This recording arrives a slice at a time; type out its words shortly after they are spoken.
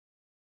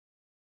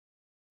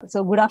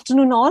So good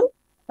afternoon all.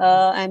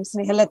 I'm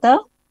Snehalata,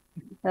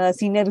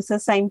 Senior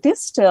Research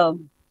Scientist,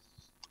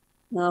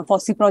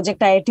 FOSSEE Project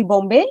IIT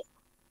Bombay.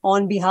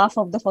 On behalf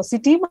of the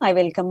FOSSEE team, I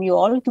welcome you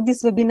all to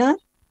this webinar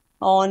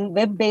on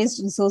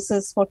web-based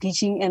resources for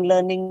teaching and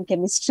learning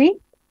chemistry,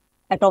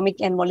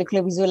 atomic and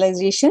molecular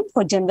visualization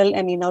for general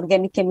and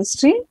inorganic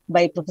chemistry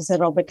by Professor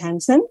Robert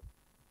Hansen.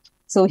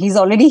 So he's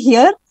already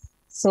here.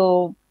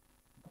 So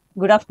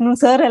good afternoon,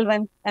 sir,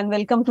 and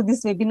welcome to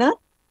this webinar.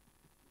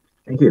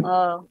 Thank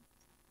you.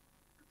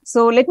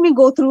 So let me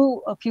go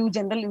through a few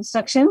general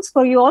instructions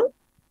for you all.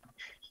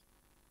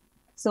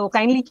 So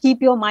kindly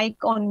keep your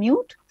mic on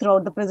mute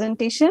throughout the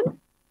presentation.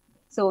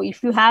 So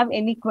if you have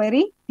any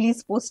query,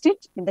 please post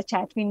it in the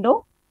chat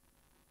window.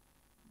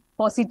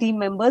 FOSSEE team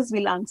members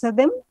will answer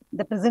them.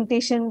 The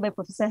presentation by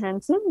Professor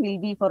Hansen will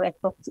be for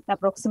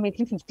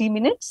approximately 50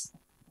 minutes.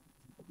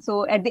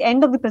 So at the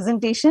end of the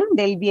presentation,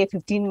 there will be a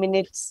 15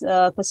 minutes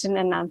question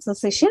and answer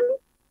session.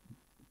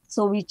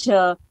 So which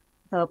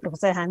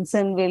Professor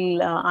Hansen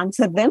will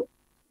answer them.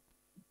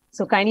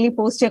 So kindly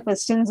post your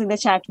questions in the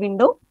chat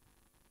window.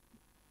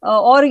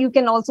 Or you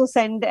can also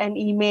send an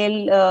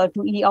email to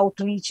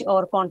eOutreach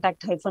or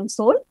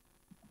contact-soul.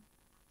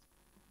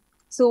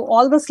 So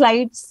all the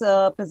slides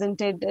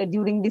presented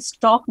during this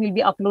talk will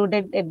be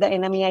uploaded at the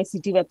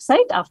NMEICT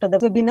website after the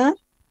webinar.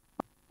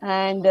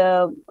 And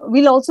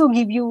we'll also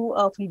give you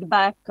a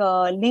feedback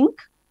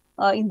link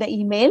in the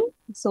email.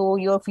 So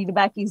your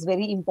feedback is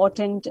very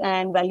important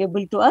and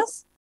valuable to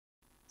us.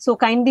 So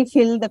kindly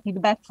fill the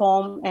feedback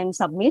form and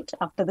submit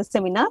after the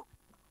seminar.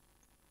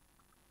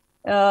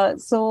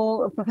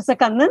 So Professor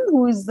Kannan,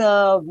 who is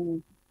the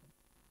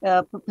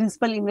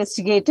principal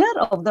investigator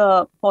of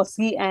the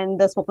FOSSEE and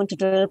the Spoken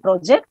Tutorial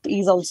project,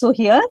 is also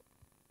here.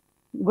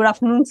 Good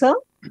afternoon, sir.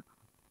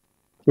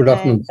 Good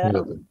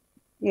afternoon.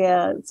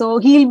 Yeah, so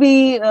he'll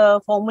be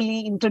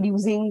formally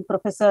introducing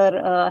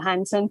Professor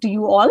Hansen to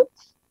you all.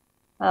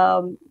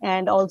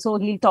 And also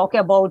he'll talk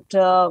about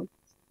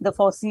the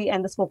FOSSEE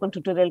and the Spoken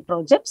Tutorial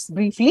projects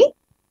briefly.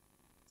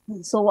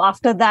 So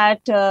after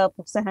that,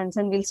 Professor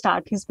Hansen will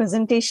start his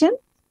presentation.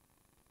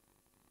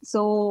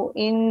 So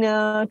in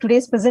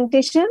today's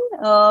presentation,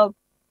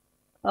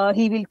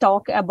 he will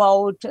talk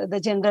about the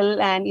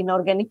general and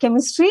inorganic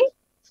chemistry,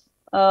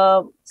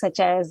 such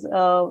as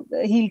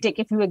he'll take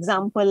a few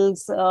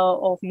examples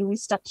of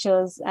Lewis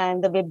structures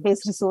and the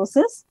web-based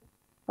resources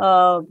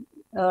for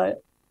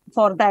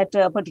that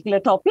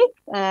particular topic.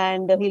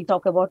 And he'll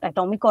talk about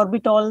atomic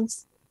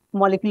orbitals,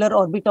 molecular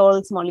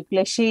orbitals,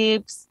 molecular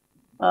shapes,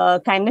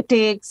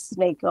 kinetics,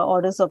 like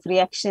orders of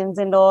reactions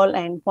and all,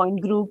 and point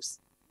groups,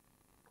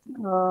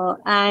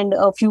 and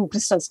a few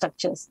crystal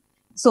structures.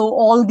 So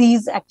all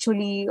these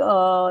actually, there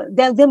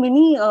are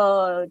many,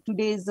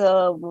 today's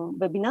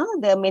webinar,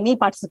 there are many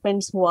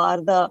participants who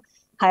are the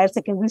higher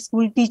secondary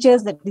school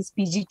teachers, that is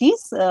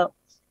PGTs.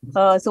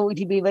 So it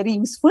will be very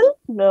useful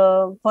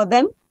for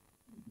them.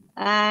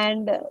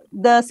 And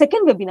the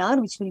second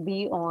webinar, which will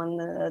be on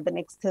the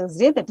next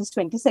Thursday, that is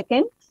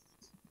 22nd,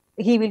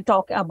 he will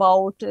talk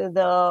about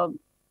the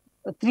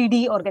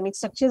 3D organic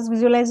structures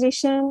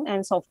visualization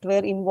and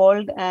software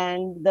involved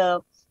and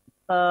the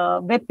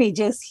web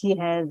pages he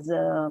has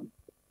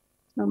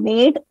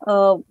made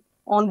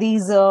on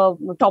these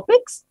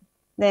topics.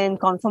 Then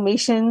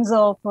conformations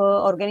of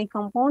organic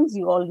compounds,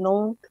 you all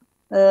know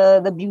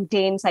the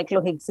butane,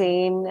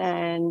 cyclohexane,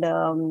 and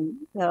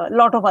a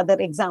lot of other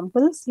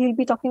examples he'll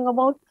be talking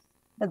about.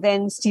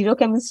 Then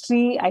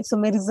stereochemistry,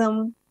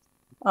 isomerism,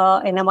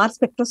 NMR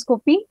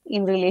spectroscopy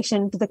in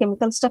relation to the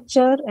chemical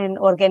structure, and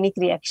organic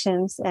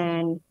reactions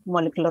and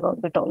molecular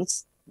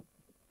orbitals.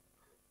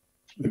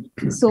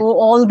 So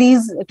all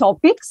these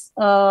topics,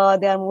 they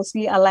are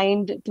mostly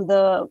aligned to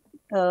the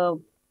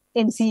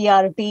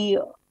NCERT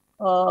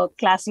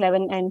class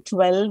 11 and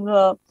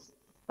 12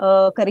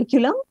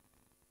 curriculum,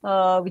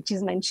 which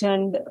is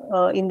mentioned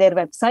in their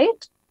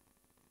website.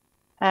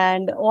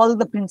 And all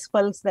the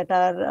principles that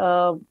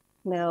are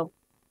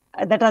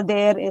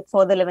there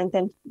for the 11th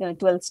and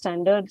 12th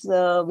standards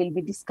will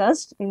be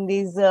discussed in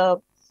this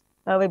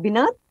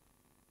webinar.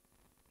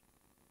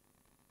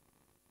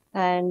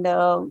 And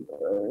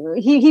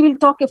he will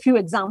talk a few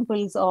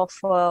examples of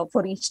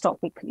for each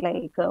topic,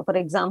 like for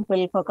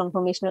example, for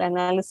conformational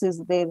analysis,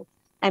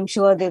 I'm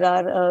sure there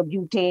are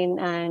butane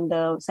and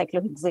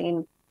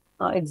cyclohexane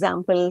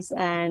examples,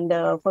 and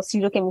for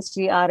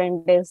stereochemistry,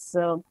 R&S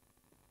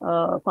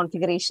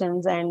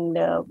configurations, and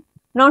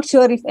not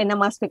sure if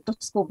NMR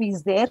spectroscopy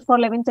is there for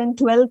 11th and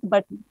 12th,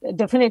 but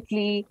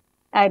definitely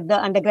at the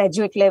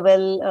undergraduate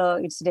level,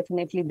 it's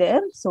definitely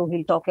there. So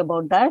he'll talk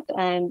about that,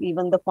 and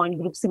even the point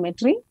group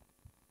symmetry.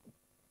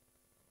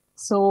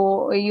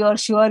 So you are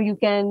sure you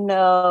can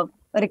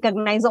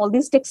recognize all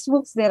these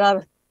textbooks. There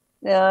are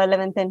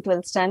 11th and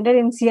 12th standard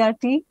in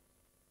CRT,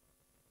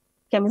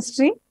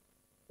 chemistry,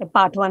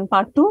 part 1,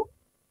 part 2.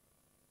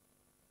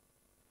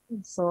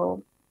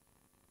 So,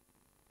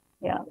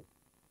 yeah.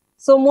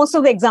 So most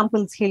of the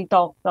examples he'll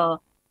talk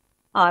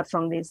are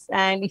from this.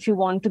 And if you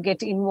want to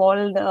get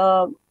involved,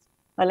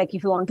 like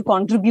if you want to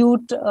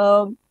contribute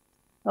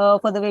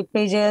for the web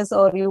pages,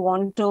 or you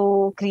want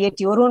to create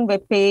your own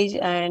web page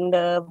and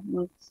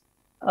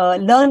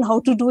learn how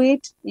to do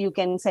it, you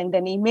can send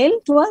an email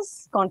to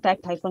us,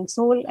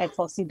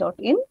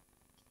 contact-soul@fossey.in.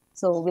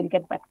 So we'll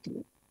get back to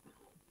you.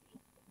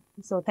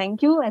 So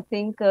thank you. I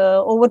think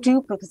over to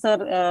you, Professor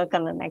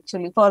Kannan,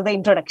 actually, for the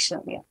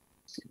introduction. Yeah.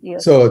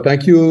 Yes. So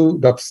thank you,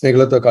 Dr.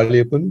 Snegalata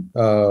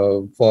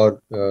Kaliyappan,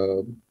 for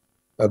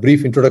a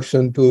brief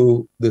introduction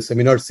to the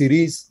seminar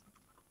series,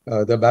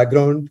 the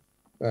background,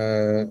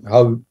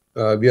 how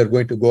we are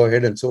going to go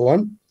ahead and so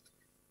on.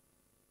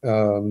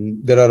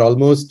 There are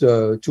almost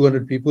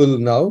 200 people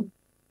now.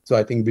 So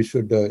I think we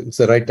should, it's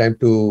the right time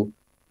to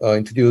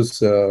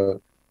introduce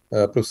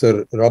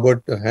Professor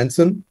Robert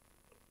Hansen.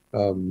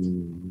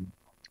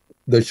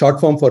 The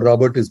short form for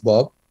Robert is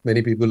Bob.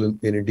 Many people in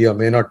India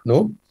may not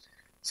know.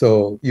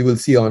 So you will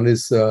see on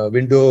his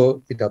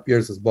window, it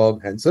appears as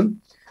Bob Hansen.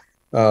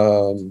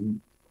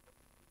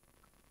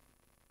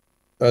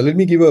 Let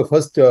me give a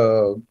first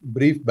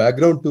brief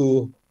background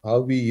to how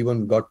we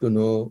even got to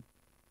know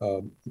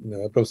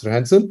Professor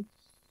Hansen,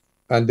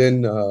 and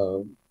then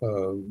I'll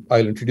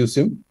introduce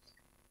him.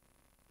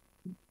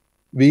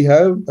 We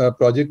have a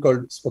project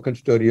called Spoken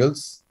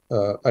Tutorials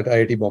at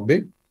IIT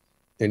Bombay.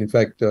 And in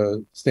fact,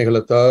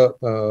 Snegalata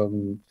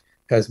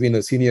has been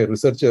a senior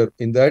researcher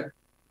in that.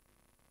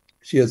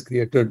 She has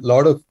created a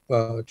lot of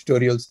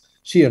tutorials,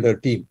 she and her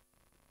team.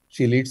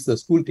 She leads the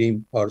school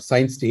team or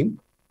science team.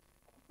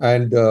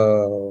 And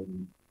there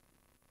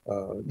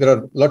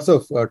are lots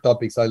of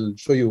topics. I'll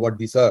show you what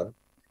these are.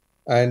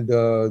 And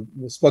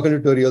spoken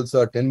tutorials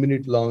are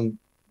 10-minute long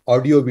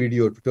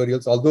audio-video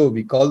tutorials. Although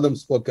we call them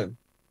spoken,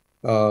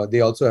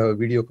 they also have a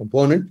video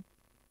component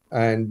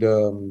and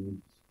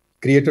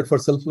created for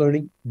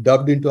self-learning,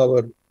 dubbed into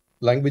our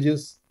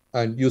languages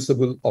and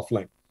usable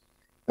offline.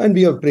 And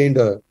we have trained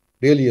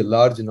really a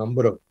large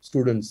number of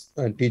students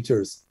and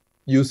teachers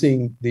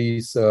using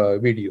these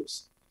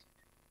videos.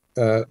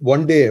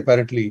 One day,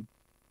 apparently,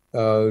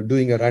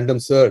 doing a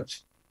random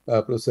search,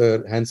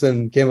 Professor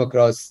Hansen came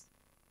across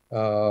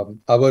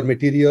our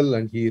material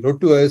and he wrote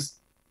to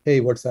us,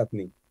 hey, what's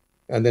happening?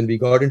 And then we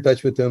got in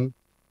touch with him.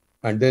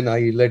 And then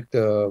I let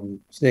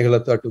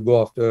Snegalata to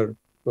go after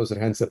Professor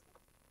Hansen.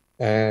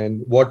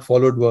 And what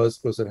followed was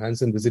Professor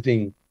Hansen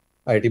visiting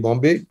IIT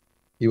Bombay.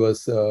 He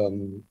was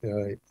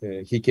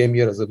he came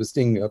here as a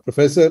visiting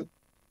professor,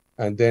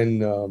 and then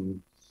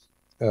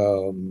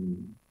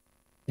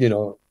you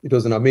know, it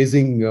was an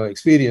amazing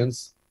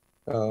experience.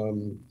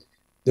 The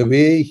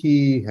way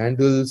he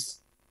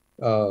handles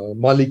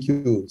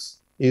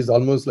molecules is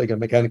almost like a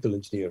mechanical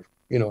engineer,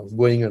 you know,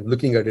 going and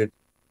looking at it,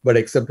 but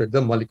except at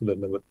the molecular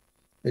level.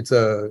 It's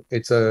an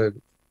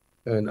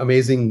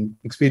amazing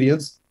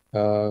experience.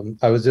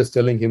 I was just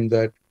telling him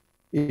that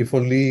if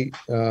only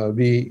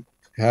we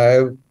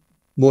have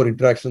more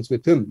interactions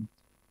with him,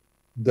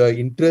 the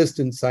interest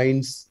in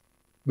science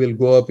will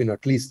go up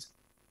at least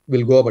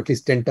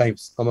 10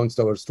 times amongst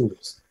our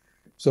students.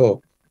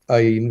 So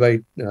I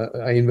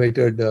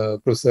invited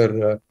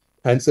Professor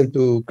Hansen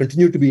to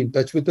continue to be in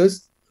touch with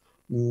us.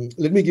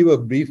 Let me give a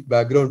brief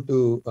background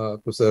to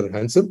Professor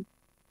Hansen.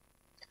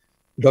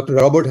 Dr.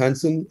 Robert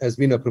Hansen has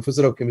been a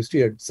professor of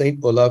chemistry at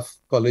St. Olaf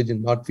College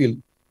in Northfield,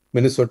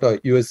 Minnesota,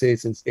 USA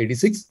since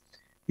 '86.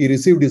 He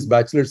received his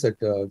bachelor's at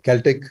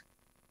Caltech,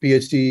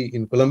 PhD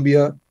in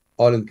Columbia,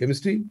 all in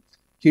chemistry.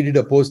 He did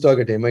a postdoc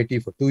at MIT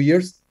for 2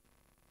 years.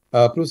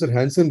 Professor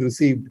Hansen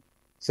received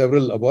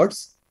several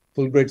awards: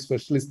 Fulbright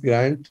Specialist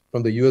Grant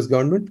from the US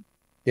government,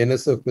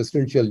 NSF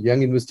Presidential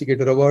Young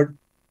Investigator Award,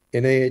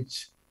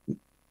 NIH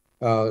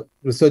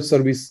Research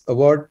Service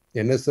Award,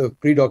 NSF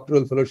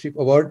Pre-Doctoral Fellowship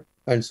Award,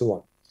 and so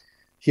on.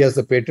 He has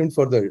a patent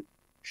for the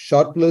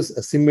sharpless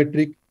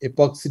asymmetric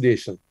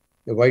epoxidation,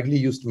 a widely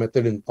used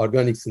method in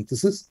organic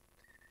synthesis.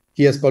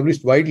 He has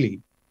published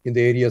widely in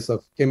the areas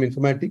of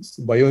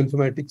cheminformatics,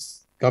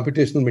 bioinformatics,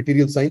 computational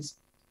material science,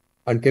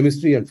 and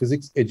chemistry and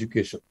physics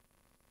education.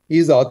 He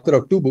is the author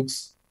of 2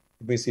 books.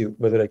 Let me see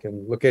whether I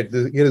can look at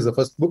this. Here is the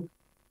first book.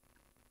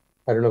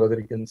 I don't know whether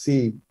you can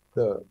see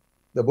the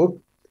book.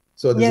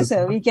 So this yes, is,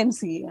 sir, we can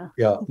see.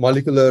 Yeah,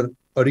 Molecular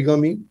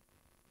Origami,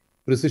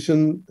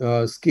 Precision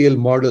Scale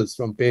Models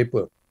from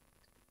Paper.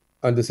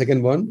 And the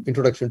second one,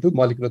 Introduction to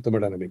Molecular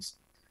Thermodynamics.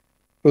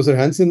 Professor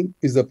Hansen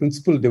is the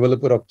principal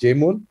developer of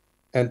JMOL,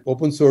 an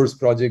open source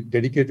project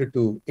dedicated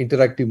to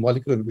interactive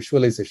molecular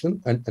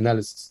visualization and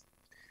analysis.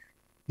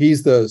 He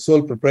is the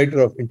sole proprietor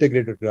of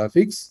Integrated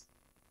Graphics,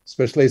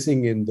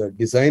 specializing in the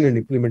design and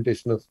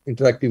implementation of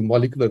interactive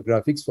molecular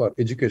graphics for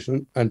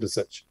education and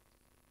research.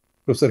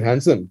 Professor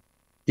Hansen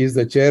is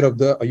the chair of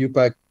the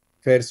IUPAC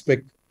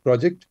FAIR-SPEC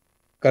project,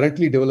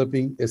 currently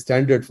developing a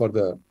standard for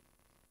the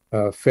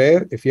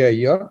FAIR,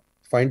 F-A-I-R,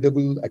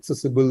 findable,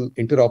 accessible,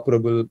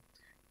 interoperable,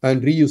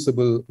 and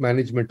reusable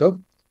management of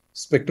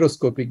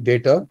spectroscopic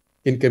data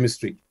in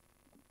chemistry.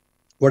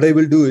 What I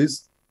will do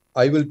is,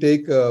 I will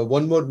take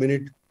 1 more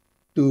minute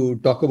to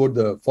talk about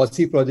the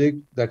FOSSEE project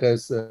that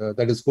is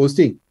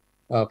hosting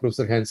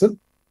Professor Hansen,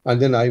 and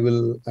then I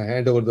will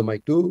hand over the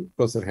mic to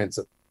Professor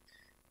Hansen.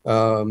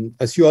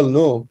 As you all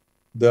know,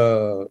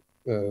 the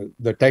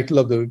the title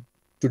of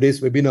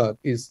today's webinar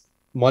is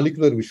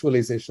Molecular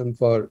Visualization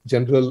for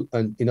General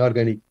and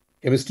Inorganic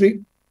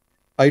Chemistry.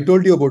 I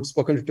told you about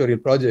spoken tutorial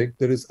project.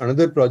 There is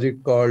another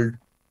project called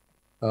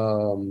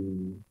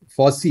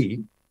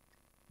FOSSEE,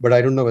 but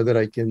I don't know whether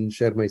I can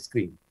share my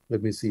screen.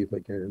 Let me see if I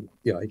can.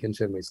 Yeah, I can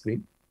share my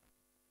screen.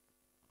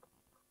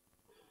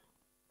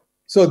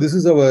 So this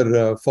is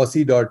our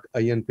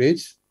FOSSEE.in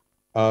page,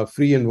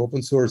 free and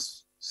open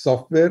source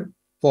software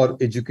for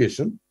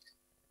education.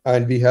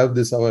 And we have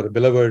this, our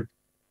beloved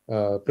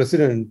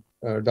President,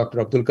 Dr.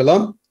 Abdul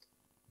Kalam,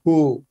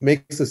 who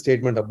makes a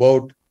statement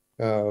about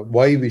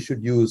why we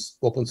should use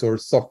open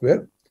source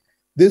software.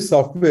 This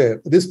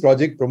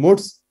project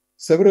promotes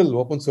several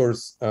open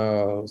source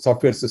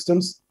software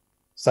systems: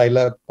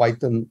 Scilab,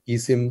 Python,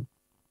 eSIM,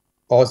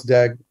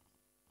 OSDAG,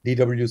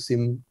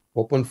 DWSIM,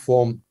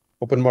 OpenFOAM,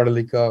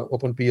 OpenModelica,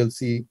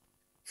 OpenPLC,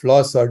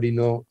 FLOSS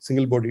Arduino,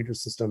 Single Board Heater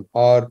System,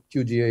 R,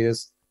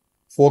 QGIS,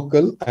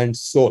 Focal, and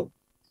SOL.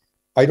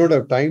 I don't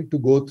have time to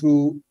go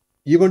through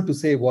even to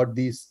say what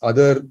these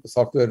other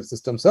software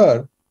systems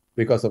are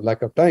because of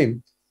lack of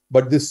time.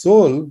 But this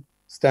SOL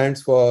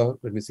stands for,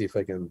 let me see if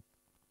I can,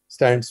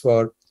 stands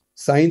for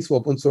Science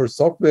Open Source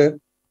Software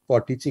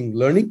for Teaching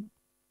Learning.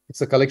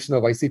 It's a collection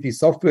of ICT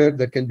software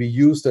that can be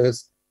used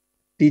as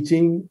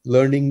teaching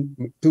learning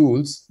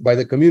tools by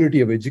the community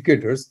of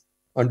educators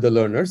and the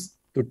learners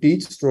to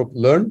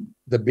learn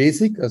the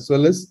basic as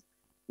well as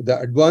the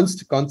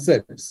advanced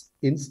concepts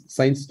in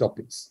science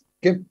topics.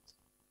 Okay,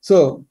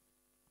 so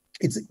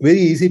it's very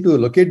easy to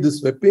locate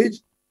this web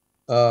page,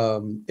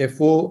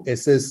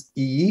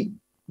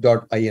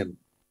 fossee.in,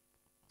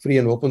 free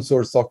and open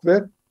source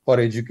software for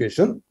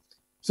education.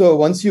 So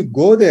once you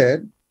go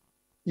there,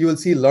 you will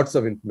see lots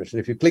of information.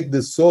 If you click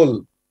this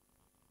SOL,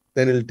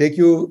 then it will take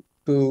you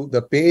to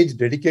the page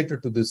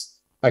dedicated to this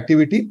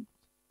activity.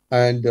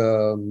 And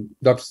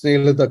Dr.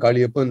 Snehalata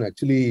Kaliyappan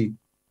actually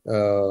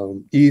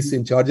is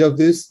in charge of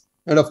this.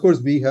 And of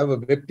course, we have a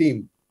web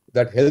team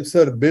that helps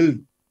her build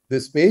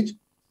this page.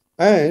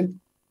 And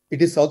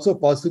it is also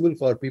possible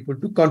for people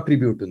to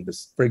contribute in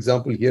this. For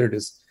example, here it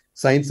is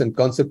Science and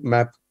Concept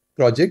Map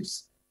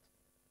projects.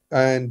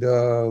 And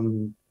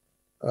so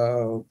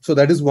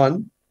that is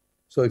one.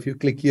 So if you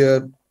click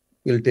here,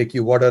 it'll take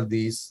you what are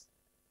these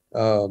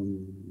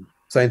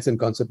Science and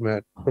Concept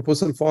Map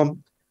proposal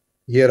form.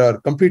 Here are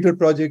completed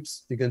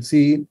projects. You can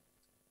see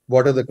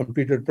what are the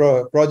completed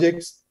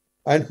projects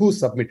and who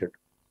submitted.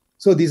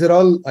 So these are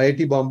all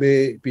IIT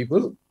Bombay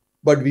people,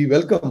 but we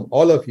welcome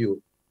all of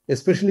you,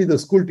 especially the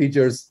school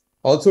teachers,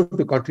 also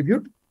to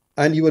contribute,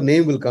 and your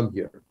name will come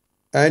here.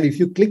 And if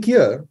you click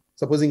here,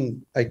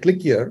 supposing I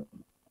click here,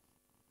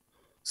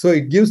 so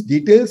it gives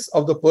details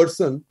of the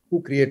person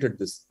who created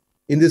this.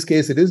 In this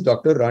case, it is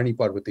Dr. Rani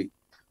Parvati.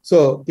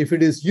 So if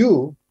it is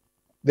you,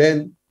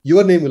 then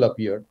your name will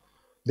appear.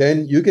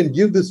 Then you can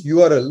give this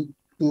URL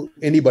to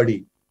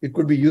anybody. It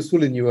could be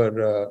useful in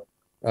your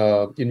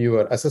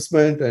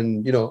assessment,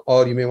 and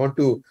or you may want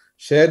to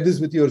share this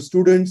with your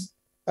students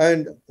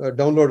and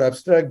download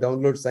abstract,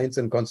 download Science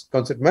and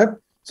Concept Map.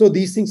 So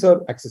these things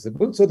are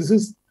accessible. So this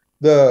is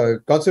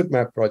the Concept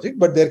Map project,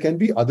 but there can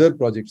be other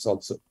projects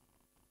also.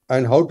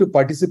 And how to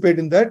participate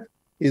in that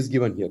is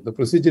given here. The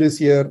procedure is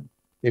here.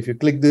 If you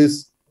click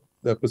this,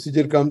 the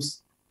procedure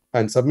comes,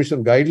 and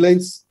submission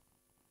guidelines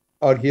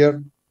are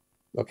here.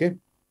 Okay.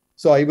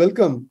 So I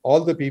welcome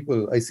all the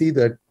people. I see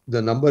that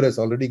the number has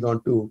already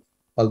gone to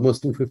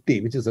almost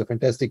 250, which is a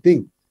fantastic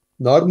thing.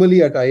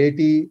 Normally at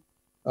IIT,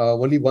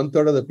 only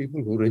 1/3 of the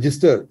people who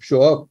register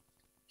show up.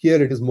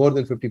 Here it is more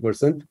than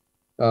 50%.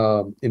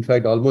 In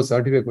fact, almost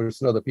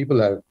 75% of the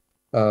people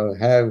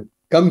have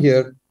come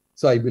here.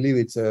 So I believe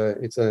it's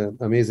an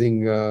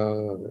amazing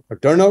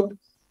turnout.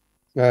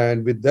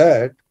 And with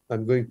that,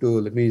 I'm going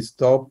to, let me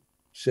stop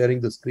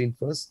sharing the screen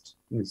first.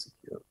 Let me see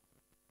here.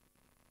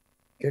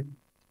 Okay.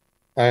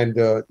 And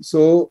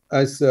so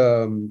as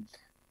all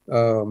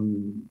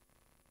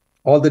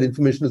that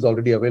information is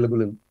already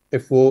available in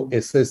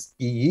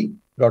fossee.in,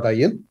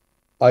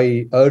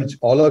 I urge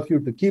all of you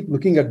to keep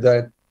looking at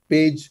that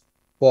page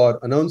for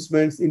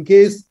announcements in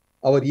case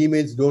our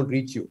emails don't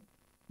reach you.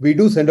 We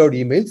do send out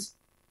emails.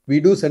 We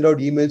do send out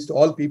emails to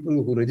all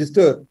people who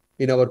register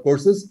in our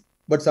courses,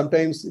 but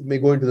sometimes it may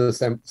go into the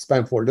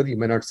spam folder. You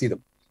may not see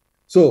them.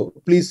 So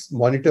please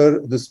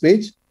monitor this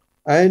page,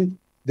 and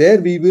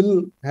there we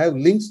will have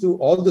links to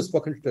all the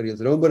spoken tutorials.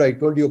 Remember, I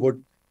told you about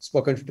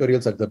spoken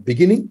tutorials at the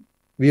beginning.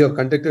 We have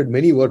conducted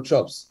many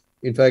workshops.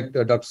 In fact,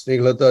 Dr.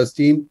 Snehalata's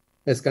team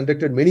has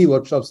conducted many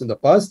workshops in the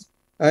past,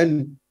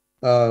 and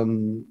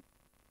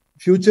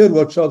future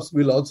workshops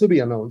will also be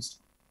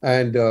announced.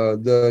 And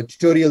the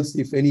tutorials,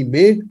 if any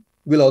made,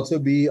 will also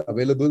be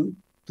available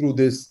through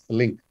this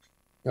link,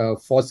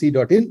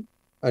 fossee.in,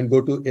 and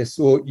go to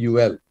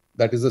SOUL.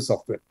 That is the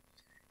software.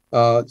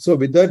 So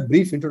with that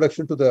brief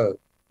introduction to the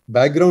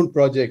background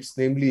projects,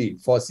 namely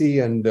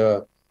FOSSEE and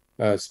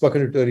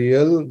spoken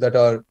tutorial that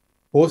are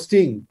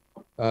hosting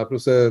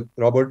Professor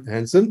Robert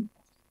Hansen,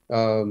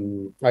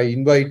 I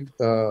invite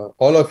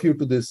all of you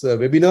to this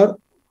webinar,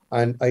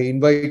 and I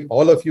invite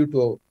all of you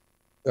to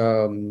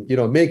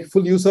make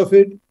full use of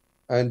it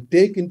and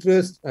take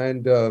interest.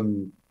 And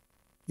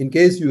in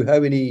case you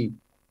have any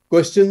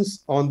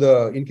questions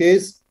in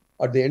case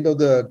at the end of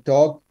the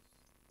talk,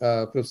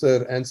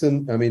 Professor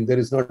Hansen, there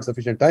is not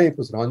sufficient time.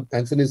 Professor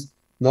Hansen is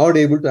not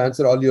able to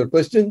answer all your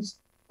questions.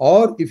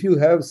 Or if you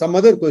have some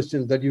other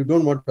questions that you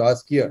don't want to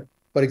ask here,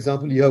 for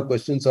example, you have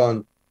questions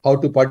on how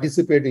to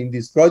participate in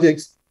these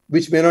projects,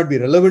 which may not be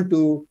relevant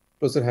to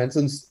Professor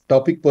Hansen's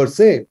topic per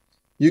se,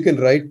 you can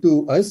write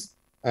to us,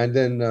 and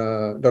then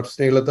Dr.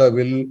 Snehalata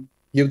will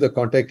give the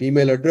contact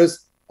email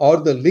address or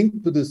the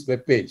link to this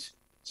web page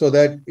so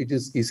that it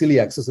is easily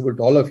accessible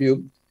to all of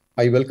you.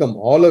 I welcome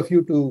all of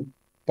you to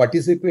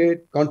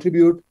participate,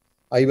 contribute.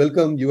 I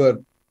welcome your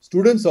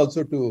students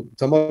also to,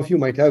 some of you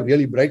might have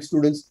really bright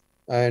students,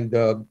 and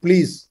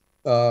please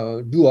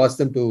do ask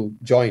them to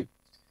join.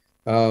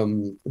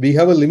 We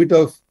have a limit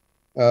of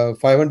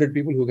 500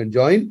 people who can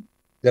join.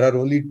 There are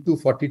only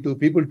 242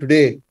 people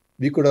today.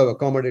 We could have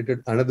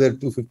accommodated another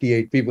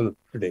 258 people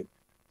today.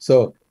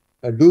 So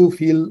do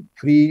feel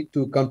free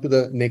to come to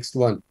the next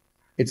one.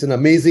 It's an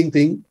amazing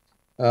thing.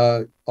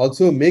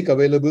 Also make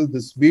available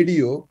this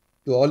video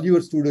to all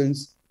your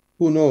students.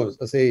 Who knows,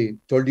 as I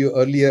told you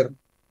earlier,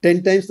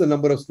 10 times the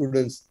number of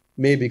students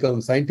may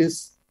become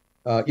scientists,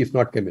 if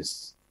not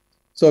chemists.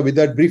 So with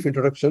that brief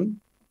introduction,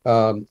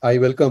 I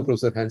welcome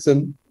Professor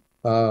Hansen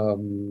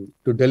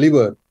to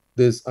deliver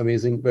this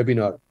amazing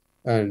webinar,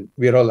 and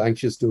we are all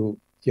anxious to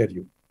hear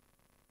you.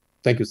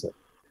 Thank you, sir.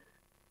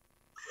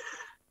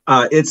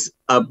 It's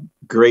a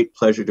great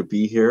pleasure to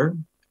be here.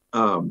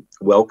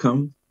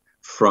 Welcome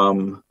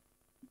from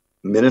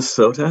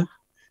Minnesota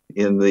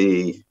in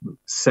the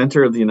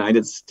center of the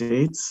United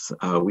States.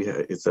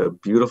 It's a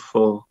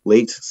beautiful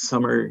late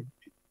summer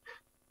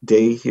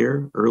day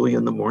here, early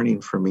in the morning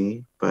for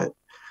me, but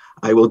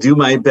I will do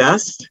my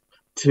best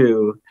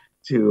to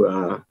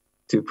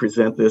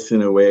present this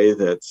in a way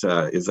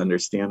that is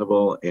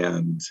understandable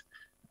and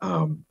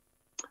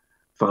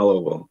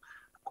followable.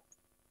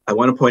 I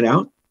want to point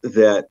out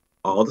that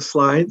all the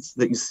slides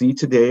that you see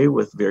today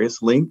with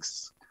various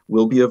links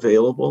will be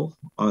available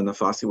on the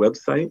FOSSI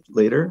website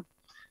later,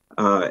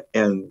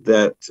 and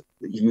that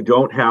you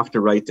don't have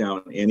to write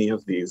down any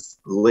of these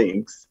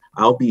links.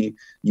 I'll be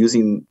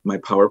using my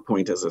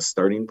PowerPoint as a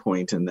starting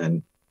point and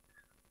then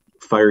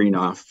firing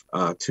off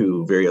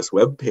to various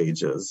web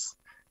pages.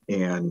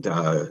 And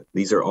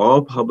these are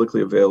all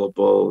publicly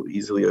available,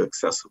 easily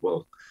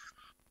accessible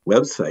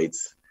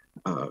websites.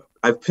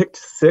 I've picked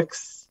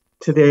 6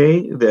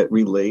 today that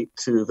relate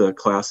to the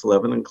Class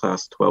 11 and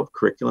Class 12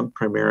 curriculum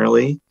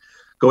primarily,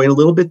 going a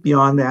little bit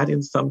beyond that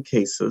in some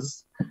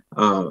cases,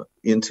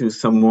 into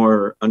some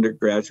more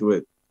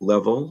undergraduate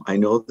level. I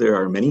know there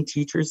are many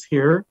teachers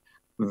here,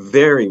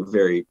 very,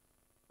 very,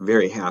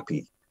 very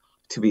happy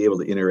to be able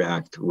to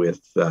interact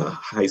with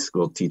high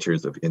school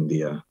teachers of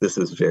India. This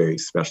is very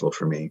special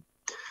for me.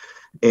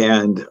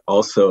 And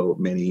also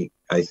many,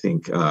 I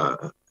think,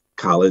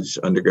 college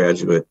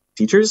undergraduate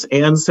teachers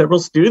and several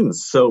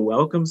students. So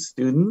welcome,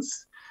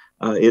 students.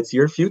 It's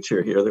your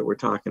future here that we're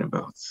talking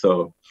about.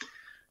 So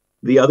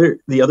the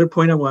other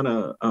point I want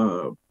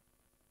to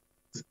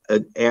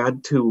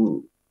add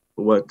to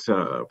what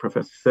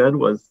Professor said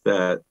was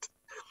that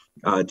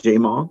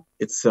JMAL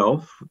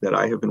itself that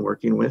I have been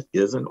working with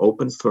is an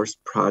open source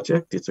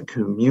project. It's a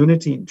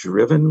community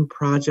driven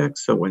project.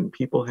 So when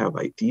people have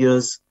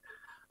ideas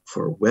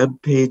for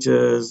web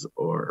pages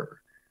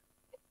or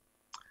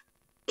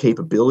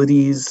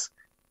capabilities,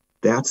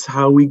 that's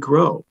how we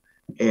grow.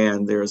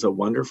 And there's a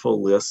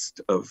wonderful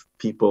list of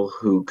people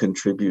who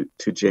contribute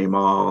to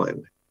JMAL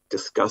and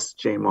discuss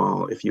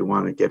JMAL. If you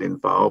want to get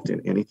involved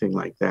in anything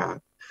like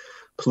that,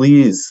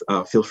 please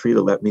feel free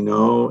to let me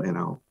know and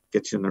I'll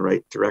get you in the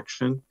right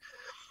direction.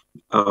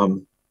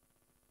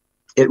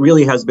 It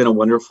really has been a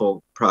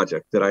wonderful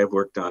project that I've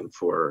worked on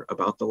for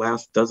about the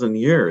last dozen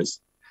years.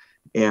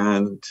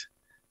 And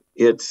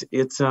I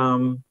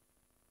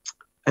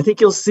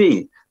think you'll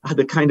see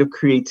the kind of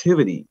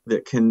creativity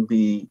that can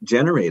be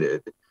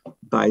generated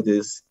by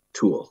this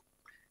tool.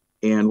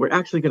 And we're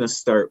actually going to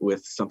start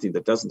with something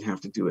that doesn't have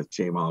to do with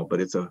JMAL,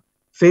 but it's a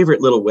favorite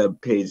little web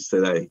page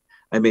that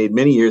I made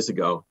many years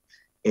ago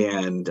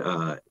and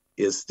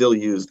is still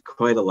used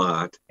quite a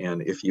lot.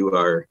 And if you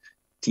are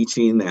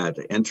teaching at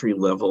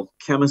entry-level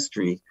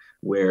chemistry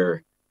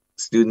where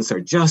students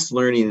are just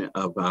learning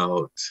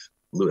about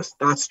Lewis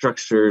dot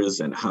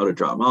structures and how to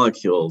draw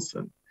molecules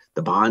and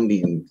the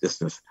bonding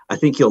distance, I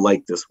think you'll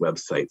like this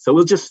website. So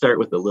we'll just start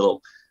with a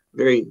little,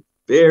 very,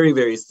 very,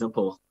 very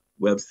simple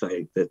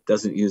website that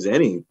doesn't use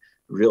any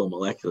real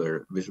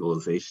molecular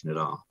visualization at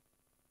all.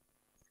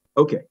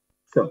 Okay,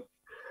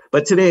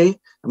 but today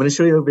I'm going to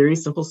show you a very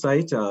simple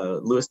site,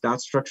 Lewis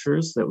dot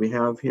structures that we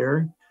have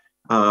here.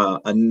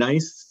 A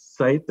nice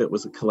site that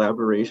was a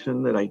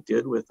collaboration that I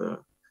did with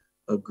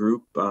a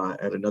group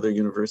at another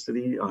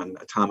university on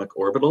atomic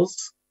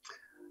orbitals.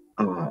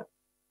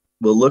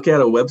 We'll look at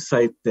a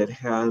website that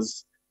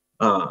has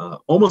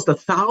almost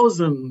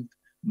 1,000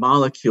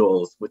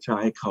 molecules, which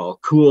I call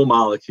cool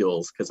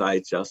molecules because I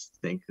just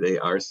think they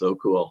are so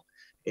cool.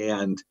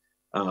 And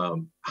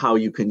how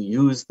you can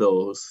use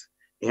those,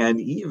 and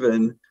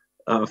even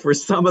for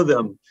some of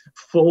them,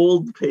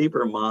 fold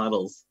paper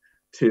models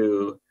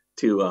to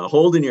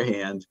hold in your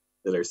hand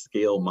that are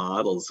scale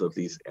models of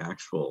these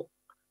actual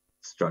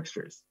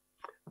structures.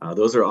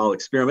 Those are all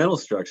experimental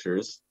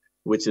structures,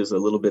 which is a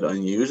little bit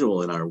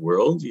unusual in our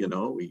world. You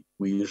know,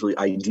 we usually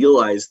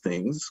idealize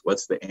things.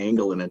 What's the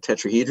angle in a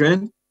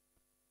tetrahedron?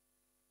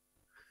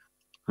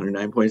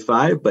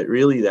 109.5, but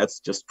really that's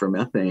just for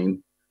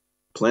methane.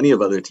 Plenty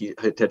of other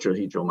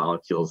tetrahedral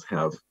molecules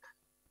have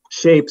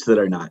shapes that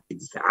are not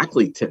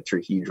exactly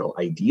tetrahedral,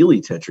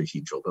 ideally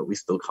tetrahedral, but we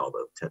still call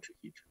them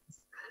tetrahedrons.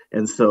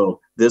 And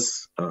so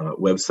this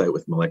website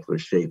with molecular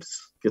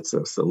shapes gets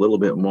us a little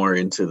bit more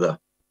into the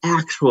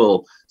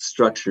actual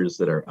structures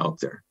that are out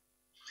there.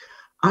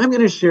 I'm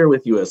going to share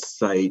with you a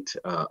site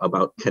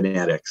about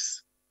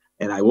kinetics,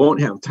 and I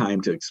won't have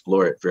time to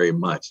explore it very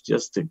much,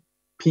 just to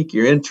pique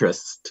your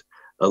interest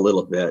a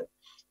little bit,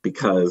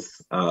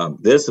 because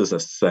this is a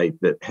site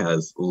that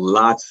has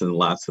lots and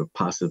lots of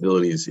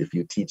possibilities if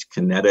you teach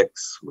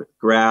kinetics with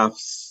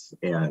graphs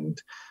and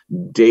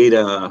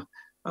data.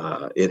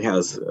 It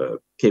has a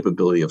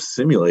capability of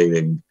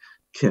simulating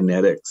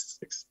kinetics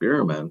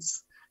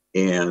experiments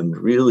and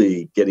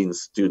really getting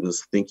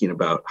students thinking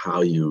about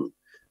how you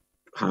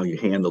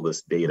handle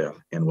this data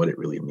and what it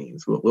really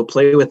means. We'll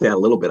play with that a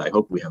little bit. I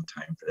hope we have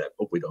time for that.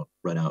 Hope we don't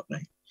run out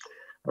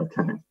of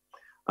time.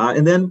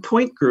 And then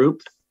point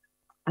groups.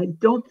 I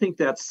don't think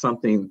that's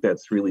something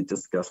that's really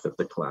discussed at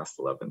the class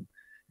 11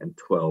 and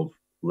 12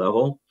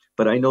 level,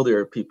 but I know there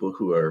are people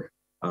who are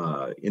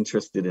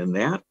interested in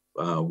that.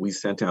 We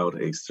sent out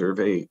a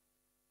survey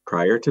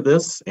prior to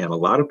this, and a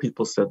lot of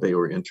people said they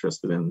were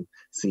interested in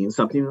seeing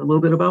something a little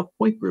bit about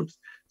point groups.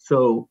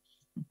 So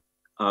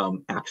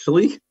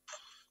actually,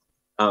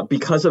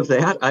 because of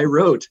that, I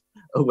wrote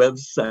a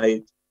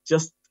website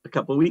just a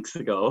couple of weeks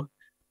ago,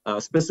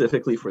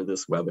 specifically for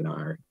this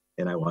webinar,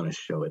 and I want to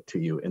show it to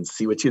you and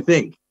see what you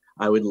think.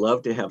 I would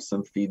love to have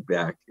some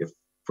feedback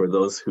for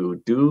those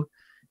who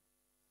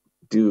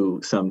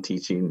do some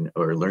teaching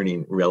or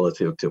learning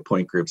relative to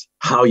point groups,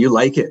 how you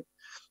like it.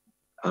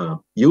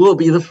 You will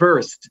be the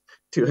first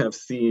to have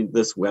seen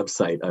this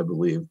website, I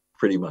believe,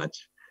 pretty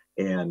much.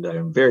 And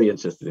I'm very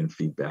interested in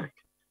feedback.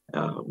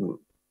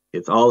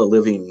 It's all a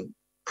living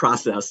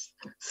process.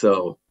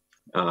 So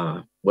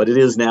what it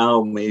is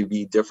now may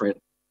be different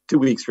 2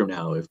 weeks from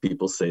now. If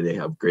people say they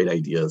have great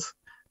ideas,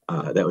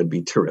 that would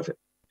be terrific.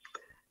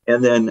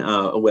 And then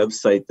a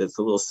website that's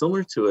a little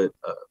similar to it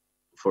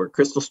for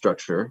crystal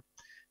structure,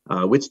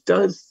 which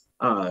does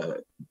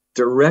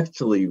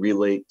directly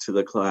relate to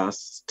the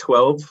class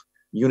 12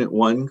 unit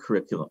 1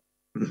 curriculum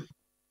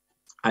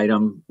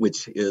item,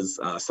 which is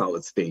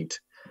solid state,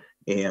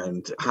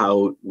 and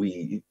how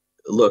we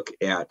look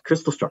at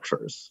crystal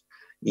structures,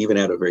 even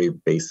at a very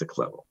basic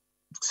level.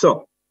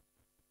 So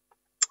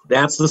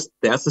that's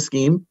the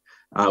scheme.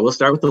 We'll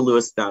start with the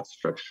Lewis dot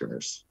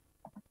structures.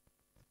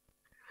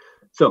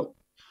 So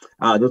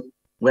the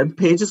web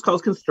page is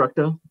called Construct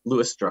a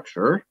Lewis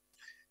Structure.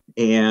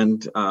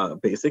 And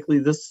basically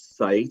this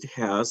site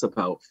has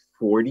about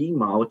 40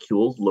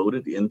 molecules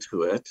loaded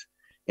into it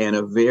and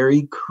a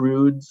very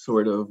crude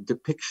sort of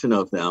depiction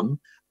of them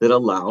that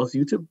allows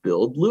you to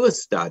build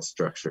Lewis dot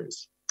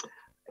structures.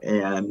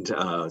 And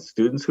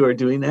students who are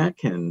doing that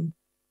can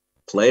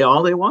play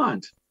all they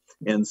want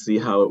and see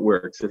how it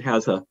works. It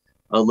has a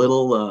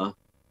little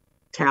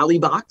tally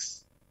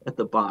box at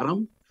the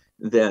bottom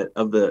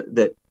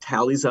that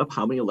tallies up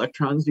how many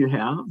electrons you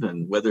have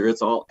and whether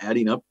it's all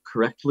adding up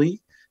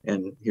correctly.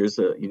 And here's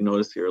you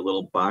notice here a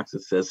little box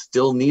that says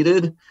still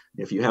needed.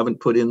 If you haven't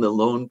put in the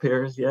lone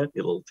pairs yet,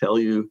 it'll tell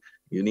you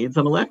you need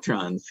some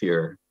electrons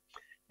here.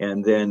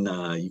 And then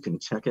you can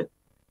check it,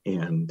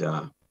 and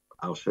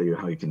I'll show you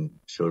how you can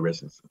show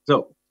resonance.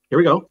 So here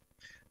we go.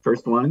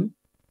 First one,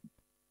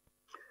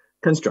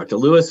 construct a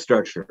Lewis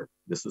structure.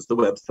 This is the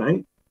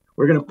website.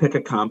 We're going to pick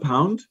a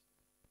compound.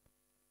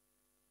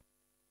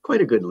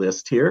 Quite a good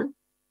list here,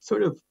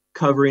 sort of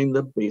covering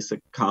the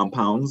basic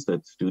compounds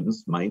that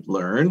students might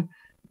learn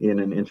in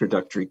an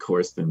introductory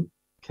course in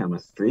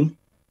chemistry.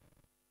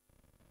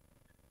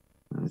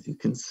 As you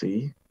can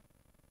see,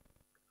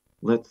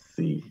 let's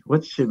see,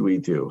 what should we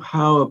do?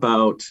 How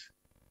about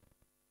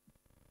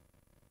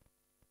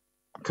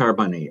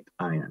carbonate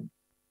ion?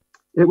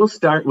 It will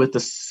start with the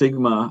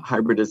sigma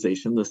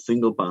hybridization, the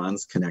single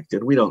bonds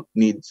connected. We don't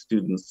need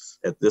students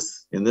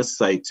in this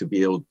site to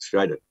be able to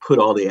try to put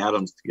all the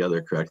atoms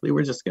together correctly.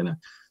 We're just going to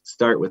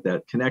start with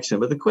that connection.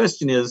 But the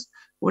question is,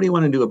 what do you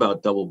want to do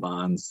about double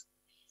bonds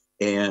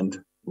and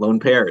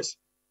lone pairs?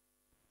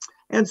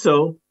 And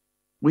so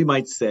we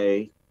might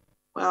say,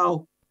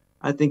 well,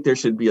 I think there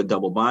should be a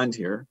double bond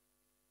here.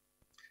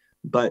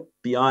 But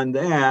beyond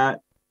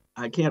that,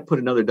 I can't put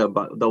another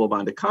double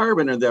bond to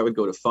carbon, or that would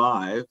go to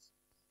 5.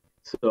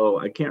 So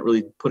I can't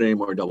really put any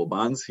more double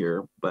bonds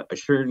here, but I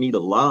sure need a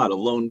lot of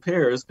lone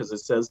pairs because it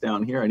says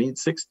down here I need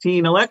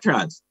 16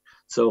 electrons.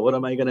 So what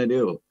am I going to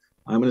do?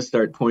 I'm going to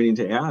start pointing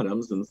to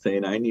atoms and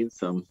saying I need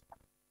some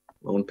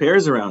lone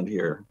pairs around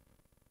here.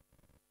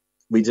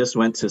 we just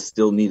went to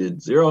still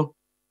needed 0,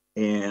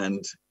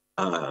 and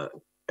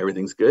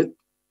everything's good.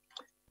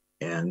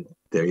 And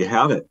there you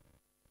have it.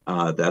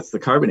 That's the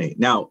carbonate.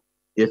 Now,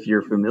 if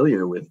you're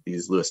familiar with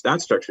these Lewis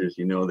dot structures,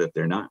 you know that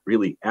they're not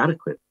really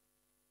adequate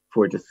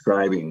for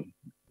describing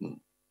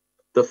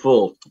the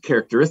full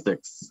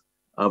characteristics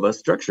of a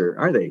structure,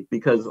 are they?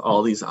 Because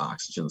all these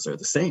oxygens are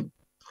the same.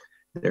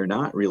 They're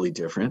not really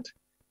different.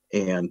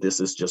 And this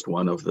is just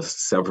one of the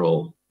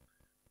several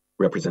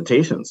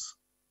representations.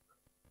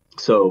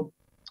 So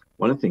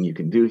one thing you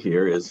can do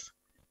here is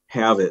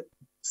have it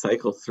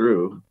cycle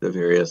through the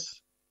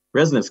various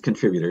resonance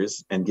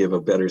contributors and give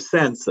a better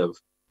sense of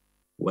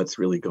what's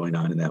really going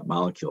on in that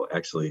molecule.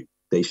 Actually,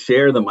 they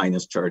share the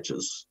minus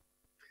charges.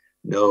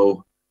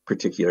 No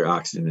particular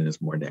oxygen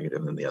is more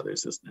negative than the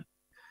others, isn't it,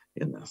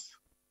 in this?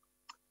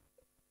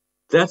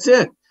 That's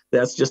it.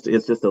 It's just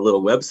a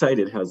little website.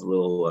 It has a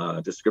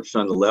little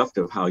description on the left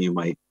of how you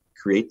might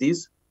create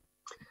these.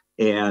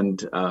 And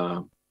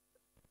that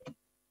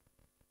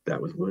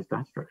was Lewis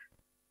dot structure.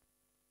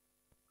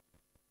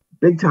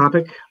 Big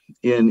topic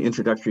in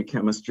introductory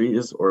chemistry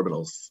is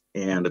orbitals,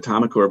 and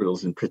atomic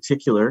orbitals in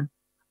particular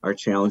are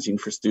challenging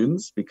for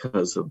students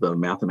because of the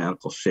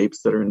mathematical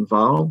shapes that are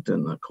involved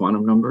and the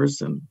quantum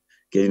numbers and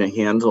getting a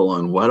handle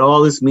on what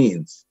all this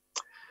means.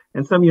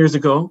 And some years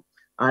ago,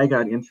 I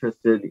got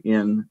interested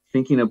in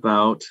thinking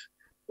about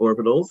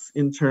orbitals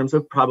in terms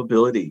of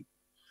probability.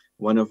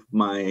 One of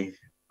my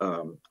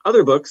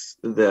other books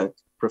that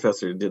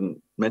Professor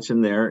didn't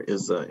mention there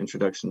is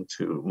Introduction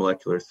to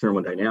Molecular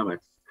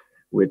Thermodynamics,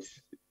 which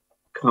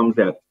comes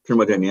at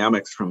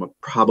thermodynamics from a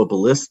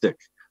probabilistic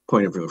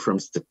point of view, from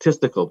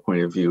statistical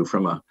point of view,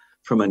 from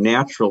a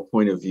natural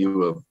point of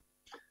view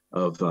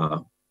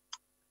of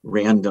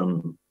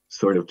random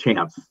sort of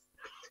chance.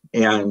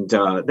 And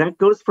that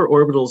goes for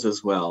orbitals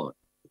as well.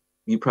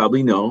 You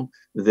probably know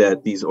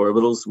that these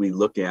orbitals we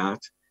look at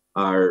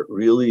are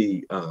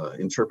really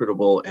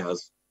interpretable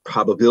as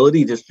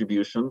probability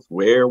distributions,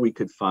 where we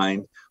could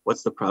find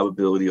what's the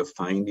probability of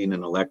finding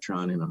an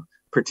electron in a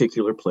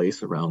particular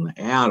place around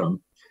the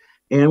atom.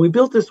 And we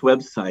built this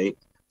website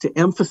to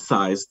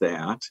emphasize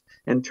that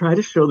and try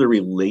to show the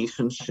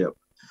relationship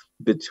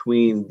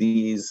between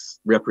these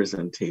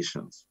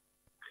representations.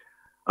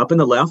 Up in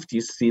the left,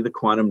 you see the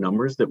quantum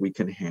numbers that we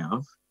can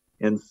have.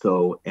 And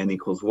so n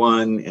equals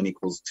 1, n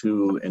equals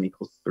 2, n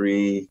equals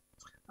 3,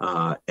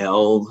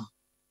 L,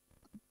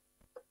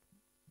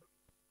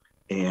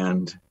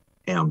 and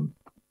M.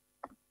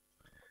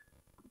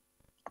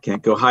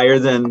 Can't go higher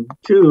than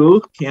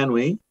 2, can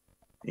we?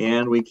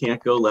 And we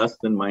can't go less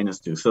than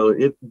 -2. So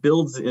it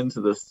builds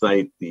into the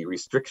site the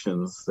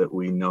restrictions that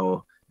we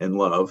know and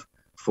love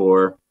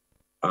for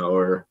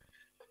our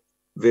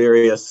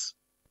various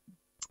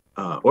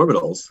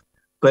orbitals.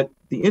 But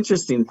the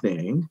interesting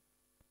thing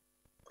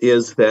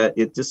is that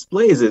it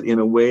displays it in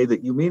a way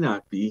that you may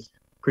not be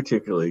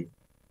particularly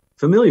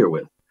familiar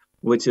with,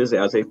 which is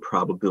as a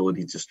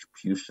probability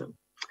distribution.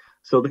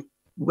 So the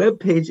web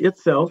page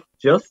itself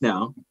just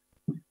now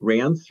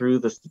ran through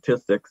the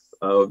statistics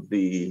of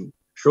the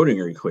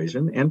Schrodinger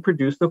equation and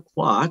produced a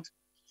plot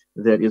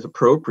that is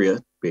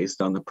appropriate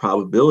based on the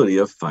probability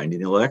of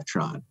finding an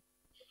electron.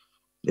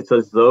 It's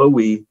as though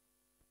we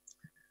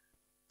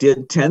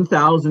did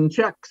 10,000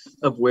 checks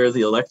of where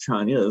the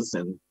electron is,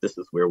 and this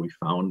is where we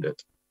found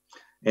it.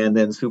 And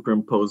then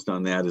superimposed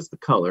on that is the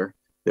color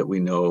that we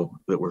know,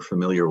 that we're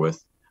familiar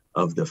with,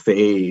 of the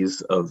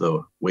phase of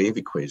the wave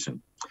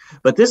equation.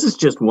 But this is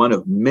just one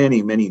of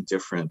many, many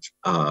different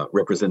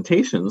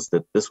representations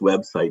that this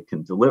website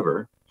can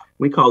deliver.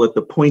 We call it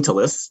the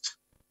pointillist.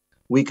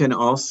 We can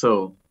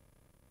also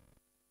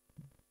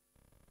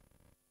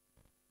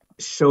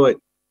show it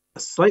a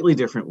slightly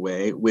different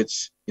way,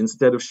 which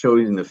instead of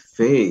showing the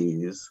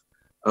phase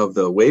of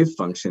the wave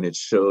function, it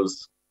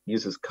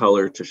uses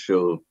color to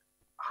show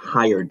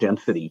higher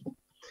density.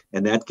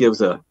 And that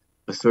gives a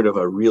sort of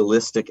a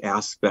realistic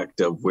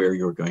aspect of where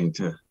you're going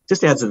to,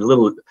 just adds a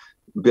little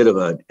bit of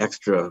an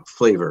extra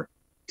flavor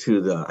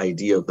to the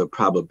idea of the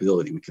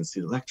probability. We can see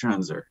the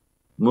electrons are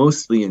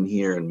mostly in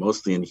here and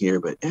mostly in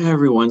here, but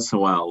every once in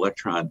a while,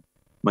 electron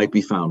might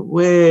be found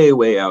way,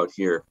 way out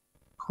here,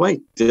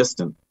 quite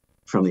distant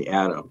from the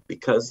atom,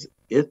 because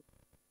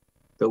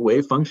the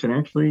wave function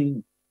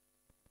actually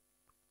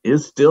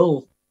is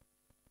still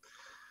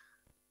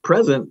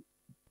present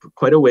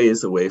quite a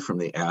ways away from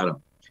the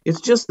atom.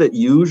 It's just that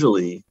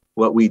usually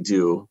what we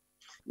do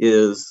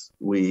is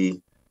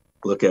we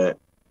look at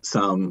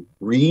some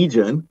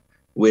region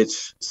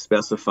which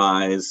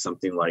specifies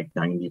something like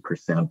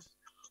 90%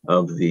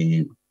 of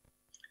the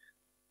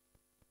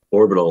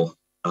orbital,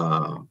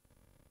 the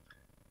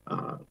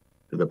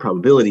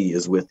probability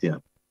is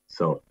within.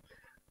 So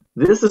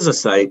this is a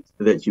site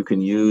that you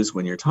can use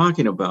when you're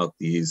talking about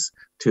these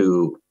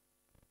to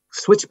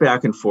switch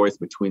back and forth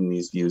between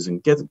these views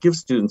and give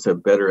students a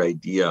better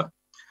idea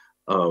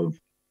of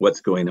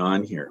what's going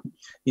on here.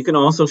 You can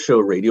also show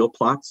radial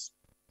plots.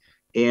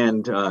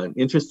 And an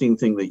interesting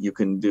thing that you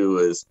can do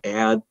is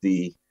add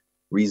the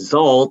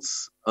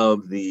results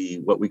of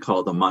what we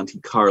call the Monte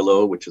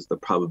Carlo, which is the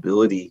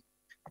probability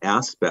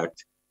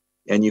aspect.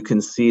 And you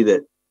can see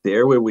that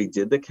there where we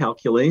did the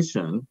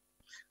calculation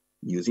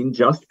using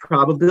just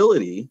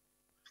probability,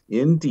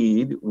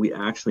 indeed, we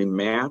actually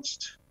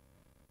matched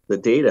the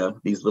data.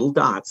 These little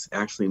dots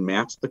actually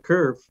matched the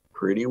curve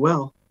pretty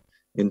well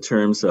in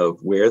terms of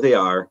where they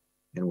are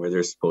and where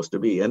they're supposed to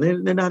be. And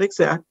they're not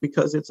exact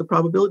because it's a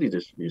probability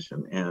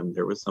distribution, and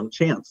there was some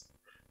chance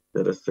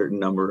that a certain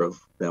number of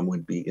them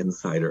would be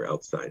inside or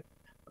outside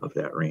of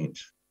that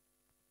range.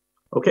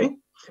 Okay,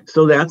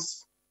 so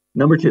that's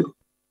number 2.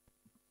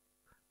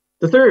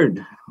 The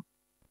third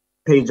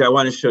page I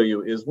want to show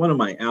you is one of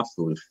my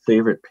absolute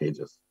favorite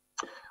pages.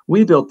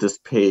 We built this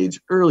page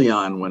early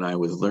on when I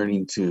was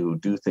learning to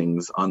do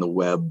things on the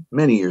web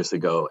many years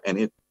ago, and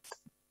it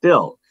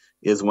still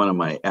is one of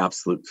my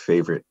absolute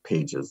favorite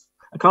pages.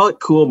 I call it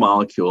Cool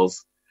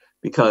Molecules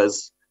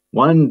because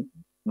one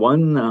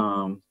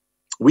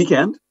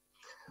weekend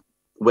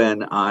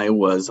when I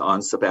was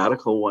on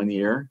sabbatical one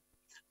year,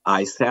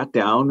 I sat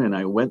down and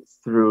I went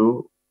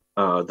through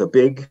the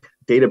big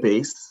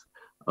database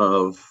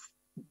of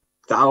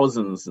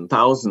thousands and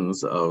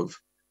thousands of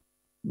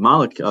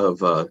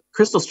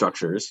crystal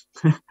structures.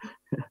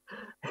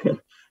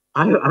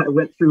 I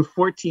went through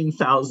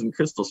 14,000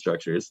 crystal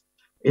structures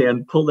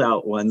and pulled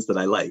out ones that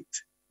I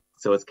liked.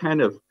 So it's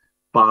kind of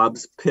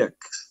Bob's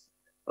picks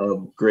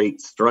of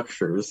great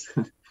structures.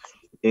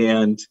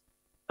 And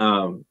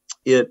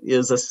it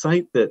is a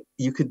site that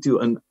you could do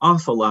an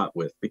awful lot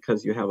with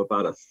because you have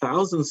about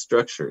 1,000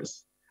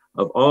 structures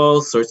of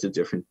all sorts of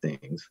different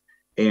things.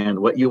 And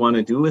what you want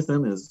to do with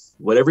them is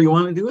whatever you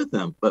want to do with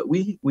them. But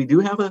we do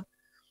have a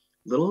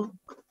little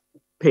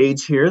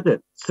page here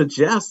that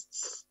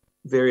suggests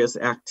various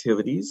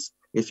activities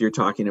if you're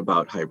talking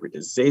about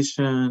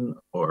hybridization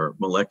or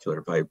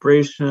molecular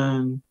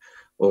vibration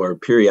or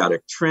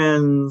periodic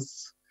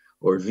trends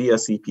or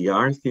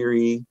VSEPR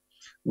theory.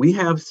 We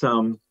have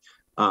some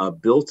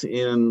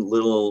built-in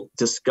little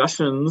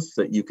discussions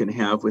that you can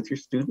have with your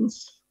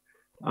students,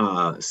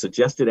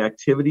 suggested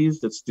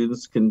activities that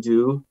students can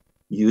do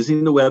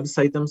using the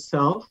website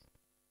themselves,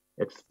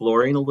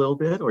 exploring a little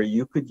bit, or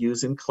you could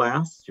use in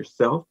class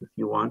yourself if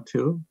you want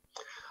to.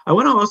 I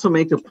want to also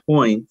make a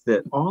point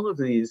that all of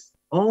these,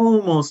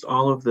 almost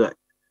all of the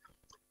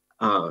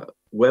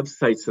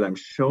websites that I'm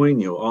showing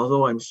you,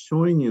 although I'm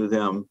showing you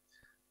them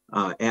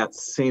at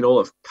St.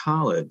 Olaf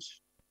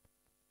College,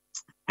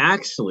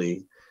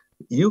 actually,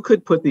 you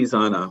could put these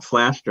on a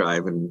flash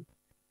drive and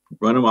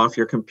run them off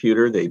your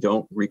computer. They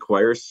don't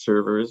require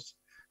servers.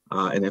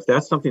 And if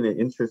that's something that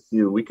interests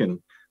you, we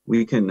can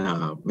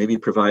maybe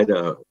provide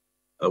a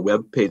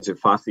web page at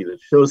FOSSE that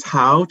shows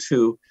how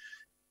to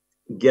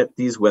get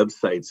these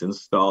websites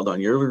installed on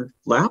your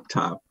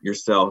laptop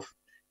yourself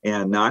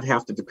and not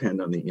have to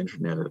depend on the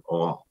internet at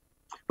all.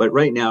 But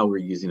right now we're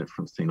using it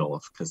from St.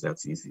 Olaf because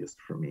that's easiest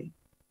for me.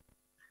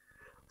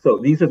 So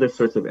these are the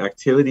sorts of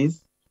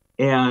activities.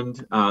 And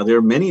there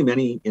are many,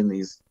 many in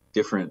these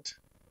different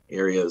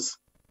areas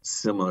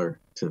similar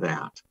to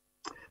that.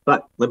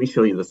 But let me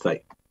show you the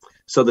site.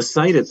 So the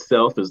site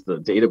itself is the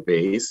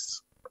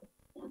database,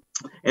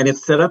 and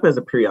it's set up as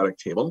a periodic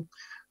table.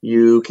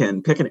 You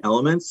can pick an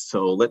element.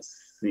 So let's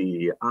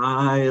see,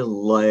 I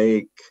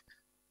like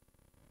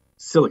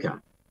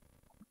silicon.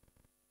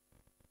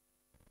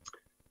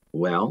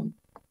 Well,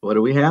 what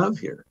do we have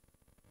here?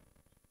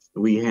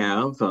 We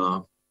have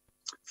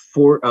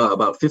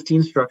about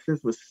 15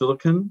 structures with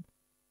silicon.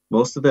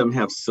 Most of them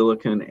have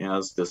silicon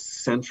as the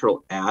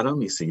central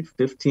atom. You see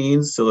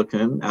 15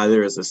 silicon,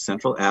 either as a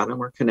central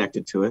atom or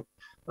connected to it.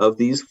 Of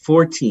these,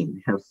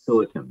 14 have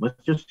silicon.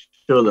 Let's just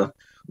show the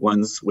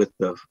ones with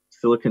the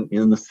silicon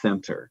in the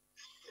center.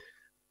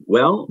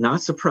 Well,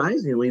 not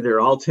surprisingly, they're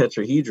all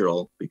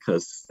tetrahedral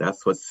because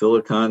that's what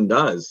silicon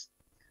does.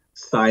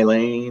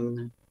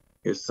 Silane,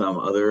 here's some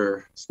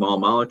other small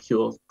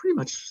molecules, pretty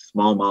much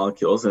small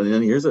molecules. And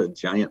then here's a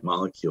giant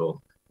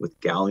molecule with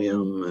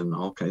gallium and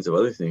all kinds of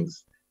other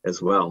things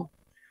as well.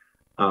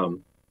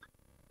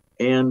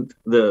 And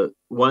the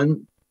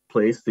one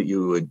place that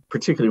you would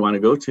particularly want to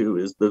go to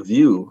is the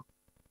view,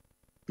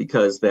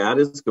 because that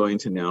is going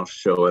to now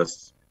show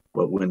us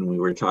what, when we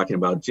were talking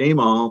about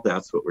JMOL,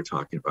 that's what we're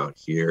talking about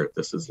here.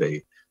 This is a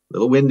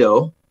little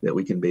window that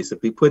we can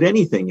basically put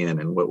anything in.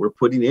 And what we're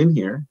putting in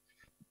here,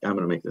 I'm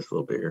going to make this a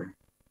little bigger.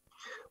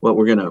 What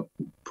we're going to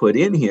put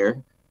in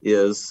here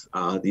is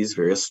these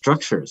various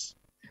structures.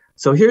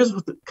 So here's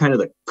what kind of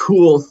the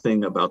cool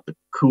thing about the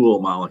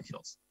cool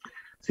molecules.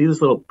 See this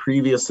little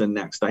previous and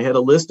next. I had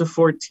a list of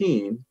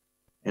 14,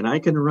 and I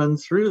can run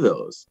through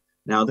those.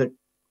 Now, the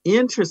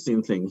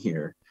interesting thing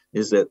here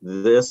is that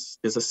this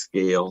is a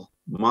scale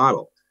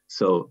model.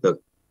 So the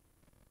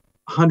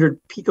 100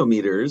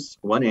 picometers,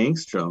 1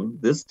 angstrom,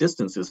 this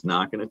distance is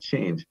not going to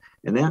change.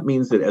 And that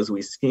means that as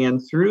we scan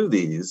through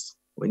these,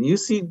 when you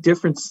see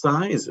different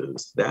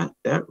sizes,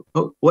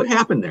 oh, what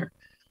happened there?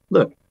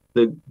 Look,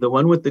 the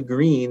one with the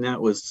green,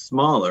 that was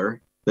smaller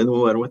than the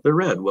one with the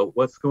red. Well,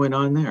 what's going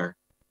on there?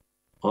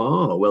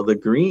 Oh, well, the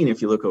green,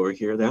 if you look over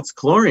here, that's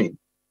chlorine.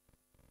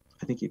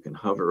 I think you can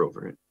hover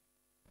over it.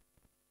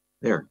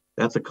 There,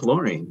 that's a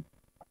chlorine.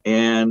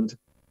 And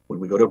when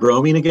we go to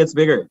bromine, it gets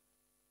bigger.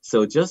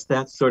 So just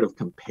that sort of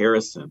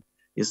comparison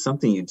is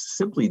something you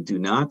simply do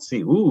not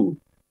see. Ooh,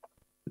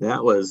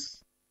 that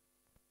was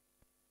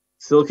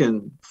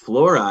silicon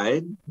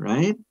fluoride,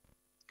 right?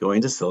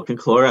 Going to silicon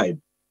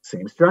chloride.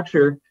 Same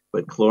structure,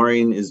 but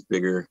chlorine is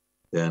bigger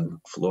than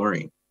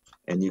fluorine.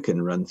 And you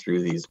can run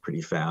through these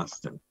pretty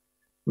fast and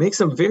make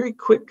some very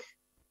quick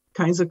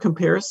kinds of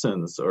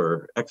comparisons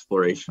or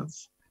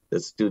explorations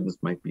that students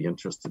might be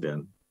interested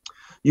in.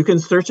 You can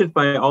search it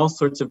by all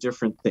sorts of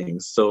different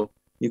things. So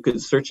you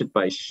could search it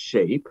by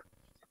shape,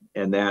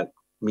 and that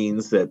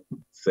means that,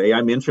 say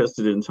I'm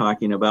interested in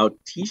talking about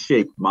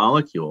T-shaped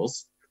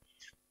molecules.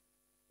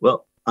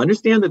 Well,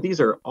 understand that these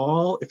are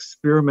all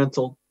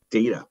experimental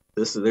data.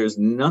 There's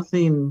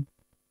nothing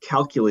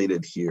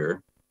calculated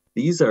here.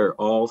 These are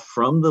all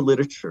from the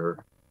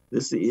literature.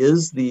 This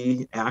is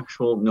the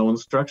actual known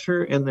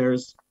structure, and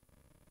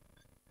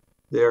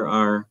there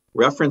are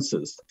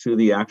references to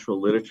the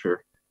actual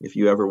literature if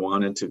you ever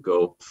wanted to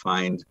go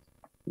find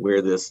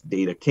where this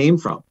data came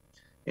from.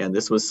 And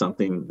this was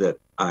something that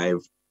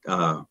I've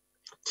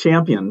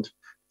championed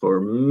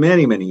for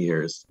many, many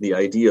years, the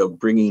idea of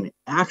bringing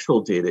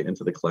actual data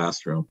into the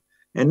classroom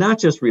and not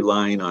just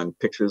relying on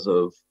pictures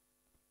of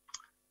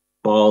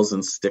balls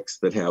and sticks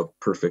that have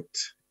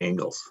perfect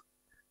angles.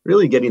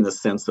 Really getting the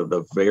sense of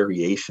the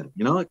variation,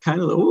 you know,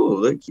 kind of,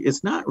 oh,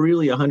 it's not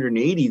really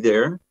 180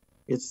 there.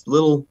 It's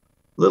little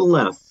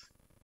less.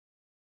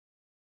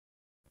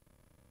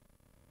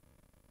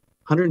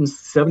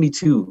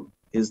 172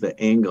 is the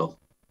angle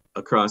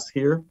across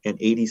here and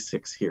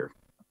 86 here,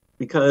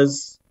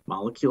 because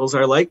molecules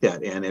are like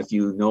that. And if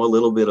you know a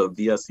little bit of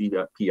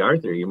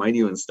VSEPR theory, you might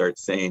even start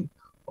saying,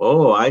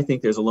 oh, I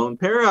think there's a lone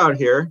pair out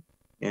here.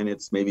 And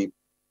it's maybe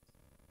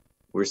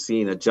we're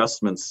seeing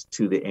adjustments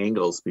to the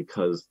angles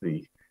because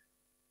the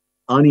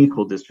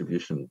unequal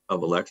distribution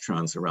of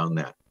electrons around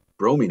that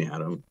bromine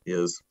atom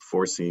is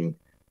forcing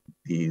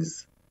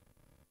these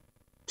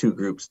two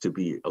groups to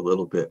be a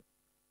little bit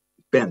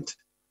bent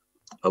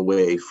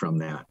away from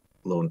that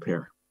lone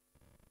pair.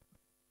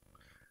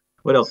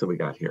 What else have we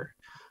got here?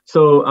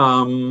 So,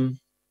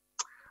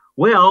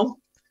 well,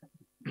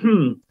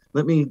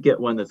 let me get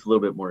one that's a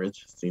little bit more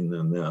interesting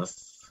than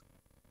this.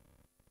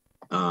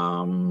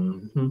 How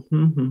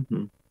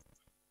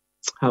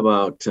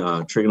about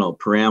trigonal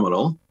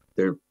pyramidal?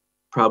 There are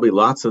probably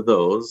lots of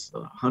those,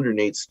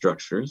 108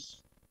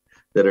 structures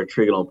that are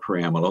trigonal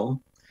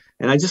pyramidal.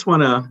 And I just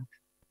want to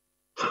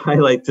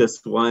highlight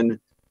this one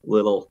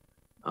little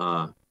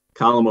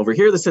column over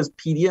here that says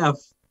PDF,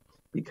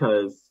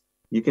 because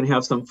you can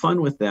have some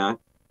fun with that.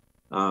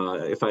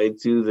 If I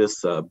do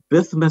this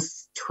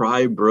bismuth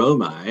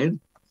tribromide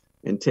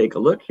and take a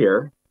look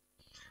here,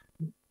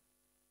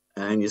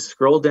 and you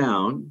scroll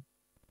down,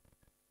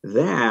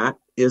 that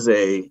is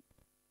a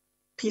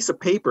piece of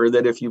paper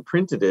that if you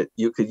printed it,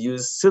 you could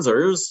use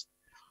scissors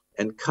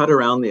and cut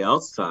around the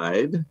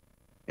outside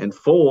and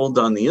fold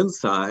on the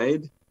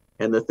inside,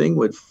 and the thing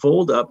would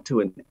fold up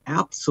to an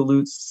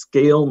absolute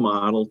scale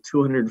model,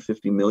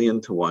 250 million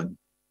to 1,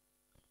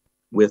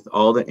 with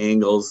all the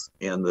angles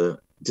and the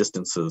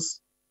distances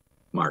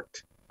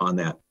marked on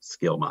that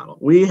scale model.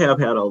 We have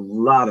had a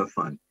lot of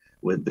fun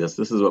with this.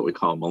 This is what we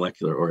call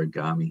molecular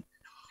origami,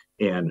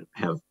 and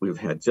we've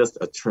had just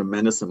a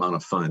tremendous amount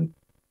of fun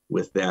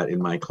with that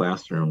in my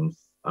classrooms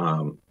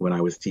when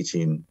I was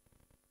teaching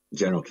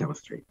general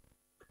chemistry.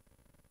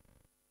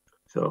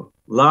 So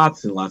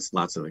lots and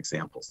lots of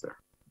examples there.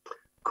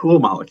 Cool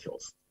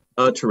molecules,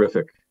 a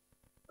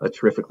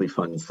terrifically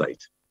fun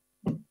site.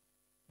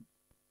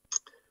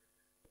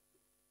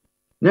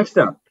 Next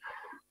up,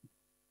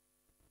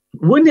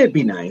 wouldn't it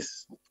be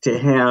nice to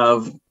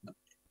have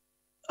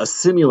a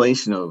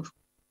simulation of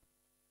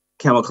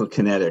chemical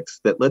kinetics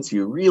that lets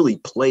you really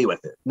play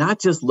with it, not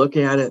just look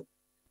at it,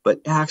 but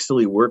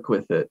actually work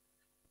with it?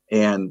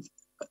 And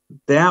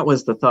that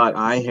was the thought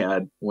I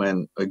had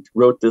when I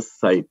wrote this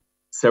site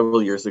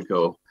several years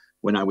ago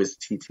when I was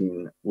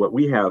teaching what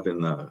we have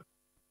in the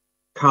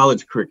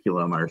college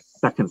curriculum, our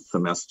second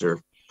semester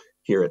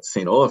here at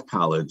St. Olaf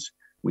College.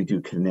 We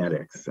do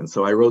kinetics. And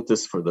so I wrote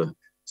this for the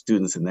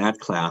students in that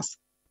class,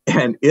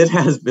 and it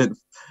has been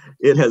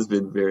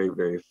very,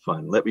 very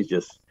fun. Let me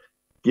just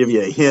give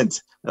you a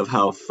hint of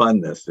how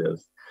fun this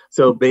is.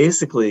 So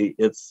basically,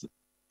 it's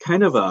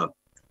kind of a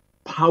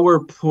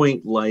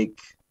PowerPoint-like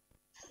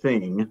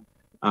thing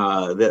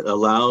that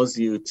allows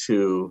you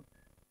to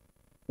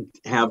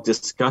have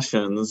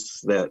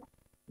discussions that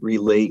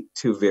relate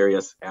to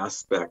various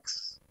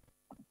aspects,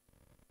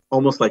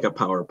 almost like a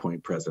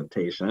PowerPoint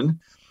presentation,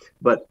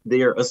 but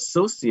they are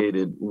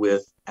associated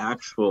with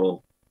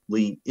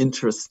actually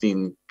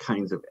interesting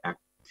kinds of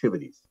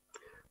activities.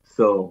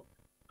 So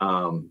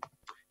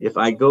if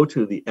I go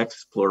to the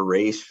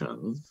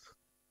explorations,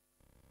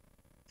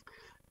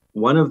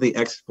 one of the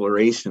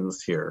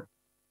explorations here,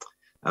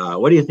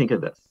 what do you think of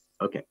this?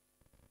 Okay,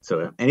 so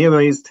if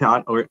anybody's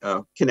taught or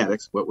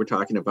kinetics, what we're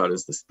talking about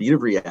is the speed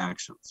of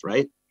reactions,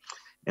 right?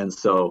 And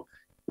so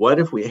what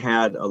if we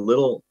had a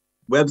little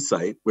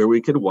website where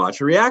we could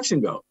watch a reaction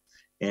go?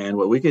 And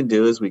what we can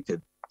do is we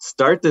could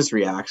start this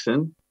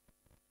reaction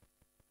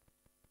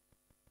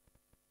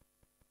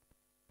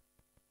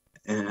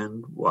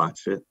and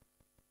watch it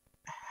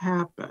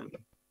happen.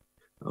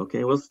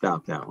 Okay, we'll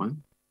stop that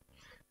one.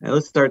 Now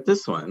let's start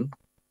this one.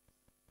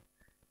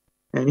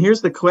 And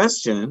here's the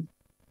question.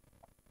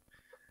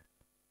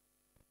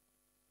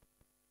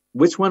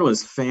 Which one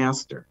was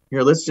faster?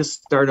 Here, let's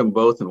just start them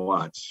both and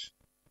watch.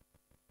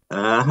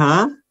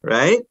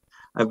 Right?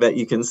 I bet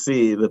you can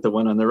see that the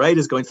one on the right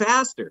is going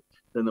faster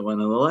than the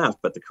one on the left.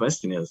 But the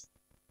question is,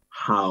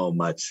 how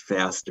much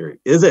faster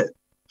is it?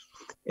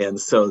 And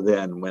so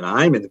then when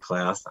I'm in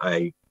class,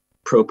 I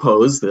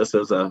propose this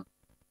as a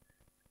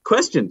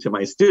question to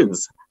my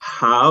students.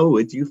 How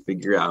would you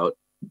figure out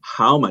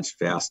how much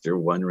faster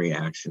one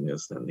reaction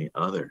is than the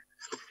other?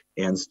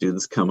 And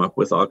students come up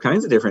with all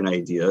kinds of different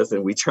ideas,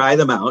 and we try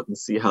them out and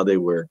see how they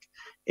work.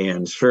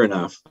 And sure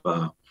enough,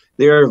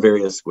 there are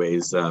various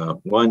ways.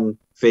 One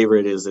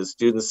favorite is that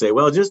students say,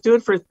 well, just do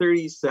it for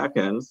 30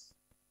 seconds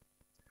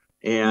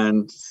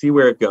and see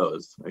where it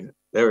goes.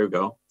 There we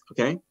go.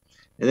 Okay.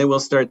 And then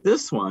we'll start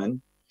this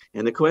one.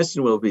 And the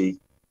question will be,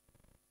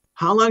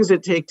 how long does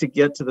it take to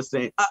get to the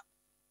same?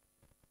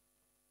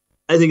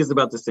 I think it's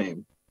about the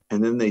same.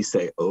 And then they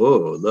say,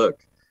 oh,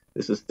 look,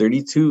 this is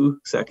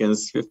 32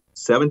 seconds,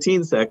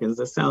 17 seconds.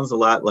 That sounds a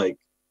lot like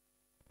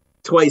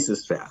twice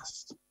as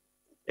fast.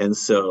 And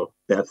so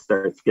that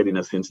starts getting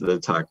us into the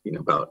talking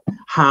about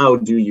how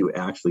do you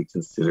actually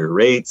consider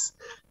rates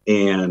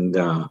and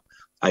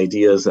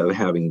ideas of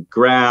having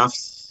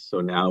graphs. So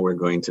now we're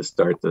going to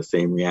start the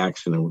same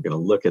reaction, and we're going to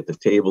look at the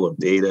table of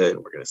data, and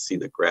we're going to see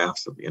the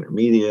graphs of the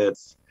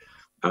intermediates.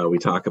 We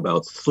talk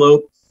about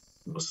slope,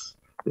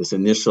 this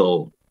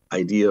initial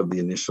idea of the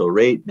initial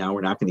rate. Now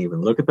we're not going to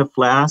even look at the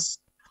flask,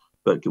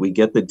 but we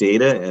get the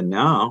data, and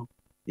now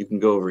you can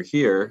go over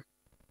here.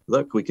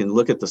 Look, we can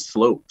look at the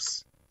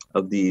slopes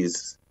of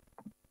these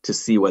to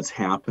see what's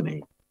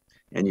happening.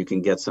 And you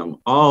can get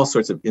all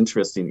sorts of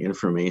interesting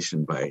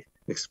information by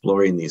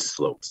exploring these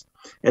slopes.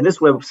 And this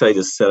website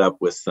is set up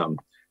with some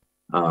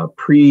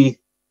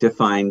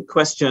pre-defined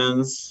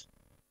questions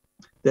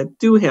that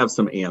do have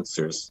some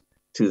answers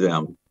to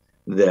them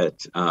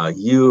that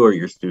you or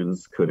your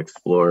students could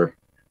explore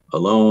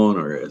alone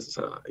or as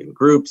in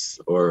groups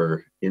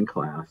or in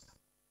class.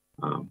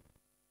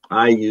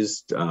 I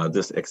used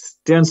this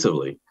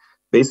extensively,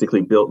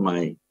 basically built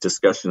my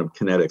discussion of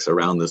kinetics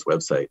around this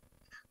website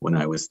when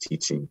I was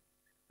teaching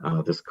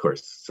this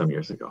course some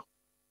years ago.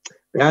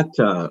 That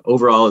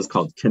overall is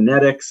called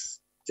Kinetics,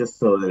 just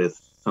so that it's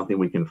something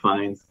we can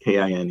find,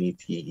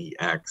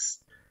 K-I-N-E-T-E-X.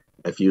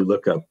 If you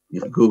look up,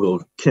 if you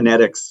Google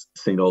Kinetics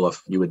St.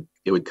 Olaf,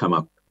 it would come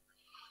up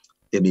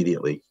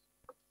immediately.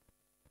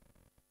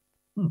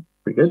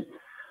 Pretty good.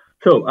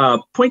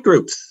 So point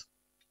groups.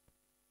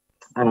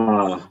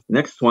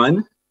 Next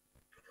one.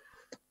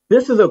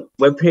 This is a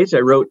web page I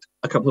wrote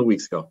a couple of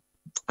weeks ago.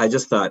 I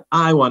just thought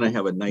I want to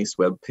have a nice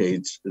web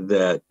page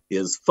that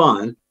is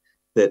fun,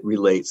 that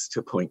relates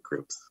to point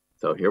groups.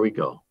 So here we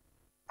go.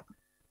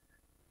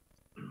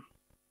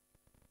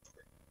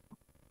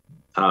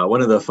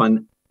 One of the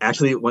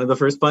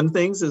first fun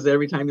things is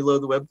every time you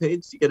load the web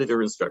page, you get a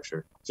different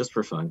structure, just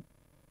for fun.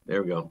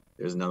 There we go.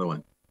 There's another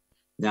one.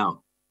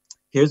 Now,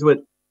 here's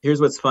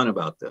what's fun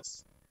about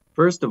this.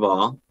 First of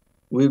all,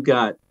 we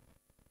can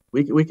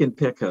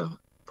pick a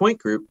point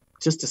group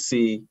just to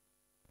see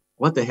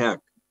what the heck.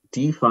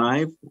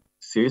 D5?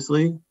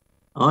 Seriously?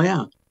 Oh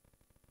yeah.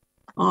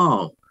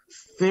 Oh,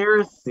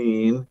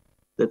 ferrocene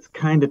that's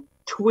kind of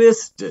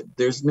twisted.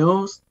 There's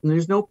no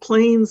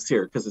planes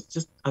here because it's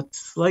just a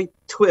slight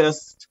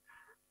twist,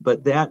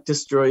 but that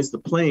destroys the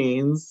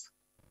planes,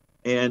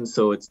 and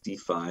so it's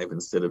D5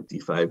 instead of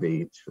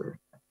D5H or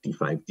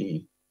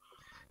D5D.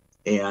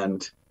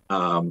 And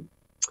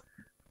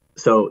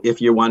so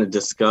if you want to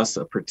discuss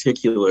a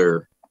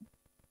particular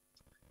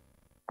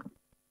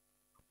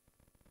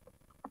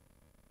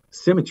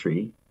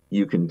symmetry,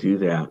 you can do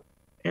that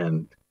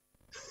and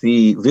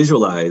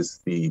visualize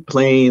the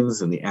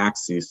planes and the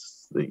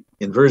axes, the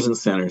inversion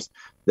centers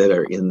that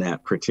are in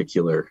that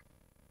particular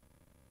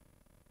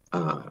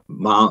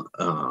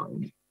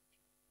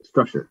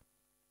structure.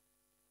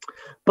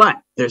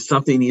 But there's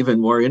something even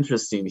more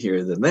interesting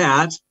here than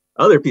that.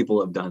 Other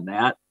people have done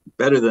that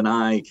better than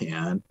I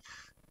can.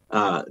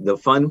 The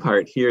fun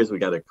part here is we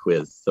got a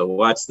quiz. So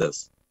watch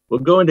this. We'll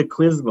go into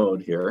quiz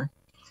mode here.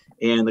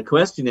 And the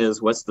question is,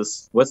 what's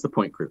the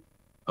point group?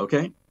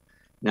 Okay.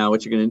 Now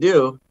what you're going to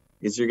do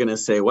is you're going to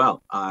say,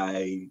 well,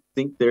 I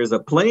think there's a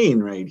plane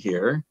right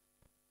here.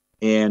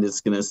 And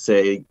it's going to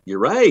say, you're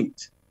right.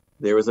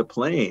 There was a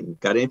plane.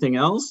 Got anything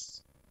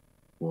else?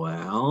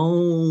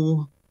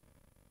 Well,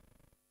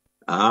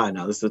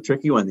 now this is a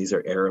tricky one. These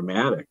are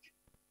aromatic.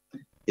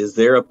 Is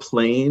there a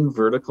plane,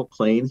 vertical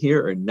plane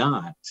here or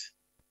not?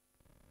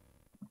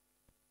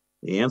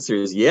 The answer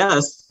is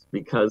yes,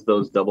 because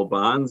those double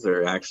bonds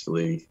are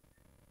actually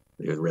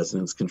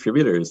resonance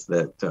contributors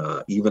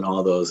that even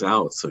all those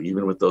out. So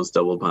even with those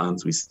double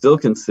bonds, we still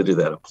consider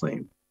that a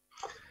plane.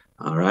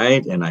 All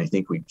right, and I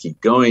think we keep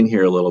going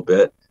here a little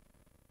bit.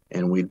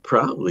 And we'd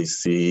probably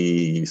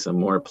see some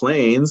more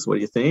planes. What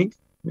do you think?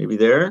 Maybe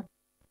there?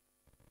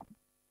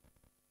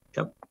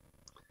 Yep.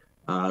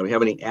 We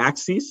have any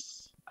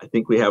axes? I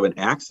think we have an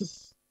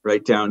axis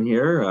right down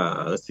here.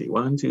 Let's see,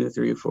 1, 2,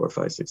 3, 4,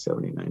 5, 6,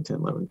 7, 8, 9, 10,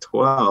 11,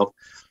 12.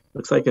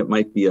 Looks like it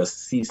might be a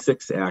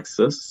C6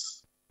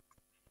 axis.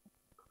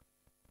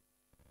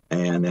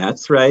 And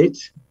that's right.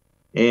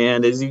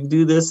 And as you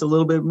do this a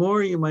little bit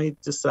more, you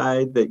might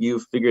decide that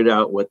you've figured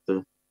out what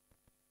the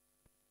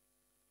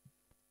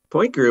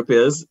point group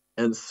is.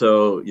 And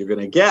so you're going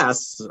to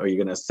guess, or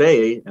you're going to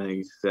say, and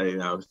you say,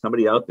 now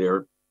somebody out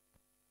there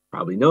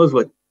probably knows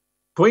what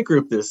point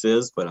group this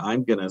is, but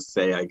I'm going to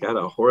say I got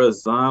a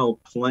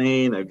horizontal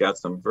plane, I've got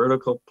some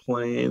vertical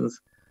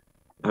planes,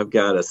 I've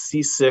got a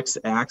C6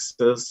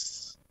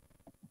 axis.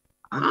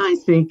 I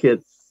think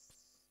it's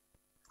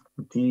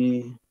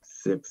D6H.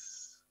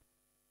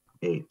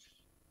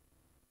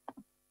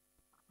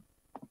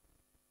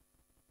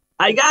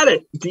 I got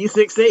it,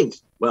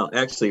 D6H. Well,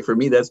 actually, for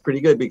me, that's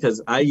pretty good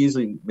because I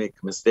usually make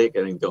a mistake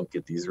and I don't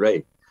get these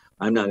right.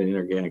 I'm not an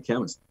inorganic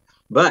chemist.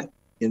 But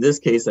in this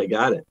case, I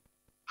got it.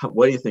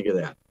 What do you think of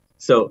that?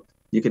 So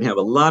you can have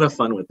a lot of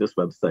fun with this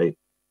website,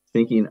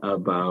 thinking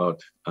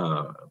about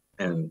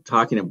and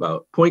talking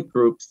about point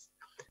groups.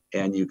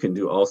 And you can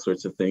do all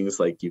sorts of things,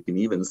 like you can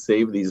even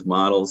save these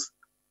models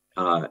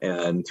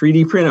and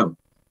 3D print them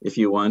if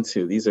you want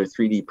to. These are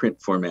 3D print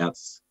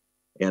formats.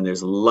 And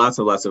there's lots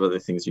of other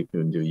things you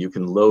can do. You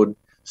can load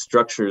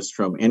structures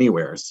from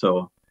anywhere.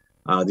 So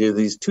there are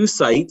these two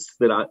sites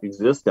that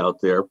exist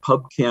out there,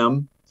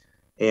 PubChem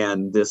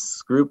and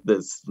this group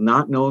that's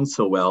not known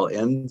so well,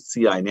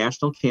 NCI,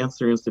 National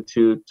Cancer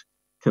Institute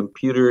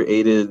Computer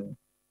Aided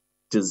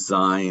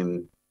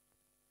Design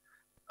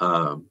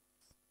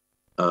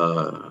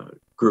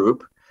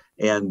group.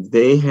 And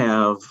they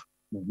have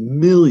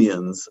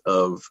millions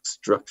of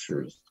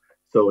structures.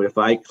 So if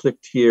I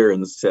clicked here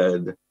and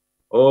said,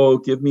 oh,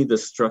 give me the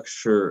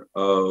structure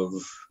of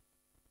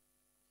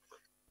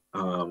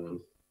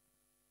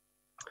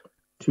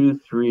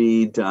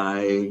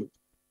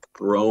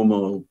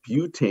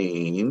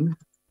 2,3-dibromobutane.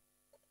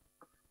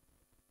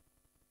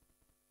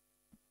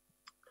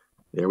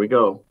 There we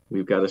go.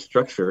 We've got a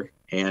structure.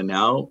 And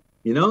now,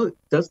 you know, it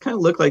does kind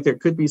of look like there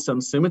could be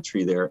some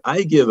symmetry there.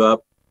 I give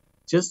up.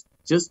 Just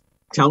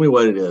tell me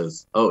what it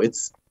is. Oh,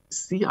 it's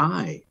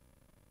CI.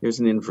 There's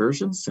an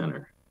inversion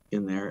center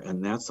in there,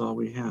 and that's all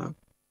we have.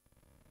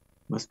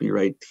 Must be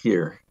right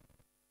here.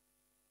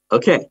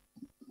 Okay,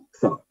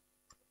 so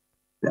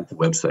that's the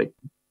website.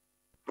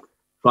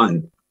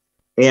 Fun.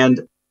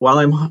 And while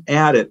I'm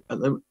at it,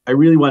 I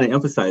really want to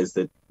emphasize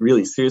that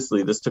really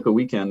seriously, this took a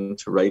weekend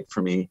to write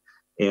for me,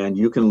 and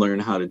you can learn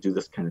how to do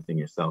this kind of thing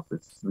yourself.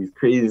 We've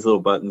created these little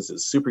buttons.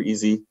 It's super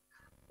easy.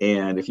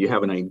 And if you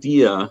have an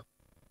idea,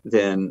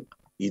 then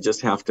you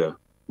just have to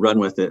run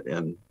with it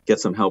and get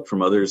some help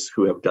from others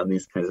who have done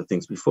these kinds of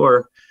things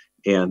before.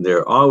 And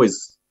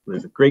there's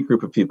a great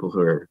group of people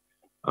who are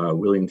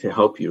willing to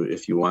help you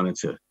if you wanted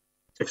to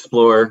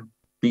explore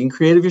being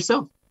creative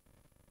yourself.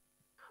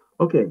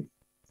 Okay.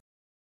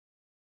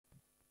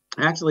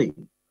 Actually,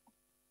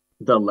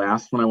 the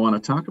last one I want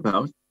to talk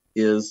about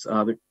is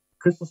the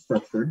Crystal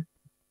Structure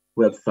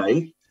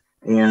website.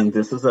 And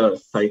this is a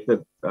site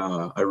that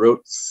I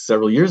wrote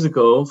several years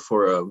ago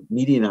for a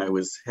meeting I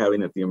was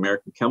having at the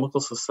American Chemical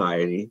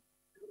Society,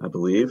 I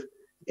believe.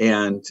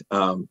 And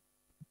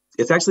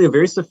it's actually a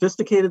very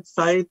sophisticated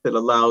site that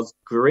allows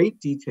great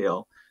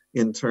detail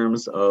in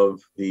terms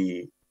of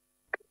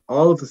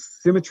all of the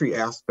symmetry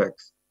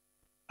aspects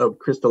of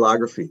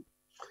crystallography.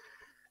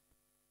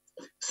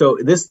 So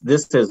this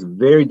has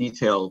very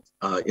detailed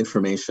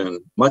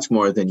information, much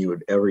more than you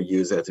would ever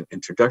use at an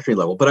introductory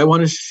level. But I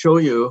want to show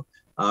you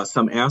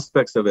some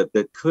aspects of it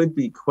that could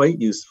be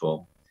quite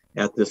useful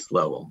at this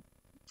level.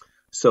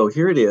 So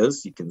here it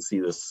is. You can see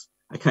this.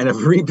 I kind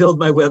of rebuild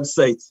my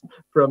websites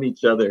from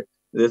each other.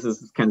 This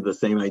is kind of the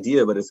same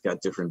idea, but it's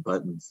got different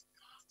buttons.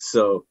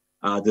 So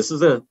this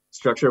is a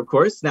structure of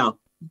quartz. Now,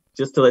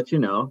 just to let you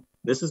know,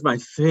 this is my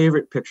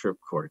favorite picture of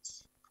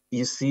quartz.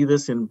 You see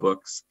this in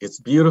books. It's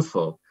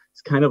beautiful.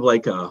 It's kind of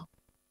like a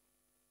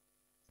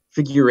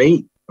figure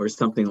 8 or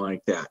something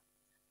like that.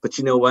 But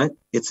you know what?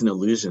 It's an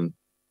illusion,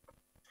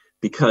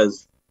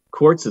 because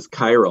quartz is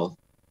chiral.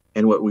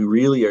 And what we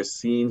really are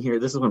seeing here,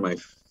 this is one of my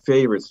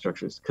favorite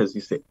structures, because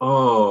you say,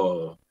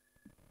 oh,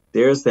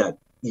 there's that.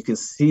 You can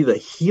see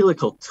the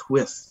helical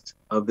twist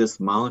of this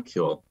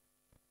molecule.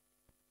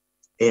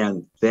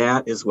 And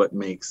that is what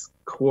makes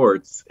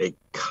quartz a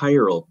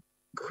chiral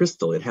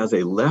crystal. It has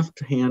a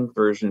left-hand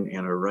version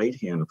and a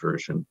right-hand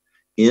version.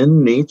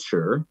 In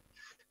nature,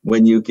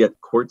 when you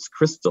get quartz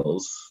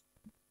crystals,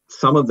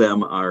 some of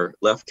them are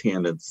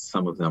left-handed,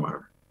 some of them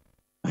are,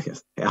 I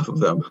guess half of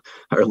them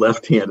are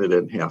left-handed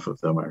and half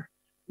of them are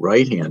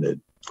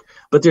right-handed.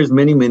 But there's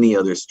many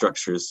other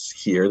structures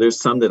here. There's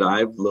some that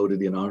I've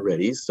loaded in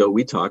already. So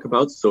we talk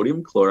about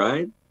sodium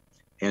chloride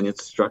and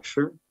its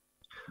structure.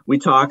 We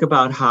talk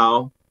about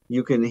how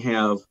you can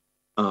have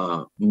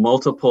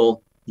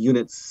multiple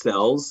unit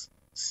cells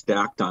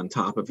stacked on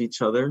top of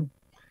each other.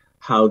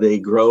 how they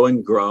grow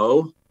and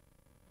grow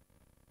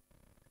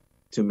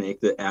to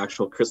make the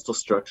actual crystal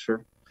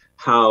structure,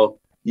 how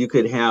you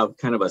could have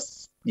kind of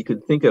you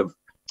could think of,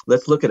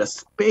 let's look at a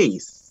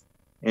space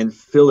and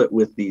fill it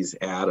with these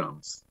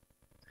atoms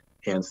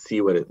and see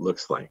what it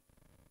looks like.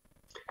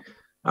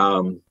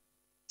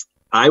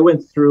 I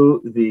went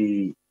through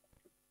the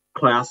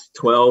class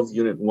 12,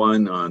 unit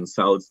 1 on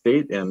solid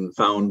state and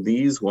found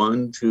these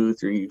 1, 2,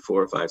 3,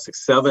 4, 5,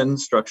 6, 7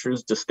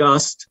 structures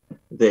discussed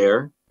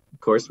there. Of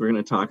course, we're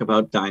going to talk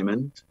about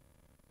diamond.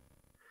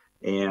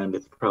 And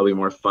it's probably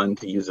more fun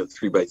to use a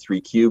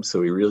 3x3 cube, so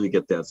we really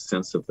get that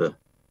sense of the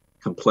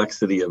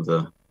complexity of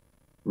the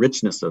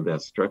richness of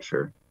that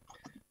structure.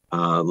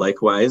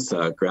 Likewise,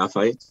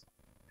 graphite.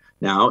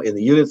 Now, in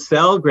the unit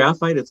cell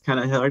graphite, it's kind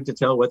of hard to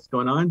tell what's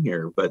going on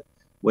here, but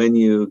when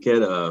you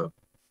get a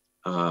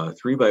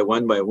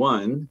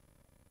 3x1x1,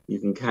 you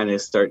can kind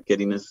of start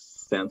getting a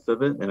sense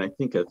of it. And I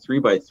think a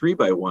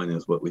 3x3x1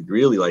 is what we'd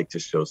really like to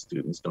show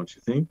students, don't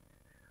you think?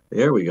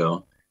 There we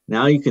go.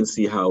 Now you can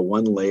see how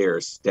one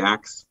layer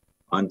stacks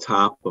on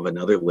top of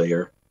another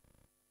layer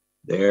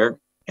there.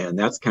 And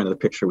that's kind of the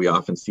picture we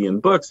often see in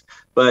books,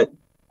 but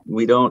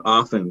we don't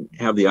often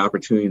have the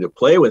opportunity to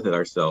play with it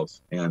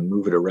ourselves and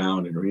move it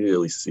around and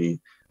really see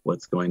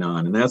what's going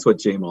on. And that's what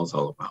JMOL is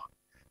all about,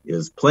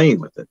 is playing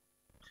with it.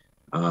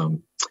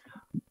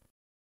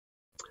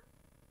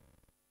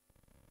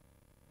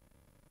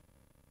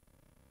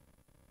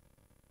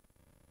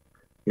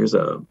 Here's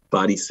a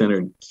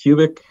body-centered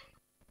cubic.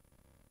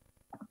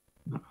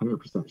 Not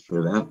 100%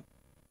 sure of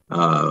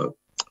that.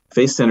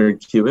 Face-centered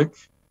cubic.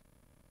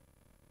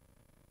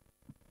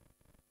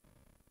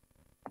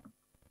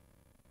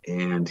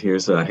 And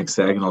here's a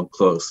hexagonal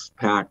close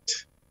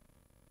packed.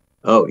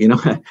 Oh, you know,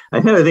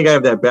 I think I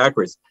have that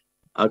backwards.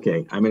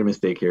 Okay, I made a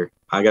mistake here.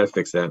 I got to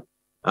fix that.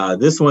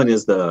 This one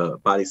is the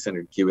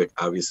body-centered cubic,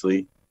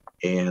 obviously,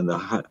 and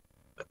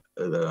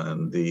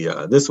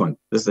this one,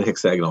 this is a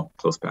hexagonal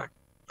close pack.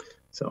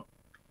 So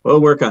we'll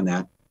work on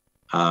that.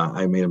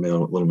 I made a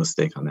little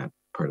mistake on that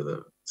part of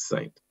the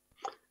site,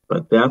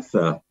 but that's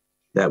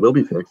that will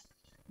be fixed,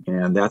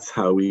 and that's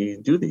how we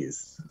do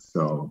these.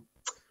 So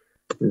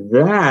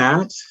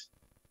that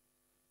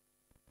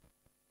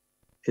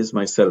is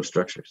my set of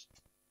structures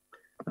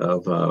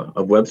of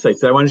websites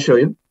that I want to show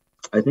you.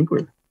 I think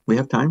we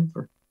have time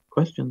for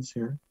questions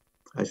here.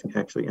 I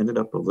actually ended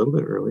up a little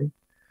bit early.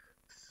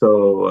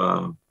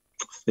 So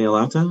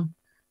Snehata,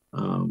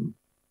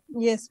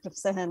 yes,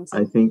 Professor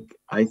Hansen.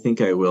 I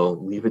think I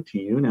will leave it to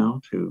you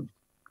now to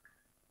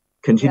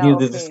continue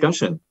the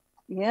discussion.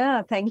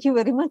 Yeah, thank you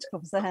very much,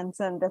 Professor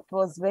Hansen. That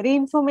was very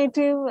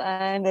informative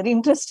and very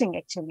interesting,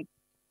 actually.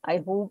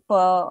 I hope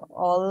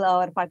all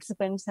our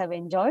participants have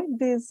enjoyed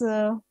this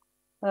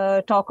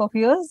talk of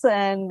yours,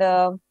 and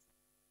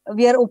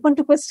we are open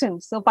to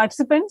questions. So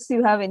participants,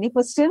 you have any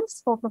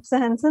questions for Professor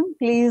Hansen,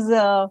 please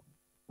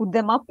put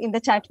them up in the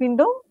chat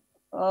window.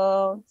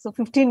 So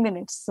 15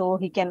 minutes, so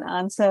he can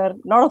answer a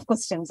lot of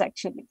questions,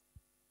 actually.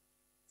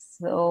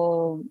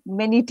 So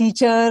many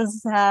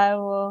teachers have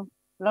a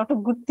lot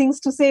of good things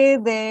to say.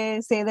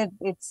 They say that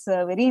it's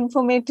very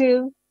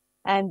informative,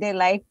 and they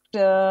liked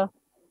all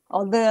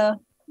the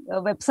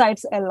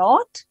websites a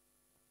lot.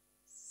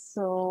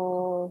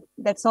 So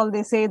that's all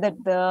they say, that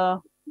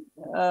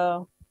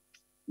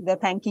they're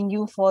thanking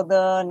you for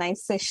the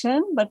nice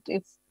session. But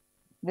if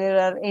there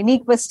are any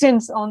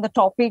questions on the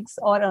topics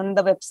or on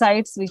the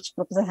websites which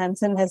Professor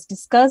Hansen has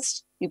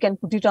discussed, you can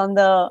put it on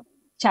the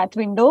chat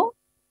window.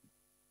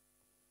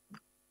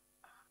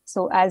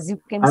 So as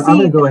you can see, I'm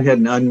going to go ahead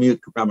and unmute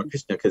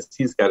Ramakrishna because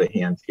he's got a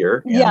hand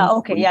here. Yeah,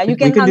 okay, yeah, you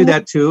can. We can do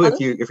that too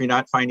if you're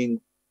not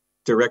finding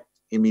direct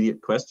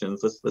immediate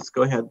questions. Let's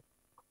go ahead.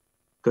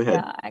 Go ahead.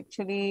 Yeah,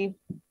 actually.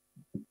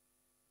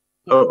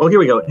 Oh, here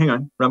we go. Hang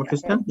on,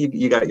 Ramakrishna,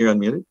 you got your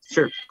unmuted.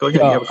 Sure, go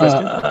ahead. You have a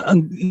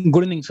question.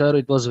 Good evening, sir.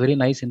 It was very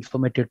nice,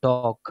 informative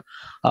talk.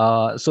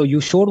 So you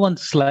showed one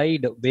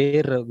slide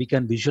where we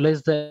can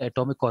visualize the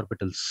atomic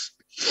orbitals.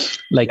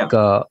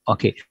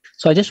 Okay.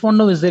 So I just want to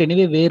know, is there any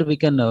way where we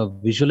can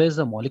visualize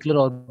the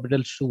molecular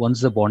orbitals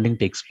once the bonding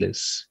takes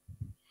place?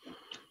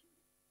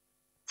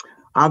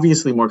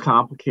 Obviously more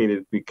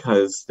complicated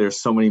because there's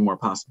so many more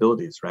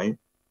possibilities, right?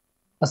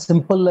 A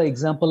simple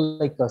example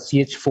like a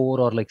CH4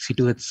 or like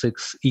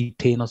C2H6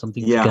 ethane or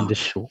something, you can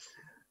just show.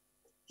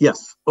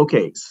 Yes.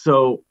 Okay.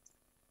 So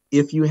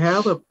if you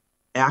have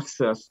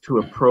access to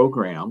a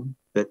program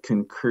that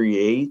can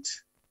create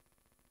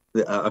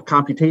a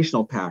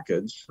computational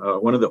package,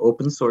 one of the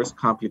open source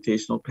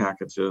computational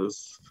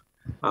packages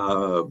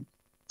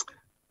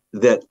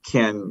that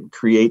can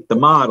create the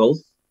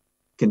models,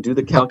 can do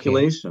the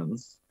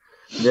calculations,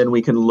 then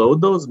we can load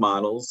those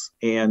models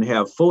and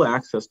have full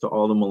access to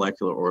all the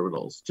molecular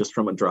orbitals just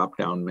from a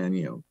drop-down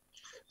menu.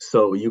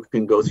 So you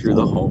can go through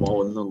the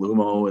HOMO and the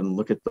LUMO and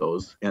look at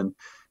those. And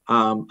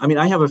I mean,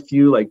 I have a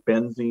few like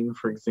benzene,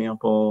 for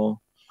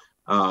example.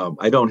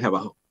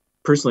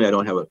 Personally, I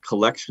don't have a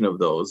collection of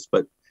those,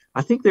 but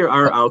I think there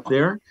are out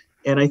there.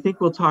 And I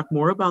think we'll talk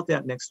more about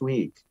that next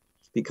week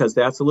because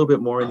that's a little bit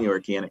more in the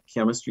organic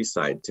chemistry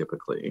side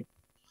typically.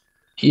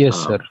 Yes,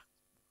 sir.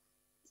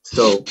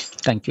 So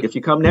Thank you. if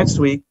you come next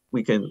week,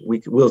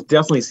 we'll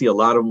definitely see a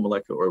lot of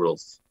molecular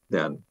orbitals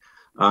then.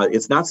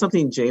 It's not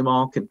something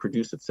JMOL can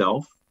produce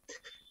itself,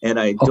 and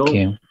I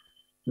don't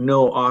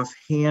know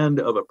offhand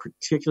of a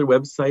particular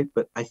website,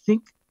 but I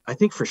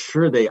think for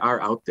sure they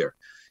are out there.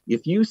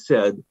 If you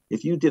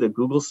did a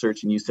Google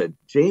search and you said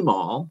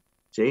JMOL,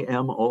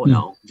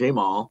 JMOL,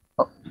 JMOL,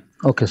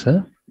 okay,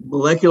 sir,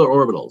 molecular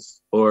orbitals,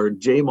 or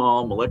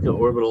JMOL molecular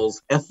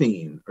orbitals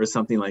ethene, or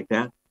something like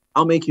that,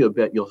 I'll make you a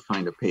bet you'll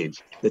find a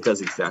page that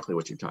does exactly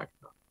what you're talking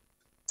about.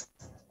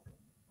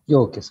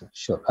 Okay, sir.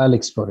 Sure. I'll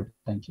explore it.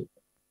 Thank you.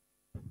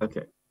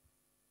 Okay.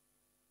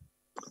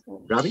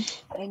 Ravi?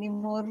 Any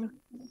more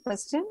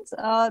questions?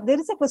 There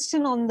is a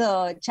question on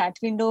the chat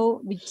window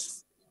which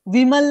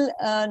Vimal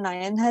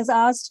Nayan has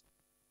asked.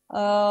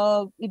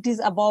 It is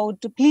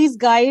about, please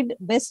guide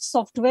best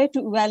software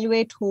to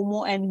evaluate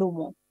HOMO and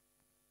LUMO.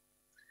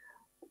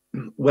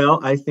 Well,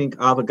 I think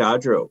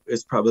Avogadro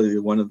is probably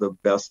one of the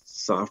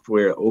best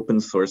software, open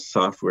source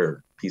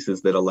software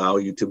pieces that allow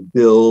you to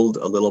build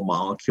a little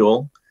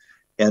molecule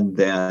and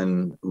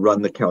then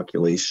run the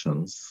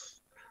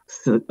calculations.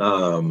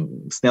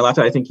 Snellata,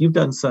 I think you've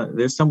done some,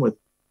 there's some with,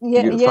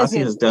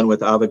 Fossey has done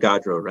with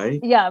Avogadro, right?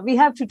 Yeah, we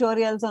have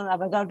tutorials on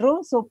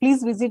Avogadro. So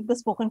please visit the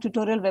Spoken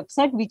Tutorial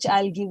website, which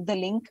I'll give the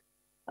link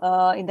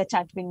in the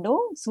chat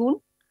window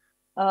soon.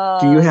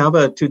 Do you have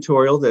a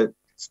tutorial that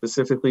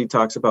specifically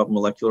talks about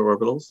molecular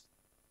orbitals?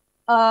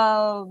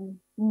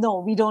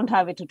 No, we don't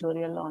have a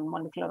tutorial on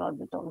molecular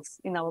orbitals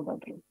in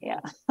Avogadro.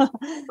 Yeah,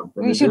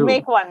 we should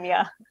make one.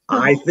 Yeah,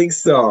 I think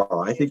so.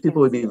 I think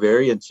people would be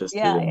very interested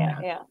in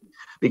that. Yeah.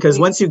 Because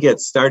once you get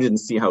started and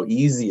see how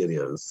easy it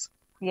is,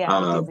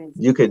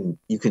 you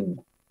can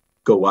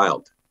go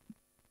wild.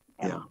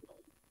 Yeah.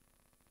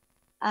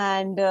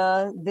 And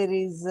there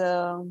is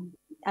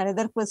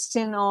another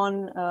question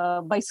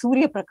on by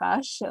Surya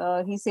Prakash.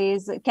 He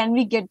says, can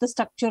we get the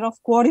structure of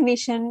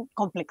coordination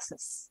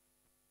complexes?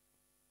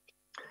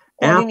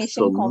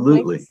 Absolutely.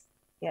 Complex?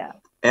 Yeah.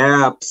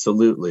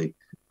 Absolutely.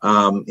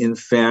 In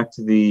fact,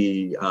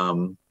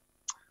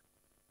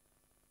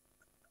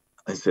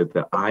 I said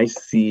the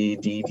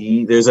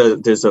ICDD, there's a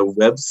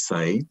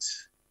website.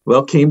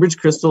 Well, Cambridge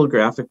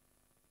Crystallographic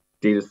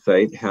Data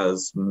Site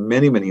has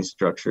many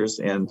structures,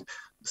 and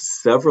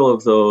several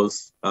of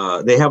those,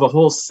 they have a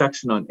whole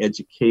section on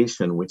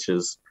education, which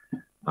is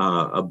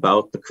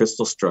about the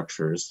crystal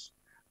structures.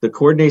 The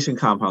coordination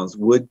compounds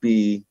would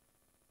be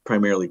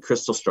primarily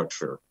crystal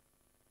structure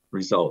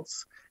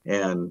results,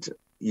 and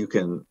you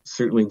can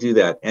certainly do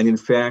that. And in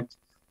fact,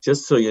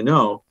 just so you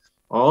know,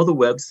 all the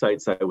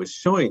websites I was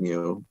showing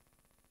you,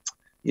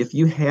 if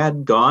you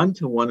had gone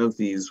to one of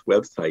these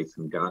websites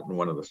and gotten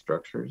one of the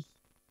structures,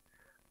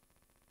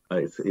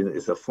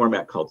 it's a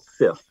format called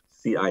CIF,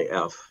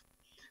 C-I-F.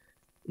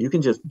 You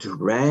can just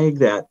drag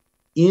that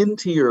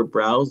into your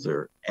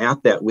browser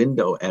at that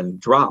window and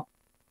drop,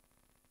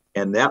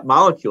 and that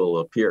molecule will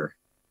appear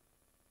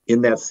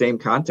in that same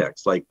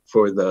context, like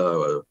for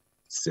the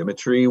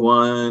symmetry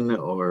one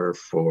or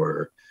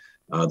for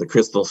the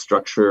crystal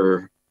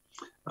structure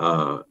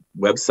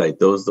website.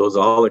 Those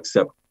all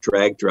accept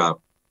drag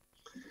drop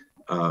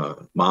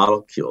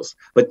molecules,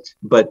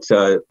 but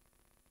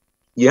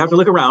you have to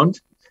look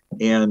around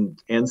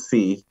and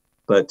see.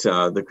 But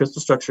the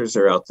crystal structures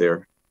are out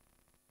there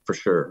for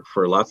sure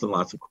for lots and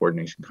lots of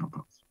coordination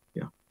compounds.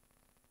 Yeah,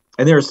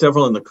 and there are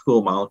several in the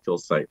Cool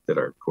Molecules site that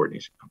are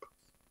coordination compounds.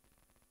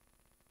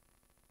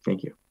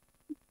 Thank you.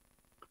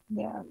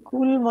 Yeah,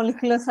 Cool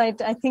Molecular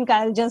site. I think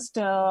I'll just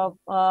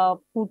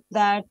put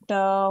that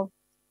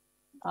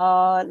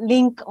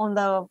link on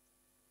the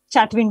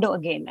chat window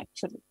again,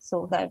 actually,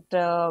 so that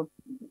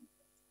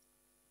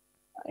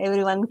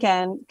everyone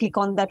can click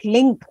on that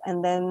link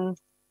and then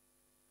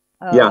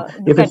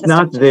if it's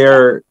not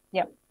there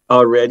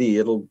already,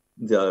 it'll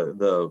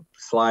the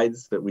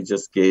slides that we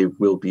just gave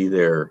will be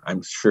there,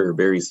 I'm sure,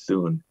 very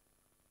soon.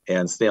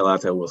 And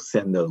Snellata will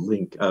send a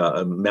link,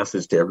 a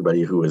message to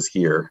everybody who is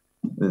here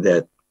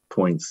that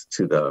points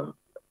to the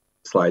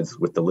slides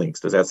with the links.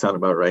 Does that sound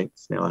about right,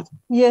 Snellata?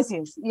 Yes.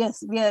 We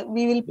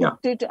will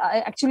put it.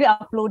 I actually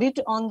upload it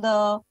on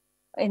the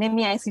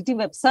NME-ICT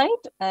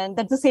website, and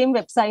that's the same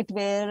website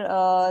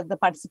where the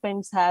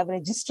participants have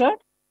registered.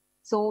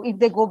 So if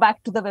they go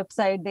back to the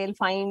website, they'll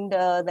find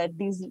that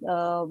these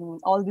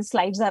all these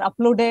slides are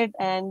uploaded,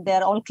 and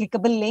they're all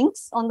clickable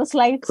links on the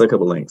slides.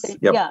 Clickable links.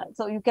 Yep. Yeah,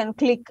 so you can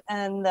click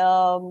and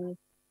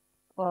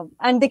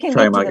they can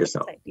try get them to out the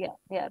yourself.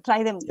 Website.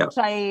 Try them.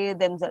 Try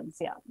themselves.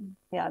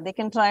 They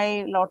can try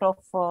a lot of.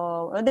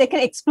 They can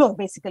explore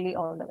basically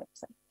all the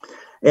website.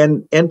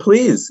 And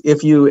please,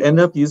 if you end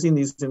up using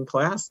these in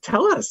class,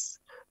 tell us.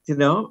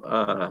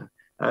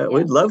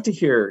 We'd love to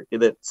hear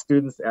that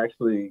students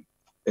actually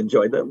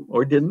enjoyed them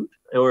or didn't,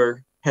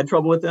 or had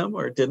trouble with them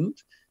or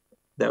didn't.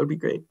 That would be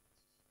great.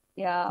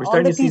 Yeah, we're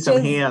starting to see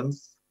some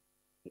hands.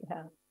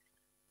 There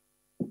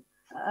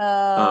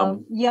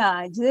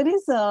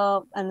is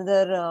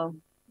another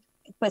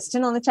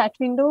question on the chat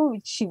window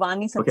which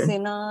Shivani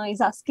Saxena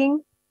is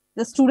asking.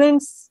 the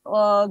students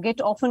get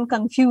often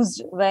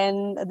confused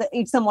when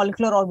it's a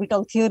molecular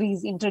orbital theory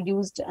is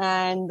introduced,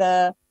 and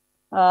the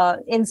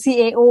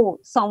LCAO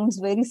sounds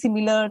very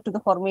similar to the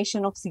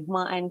formation of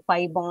sigma and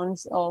pi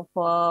bonds of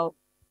the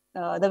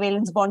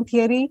valence bond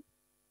theory.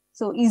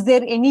 So is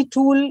there any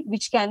tool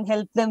which can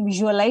help them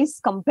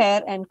visualize,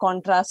 compare, and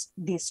contrast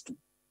these two?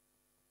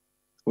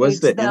 What's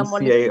the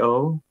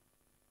NCAO?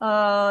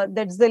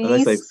 That's the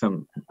least. That's like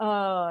some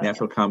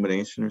natural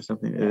combination or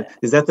something.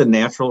 Is that the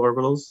natural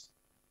orbitals?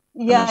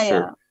 Yeah,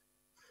 sure.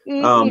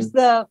 It's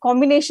the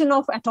combination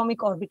of atomic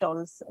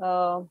orbitals.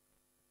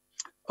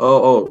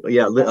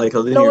 Yeah, like a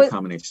linear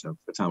combination of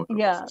atomic orbitals.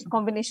 Yeah,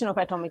 combination of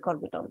atomic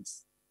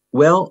orbitals.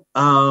 Well,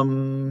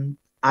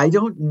 I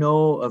don't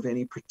know of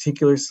any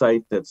particular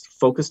site that's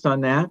focused on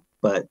that,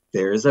 but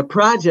there's a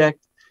project.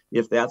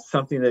 If that's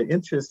something that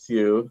interests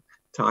you,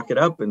 talk it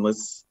up and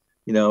let's,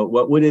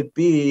 what would it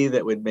be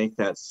that would make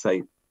that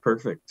site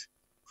perfect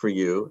for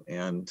you?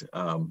 And,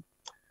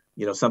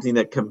 something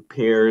that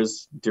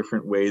compares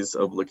different ways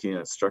of looking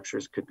at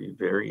structures could be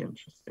very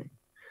interesting.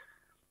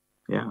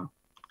 Yeah.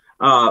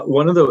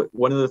 One of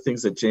the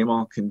things that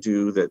JMOL can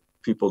do that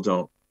people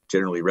don't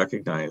generally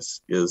recognize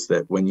is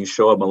that when you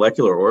show a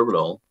molecular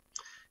orbital,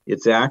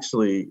 it's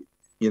actually,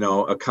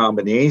 a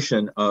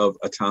combination of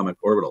atomic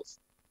orbitals.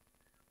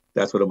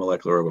 That's what a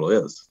molecular orbital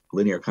is,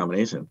 linear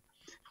combination.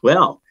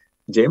 Well,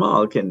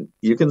 JMOL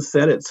you can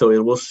set it so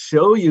it will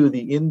show you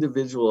the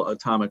individual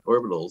atomic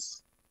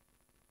orbitals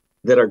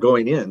that are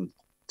going in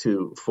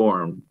to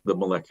form the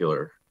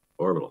molecular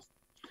orbitals.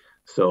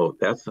 So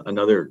that's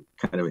another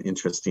kind of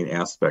interesting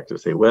aspect to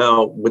say,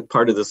 well, what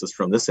part of this is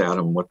from this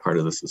atom? What part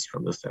of this is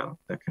from this atom?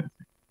 That kind of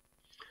thing.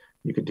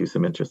 You could do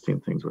some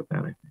interesting things with that,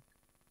 I think.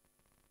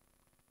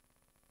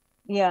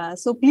 Yeah,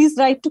 so please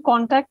write to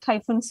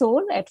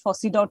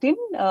contact-soul@fossee.in.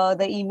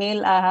 The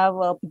email, I have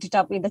put it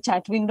up in the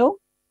chat window.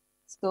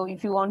 So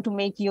if you want to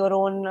make your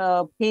own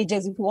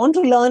pages, if you want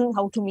to learn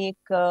how to make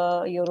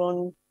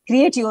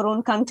create your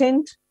own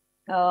content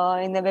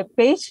in the web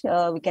page,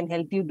 we can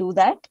help you do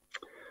that.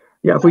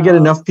 Yeah, if we get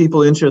enough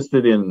people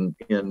interested in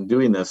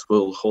doing this,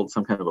 we'll hold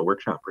some kind of a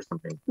workshop or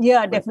something.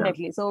 Yeah,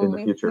 definitely. Like so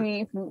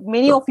if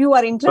many of you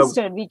are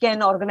interested, we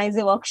can organize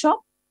a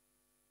workshop.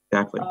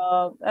 Exactly.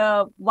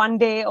 1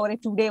 day or a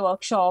 2-day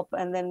workshop,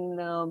 and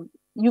then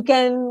you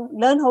can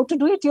learn how to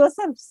do it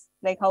yourselves,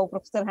 like how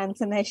Professor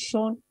Hansen has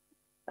shown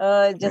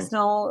just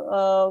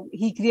now.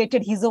 He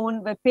created his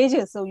own web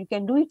pages, so you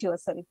can do it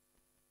yourself.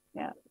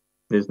 Yeah.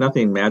 There's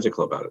nothing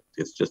magical about it.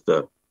 It's just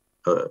a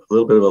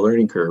little bit of a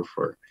learning curve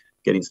for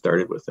getting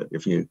started with it.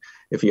 If you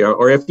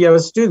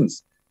have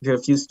students, if you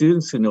have a few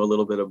students who know a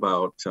little bit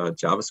about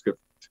JavaScript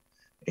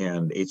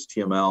and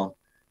HTML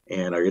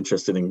and are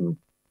interested in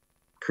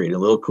creating a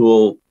little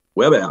cool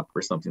web app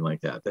or something like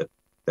that,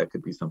 that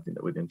could be something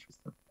that would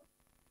interest them.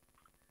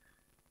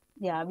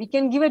 Yeah, we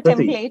can give a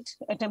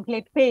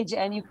template page,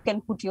 and you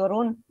can put your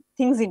own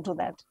things into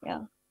that.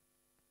 Yeah.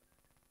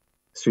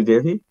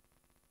 Sridevi?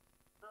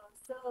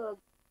 So,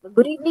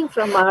 good evening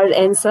from our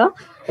end, sir.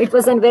 It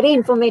was a very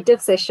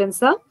informative session,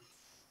 sir.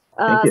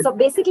 So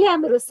basically,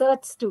 I'm a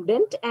research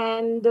student,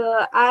 and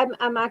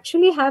I'm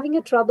actually having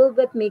a trouble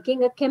with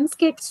making a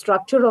chemscape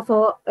structure of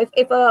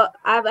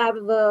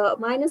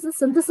mine is a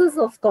synthesis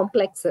of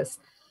complexes.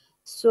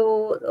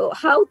 So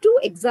how to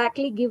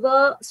exactly give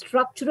a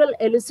structural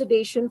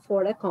elucidation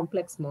for a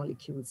complex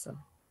molecule, sir?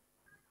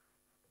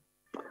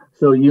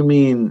 So you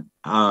mean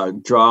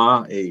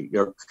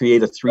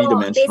create a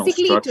three-dimensional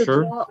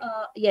structure?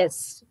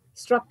 Yes,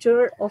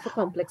 structure of a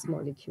complex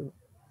molecule.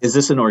 Is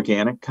this an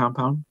organic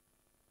compound?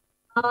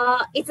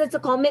 It's a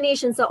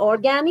combination. So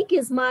organic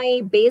is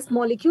my base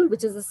molecule,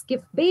 which is a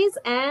skiff base,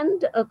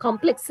 and a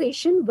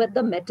complexation with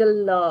the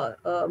metal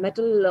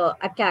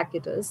acac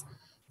it is.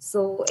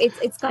 So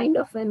it's kind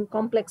of a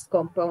complex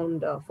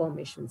compound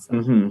formation. So.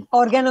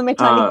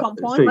 Organometallic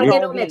compound.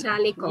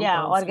 Organometallic compound.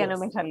 Yeah,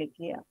 organometallic.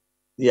 Yes.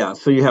 Yeah,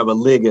 so you have a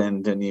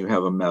ligand and you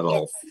have a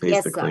metal,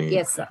 basically.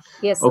 Yes, sir.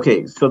 Yes.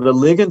 Okay, so the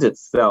ligand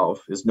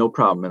itself is no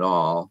problem at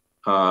all.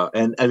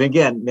 And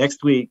again,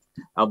 next week,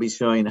 I'll be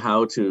showing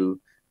how to,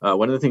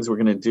 one of the things we're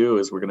going to do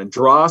is we're going to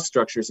draw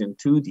structures in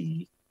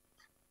 2D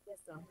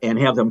and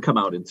have them come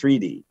out in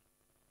 3D.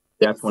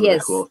 That's one of the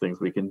cool things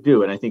we can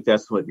do. And I think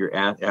that's what you're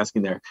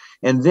asking there.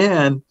 And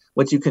then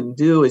what you can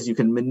do is you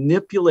can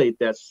manipulate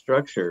that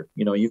structure.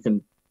 You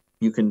can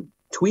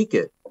tweak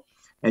it,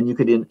 and you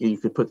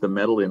could put the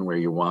metal in where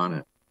you want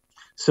it.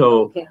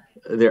 So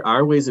there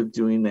are ways of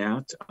doing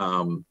that.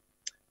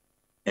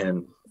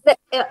 And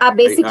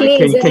basically,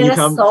 can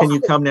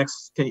you come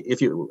next?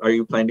 Are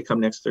you planning to come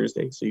next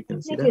Thursday so you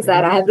can see that? Sir,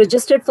 I have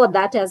registered for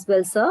that as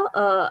well, sir.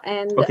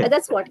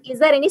 That's what. Is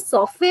there any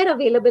software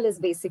available? Is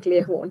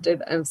basically I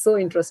wanted. I'm so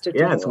interested.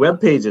 Yeah, it's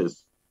web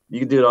pages.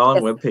 You can do it all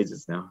on web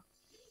pages now.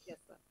 Yes,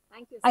 sir.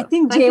 Thank you, sir. I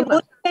think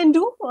JMOL can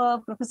do,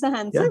 Professor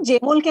Hansen. Yeah.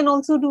 JMOL can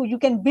also do. You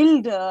can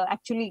build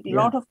actually a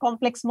lot of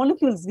complex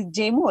molecules with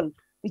JMOL,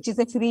 which is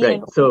a free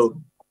and open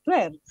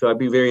software. So I'd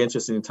be very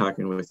interested in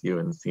talking with you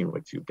and seeing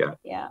what you've got.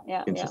 Yeah.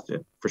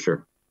 Interested for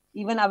sure.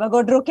 even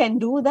Avogadro can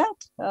do that.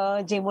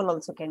 JMOL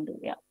also can do.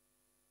 Yeah.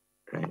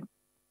 Right.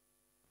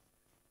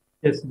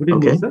 Yes, good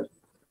evening, sir.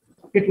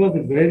 It was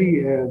a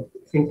very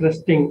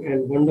interesting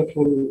and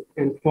wonderful,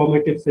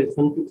 informative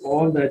session to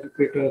all the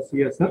educators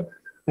here, sir.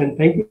 And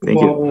thank you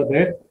for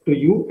that to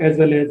you as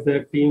well as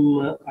the team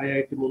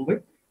IIT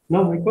Mumbai.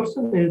 Now, my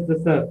question is,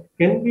 sir,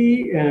 can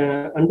we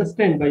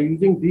understand by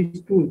using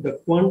these tools the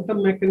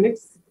quantum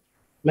mechanics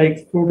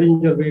like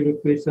Schrodinger wave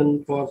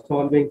equation for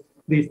solving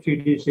these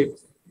 3D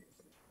shapes?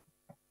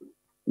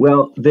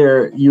 Well,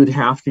 you'd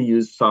have to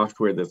use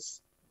software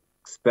that's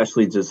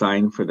specially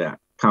designed for that,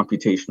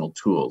 computational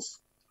tools.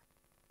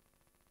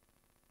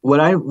 What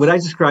I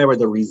describe are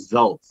the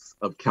results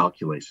of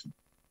calculation.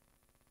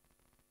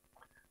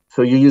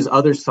 So you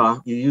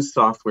use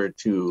software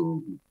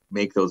to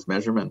make those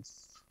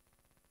measurements,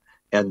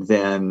 and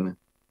then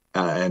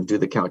and do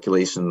the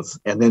calculations,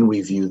 and then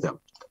we view them.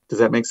 Does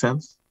that make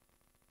sense?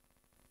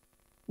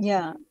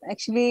 Yeah,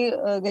 actually,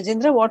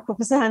 Gajendra, what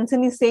Professor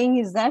Hansen is saying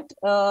is that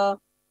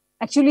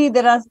actually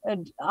there are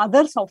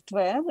other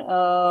software,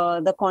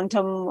 the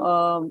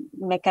quantum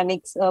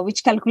mechanics,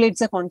 which calculates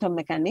the quantum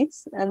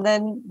mechanics, and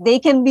then they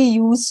can be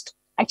used.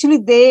 Actually,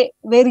 they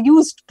were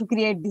used to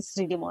create these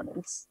 3D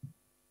models.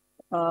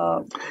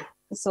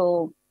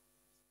 So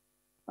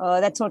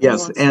that's what.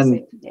 Yes,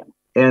 and yeah.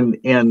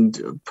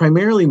 and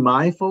primarily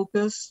my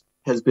focus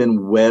has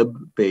been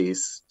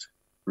web-based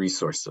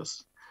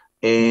resources,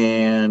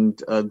 and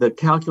the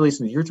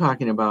calculations you're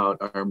talking about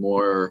are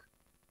more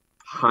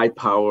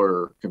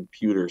high-power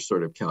computer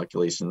sort of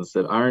calculations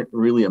that aren't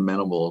really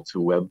amenable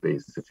to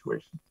web-based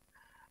situations.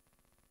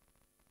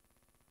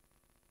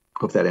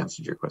 Hope that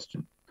answered your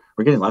question.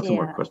 We're getting lots of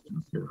more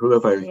questions here. Who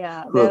have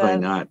I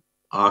not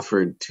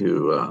offered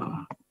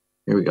to?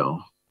 Here we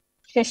go.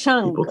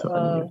 Shashank.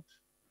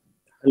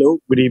 Hello,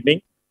 good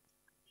evening.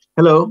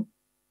 Hello.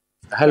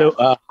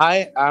 Hello.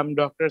 Hi, I'm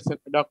Dr.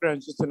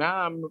 Anshu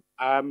Sinha.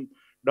 I'm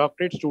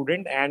doctorate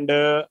student, and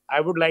I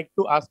would like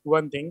to ask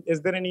one thing.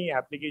 Is there any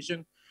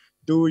application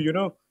to,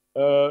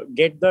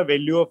 get the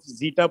value of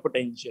zeta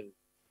potential?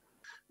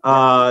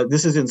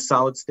 This is in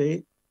solid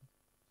state?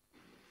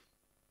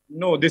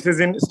 No, this is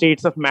in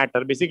states of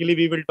matter. Basically,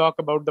 we will talk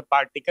about the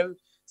particle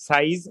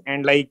size,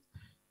 and like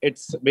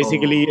it's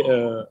basically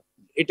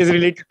it is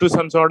related to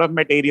some sort of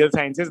material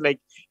sciences. Like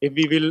if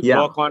we will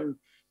work on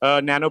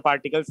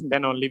nanoparticles,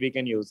 then only we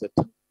can use it.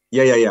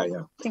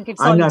 Yeah.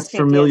 I'm not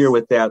familiar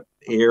with that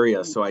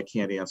area, so I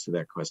can't answer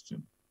that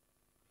question.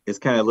 It's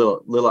kind of a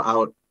little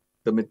out.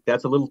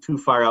 That's a little too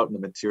far out in the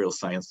material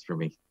science for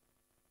me.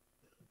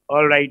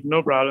 All right,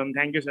 no problem.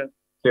 Thank you, sir.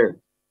 Sure.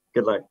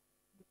 Good luck.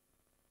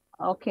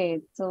 Okay,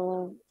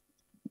 so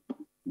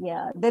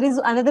yeah, there is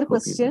another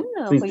question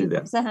for you,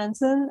 Professor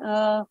Hansen.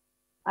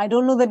 I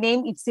don't know the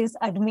name, it says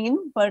admin,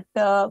 but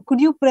could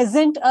you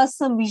present us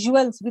some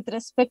visuals with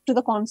respect to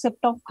the concept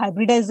of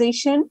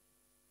hybridization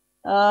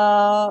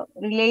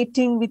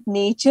relating with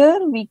nature?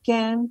 We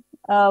can,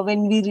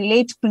 when we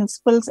relate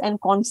principles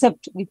and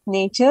concept with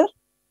nature,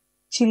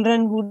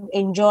 children would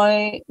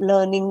enjoy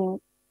learning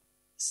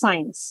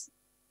science.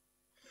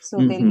 So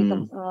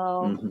they'll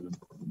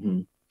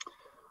become...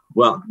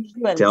 Well,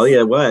 tell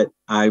you what,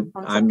 I'm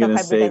going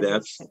to say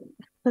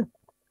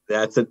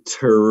that's a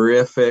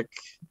terrific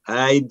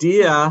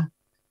idea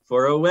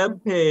for a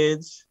web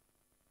page.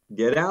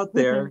 Get out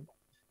there,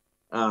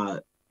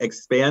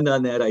 expand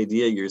on that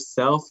idea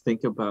yourself.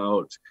 Think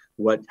about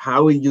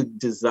how would you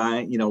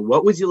design,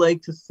 what would you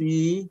like to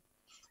see?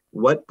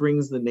 What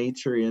brings the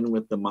nature in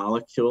with the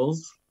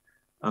molecules?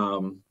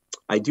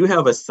 I do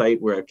have a site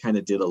where I kind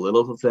of did a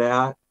little of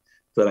that,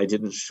 but I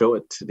didn't show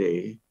it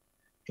today.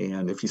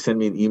 And if you send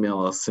me an email,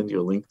 I'll send you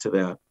a link to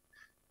that.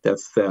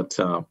 That's that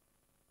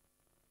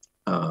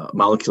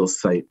molecule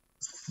site,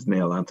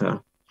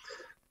 Snehalanta,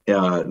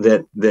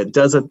 that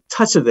does a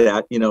touch of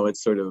that. It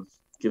sort of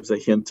gives a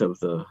hint of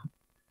the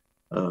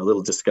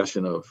little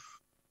discussion of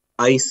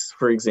ice,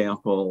 for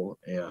example,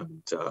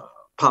 and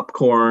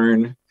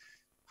popcorn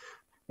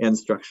and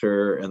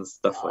structure and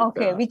stuff like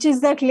that. Okay, which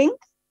is that link?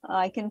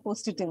 I can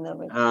post it in the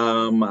web.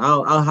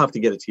 I'll have to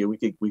get it to you. We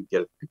get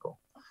it to people,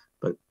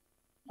 but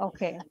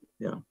okay.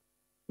 Yeah,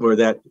 or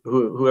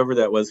whoever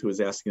that was who was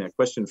asking that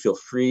question, feel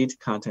free to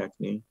contact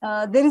me.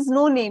 There is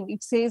no name.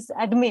 It says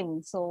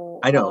admin.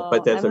 So I know,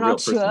 but that's I'm a real not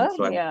person. sure.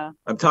 So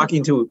I'm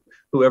talking to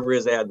whoever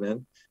is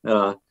admin.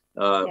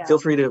 Feel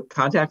free to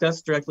contact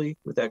us directly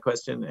with that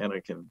question, and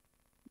I can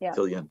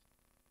fill you in.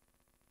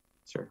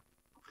 Sure.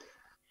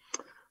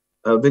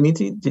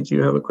 Viniti, did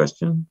you have a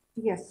question?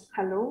 Yes.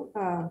 Hello.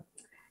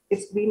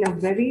 It's been a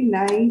very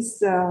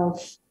nice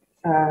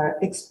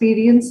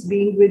experience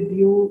being with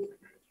you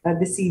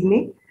this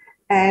evening,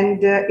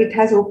 and it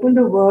has opened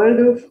a world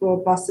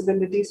of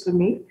possibilities for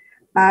me.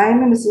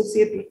 I'm an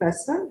associate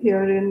professor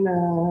here in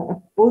a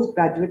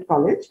postgraduate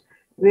college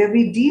where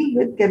we deal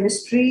with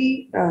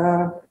chemistry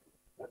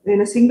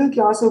in a single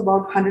class of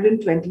about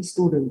 120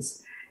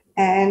 students.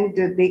 And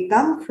they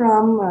come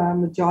from,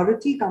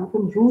 majority come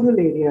from rural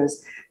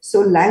areas.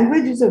 So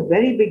language is a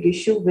very big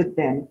issue with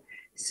them.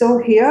 So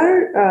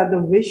here,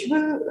 the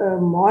visual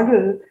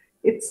model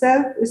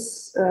itself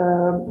is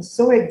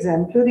so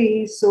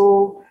exemplary,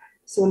 so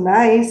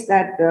nice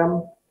that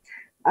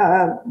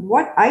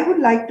what I would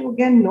like to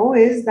again know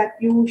is that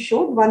you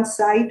showed one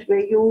site where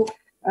you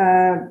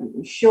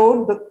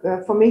showed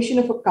the formation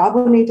of a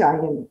carbonate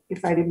ion,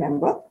 if I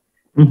remember.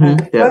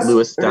 That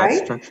Lewis dot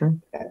right? structure.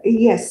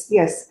 Yes,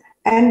 yes.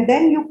 And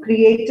then you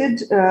created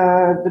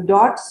the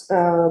dots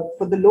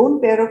for the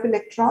lone pair of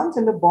electrons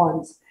and the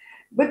bonds.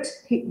 But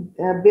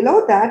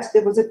below that,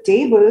 there was a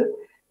table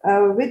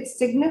which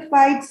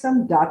signified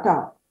some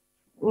data.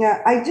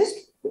 I just,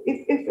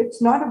 if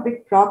it's not a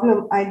big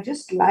problem, I'd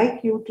just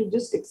like you to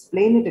just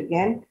explain it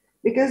again,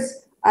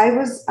 because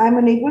I'm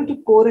unable to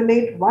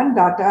correlate one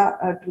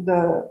data to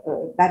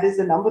the, that is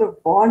the number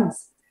of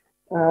bonds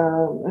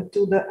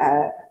to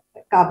the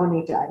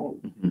carbonate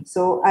ion.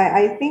 So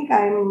I think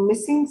I'm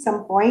missing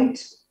some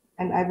point,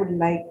 and I would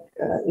like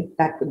if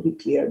that could be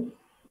cleared.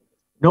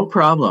 No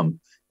problem.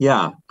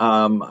 Yeah,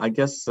 I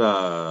guess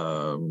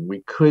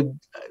we could,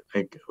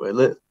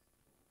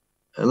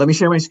 let me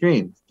share my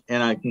screen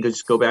and I can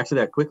just go back to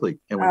that quickly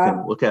and we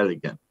can look at it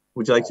again.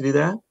 Would you like to do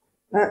that?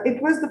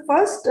 It was the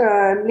first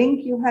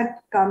link you had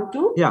come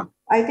to. Yeah.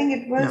 I think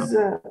it was,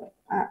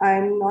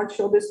 I'm not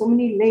sure, there's so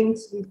many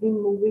links we've been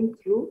moving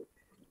through.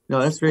 No,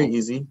 that's very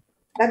easy.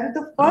 That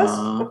was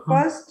the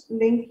first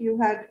link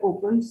you had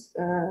opened,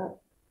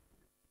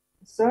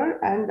 sir,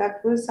 and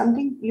that was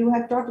something you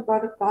had talked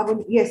about a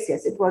carbon. Yes,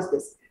 it was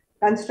this.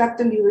 Construct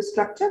a Lewis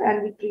structure,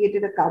 and we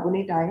created a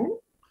carbonate ion.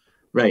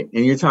 Right,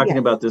 and you're talking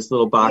about this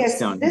little box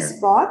down here. Yes, this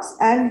box,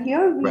 and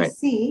here we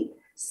see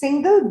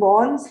single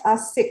bonds are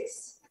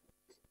 6.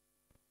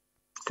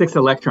 6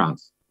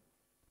 electrons.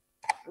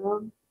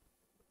 3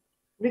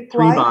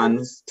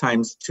 bonds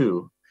times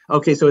 2.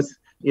 Okay, so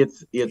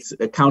it's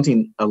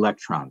counting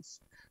electrons.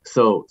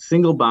 So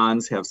single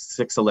bonds have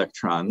 6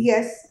 electrons.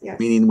 Yes.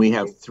 Meaning we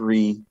have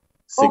 3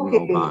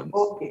 signal bonds.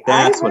 Okay.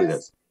 That's what it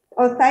is.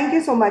 Oh, thank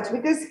you so much.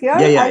 Because here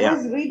I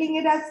was reading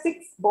it as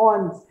 6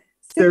 bonds.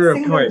 6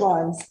 single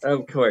bonds.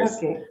 Of course.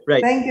 Okay.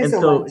 Right. Thank you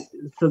so much.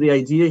 So the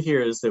idea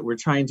here is that we're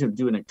trying to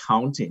do an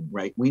accounting,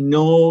 right? We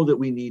know that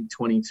we need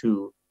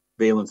 22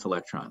 valence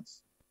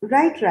electrons.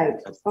 Right.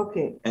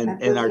 Okay.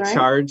 And our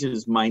charge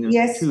is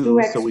minus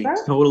 2, so we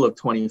total of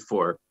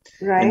 24.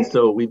 Right. And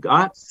so we've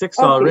got 6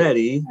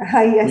 already.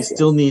 We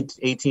still need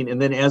 18.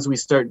 And then as we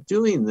start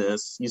doing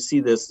this, you see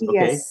this,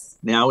 okay?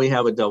 Now we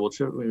have a double,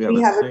 triple, we have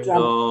a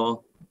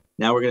single.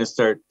 Now we're going to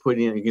start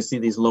putting in, you can see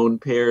these lone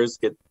pairs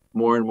get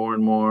more and more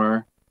and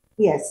more.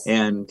 Yes.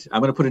 And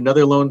I'm going to put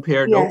another lone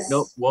pair.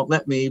 Nope, won't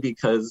let me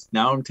because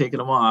now I'm taking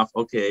them off.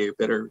 Okay,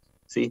 better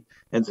see.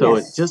 And so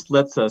it just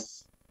lets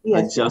us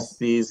adjust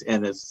these,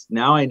 and it's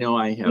now I know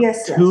I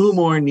have 2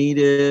 more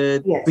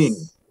needed. Bing,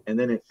 and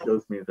then it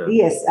shows me the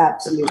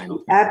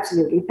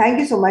absolutely. Thank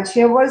you so much.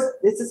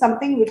 This is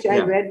something which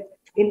I read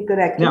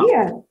incorrectly.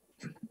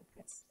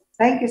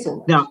 Thank you so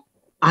much. Now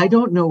I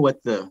don't know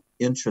what the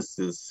interest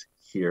is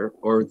here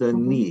or the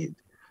need,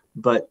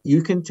 but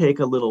you can take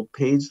a little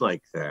page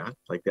like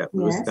that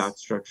Lewis dot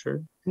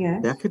structure.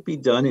 That could be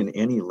done in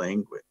any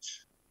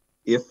language.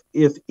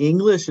 If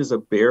English is a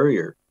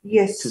barrier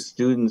to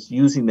students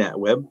using that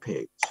web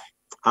page,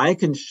 I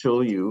can show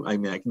you, I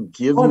mean, I can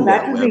give you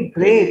that web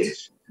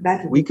page.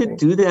 We could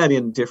do that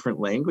in different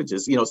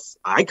languages. You know,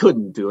 I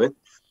couldn't do it,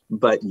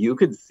 but you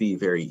could see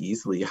very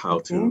easily how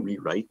to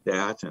rewrite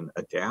that and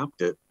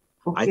adapt it.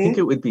 I think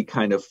it would be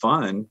kind of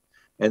fun.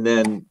 And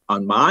then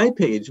on my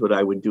page, what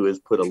I would do is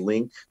put a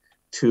link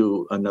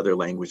to another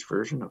language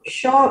version of it.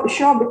 Sure,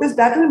 because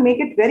that will make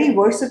it very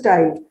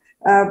versatile.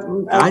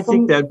 I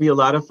think that'd be a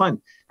lot of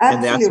fun.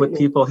 Absolutely. And that's what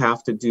people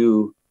have to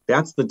do.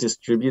 That's the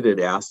distributed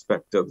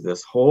aspect of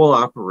this whole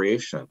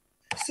operation.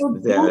 So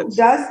does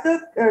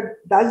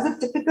the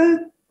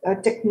typical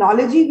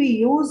technology we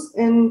use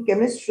in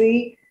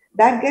chemistry,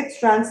 that gets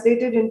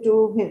translated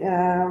into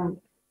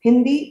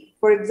Hindi?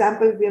 For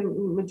example, the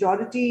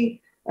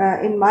majority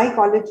in my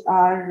college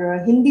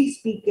are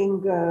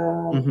Hindi-speaking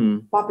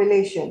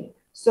population.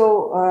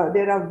 So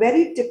there are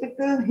very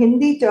typical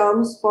Hindi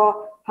terms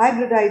for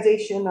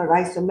hybridization or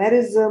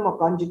isomerism or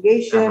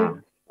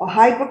conjugation or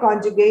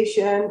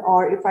hyperconjugation,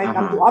 or if I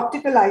come to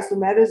optical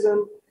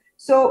isomerism.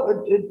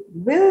 So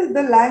will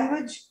the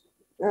language,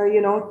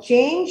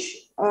 change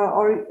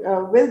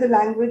or will the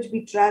language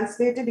be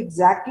translated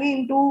exactly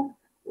into?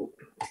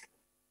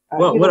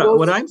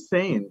 What I'm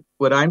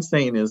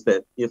saying is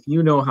that if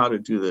you know how to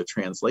do the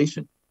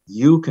translation,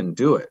 you can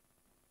do it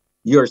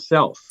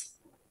yourself,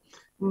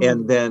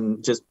 and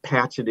then just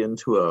patch it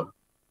into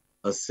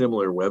a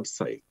similar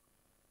website.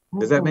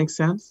 Does that make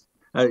sense?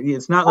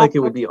 It's not like it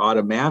would be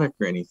automatic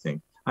or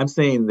anything. I'm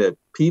saying that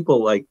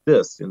people like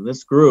this in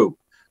this group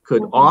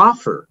could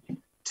offer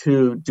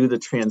to do the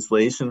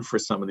translation for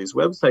some of these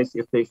websites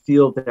if they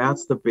feel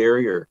that's the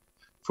barrier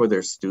for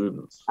their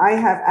students. I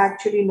have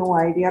actually no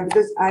idea,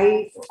 because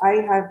I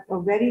have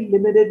a very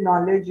limited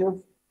knowledge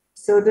of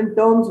certain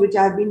terms which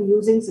I've been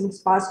using since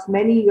past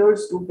many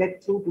years to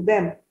get through to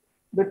them.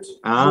 But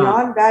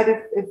beyond that,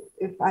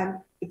 if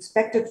I'm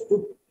expected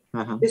to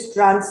just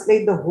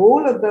translate the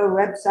whole of the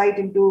website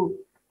into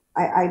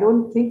I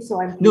don't think so.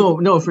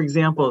 No. For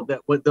example,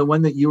 the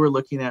one that you were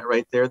looking at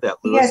right there, that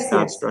Lewis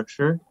dot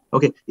structure.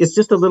 Okay, it's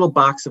just a little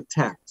box of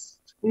text.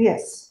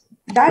 Yes,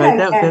 that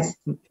right. I can.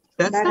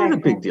 That's not a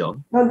big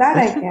deal. No, that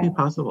I should can. be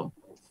possible.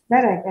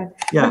 That I can.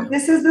 Yeah. But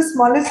this is the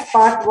smallest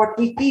part what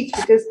we teach,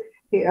 because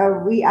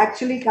we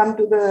actually come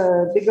to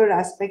the bigger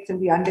aspects in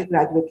the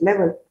undergraduate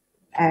level,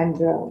 and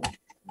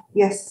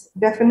yes,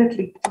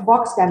 definitely a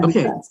box can be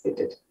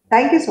translated.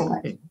 Thank you so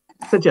much. Okay.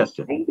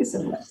 Suggestion. Thank you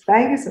so much.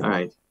 Thank you so much. All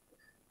right.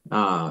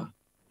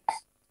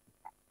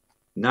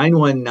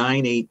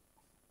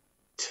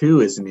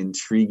 91982 is an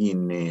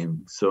intriguing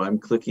name, so I'm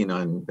clicking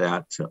on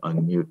that to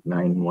unmute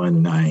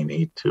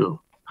 91982.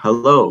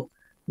 Hello,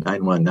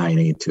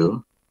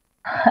 91982.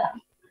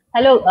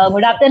 Hello,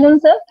 good afternoon,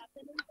 sir.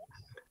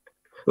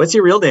 What's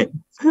your real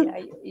name?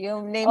 Yeah,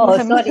 your name. Oh,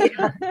 sorry.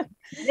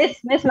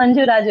 Miss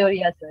Manju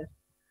Rajoria, sir.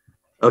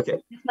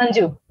 Okay. Miss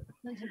Manju.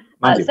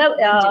 Sir,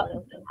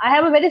 I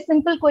have a very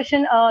simple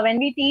question. When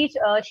we teach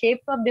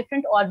shapes of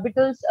different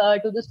orbitals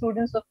to the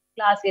students of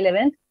class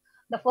 11th,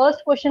 the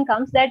first question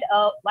comes that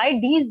why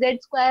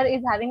dz square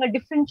is having a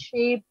different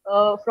shape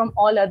from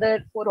all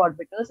other 4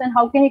 orbitals, and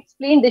how can you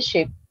explain this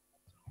shape?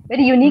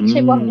 Very unique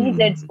shape of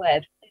dz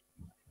square.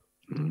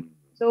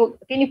 So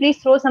can you please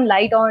throw some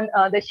light on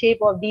the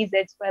shape of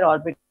dz square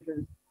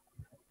orbital?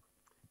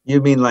 You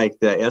mean like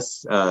the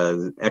x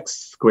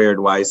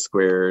squared, y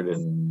squared,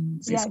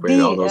 and z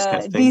squared, all those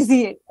kinds of things?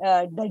 The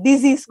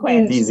dz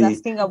squared. DZ. She's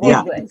asking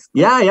about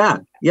Yeah,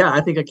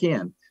 I think I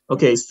can.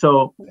 Okay,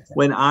 so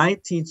when I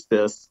teach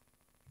this,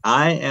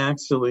 I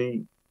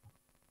actually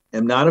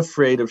am not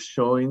afraid of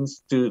showing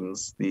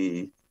students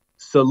the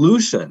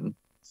solution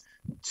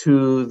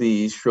to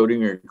the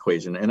Schrodinger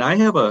equation. And I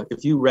have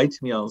if you write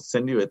to me, I'll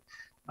send you it.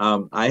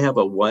 I have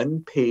a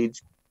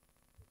 1-page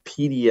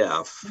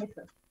PDF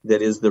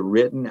that is the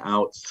written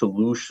out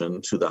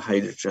solution to the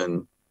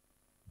hydrogen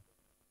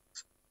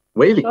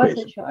wave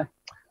equation. Sure.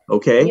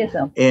 Okay. Yes,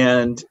 sir.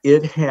 And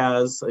it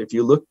has, if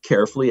you look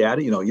carefully at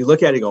it, you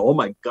look at it and go, oh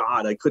my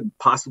God, I couldn't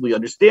possibly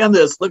understand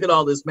this. Look at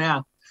all this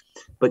math.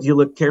 But you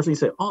look carefully and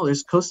say, oh,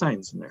 there's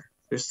cosines in there.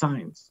 There's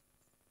sines.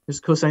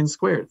 There's cosine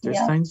squared. There's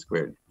sine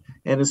squared.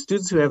 And the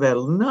students who have had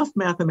enough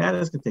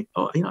mathematics can think,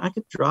 oh, I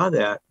could draw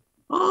that.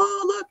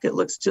 Oh, look, it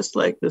looks just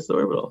like this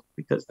orbital,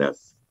 because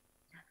that's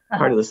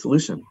part of the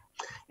solution.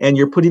 And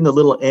you're putting the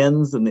little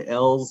n's and the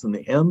l's and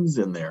the m's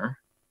in there.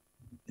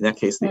 In that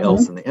case, the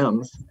l's and the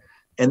m's.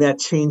 And that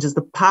changes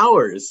the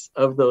powers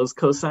of those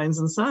cosines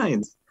and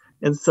sines.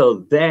 And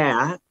so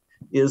that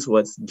is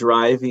what's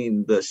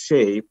driving the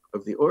shape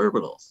of the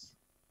orbitals.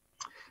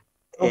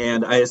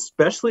 And I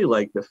especially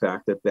like the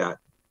fact that that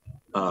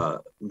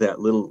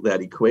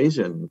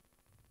equation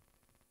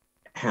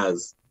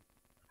has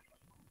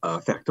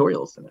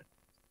factorials in it.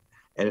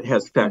 And it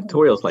has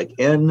factorials like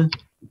n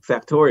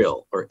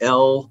factorial or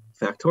L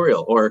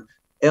factorial or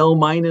L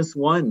minus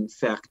 1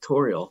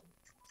 factorial.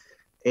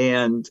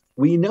 And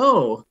we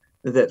know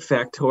that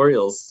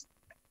factorials,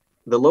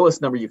 the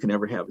lowest number you can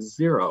ever have is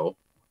 0.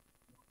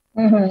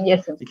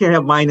 Yes, sir. You can't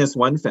have minus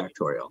 1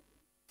 factorial.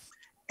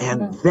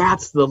 And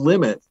that's the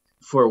limit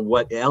for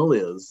what L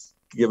is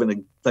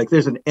given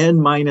there's an n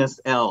minus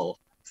L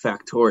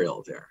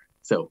factorial there.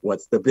 So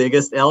what's the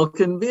biggest L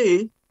can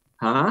be?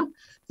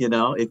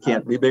 It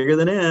can't be bigger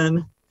than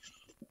n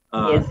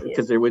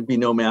because there would be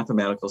no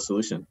mathematical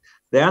solution.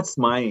 That's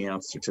my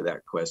answer to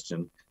that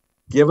question.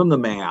 Give them the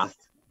math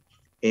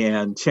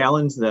and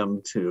challenge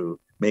them to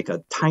make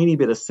a tiny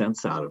bit of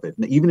sense out of it,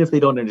 even if they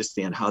don't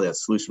understand how that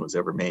solution was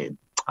ever made.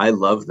 I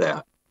love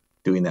that,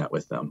 doing that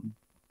with them.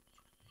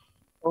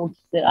 Okay,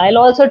 sir. I'll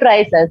also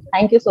try, sir.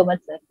 Thank you so much,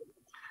 sir.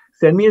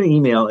 Send me an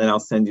email and I'll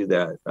send you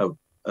that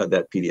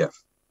PDF.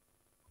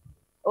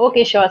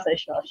 Okay, sure, sir.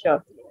 Sure.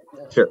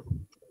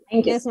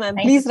 Thank you. Yes, ma'am.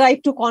 Please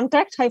write to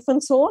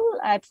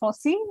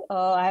contact-soul@FOSSEE.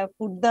 I have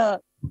put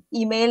the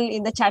email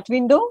in the chat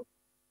window.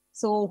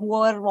 So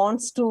whoever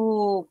wants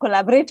to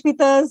collaborate with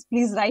us,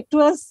 please write to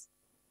us.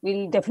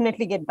 We'll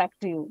definitely get back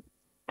to you.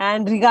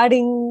 And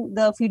regarding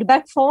the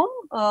feedback form,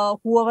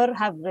 whoever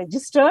have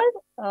registered,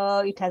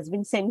 it has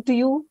been sent to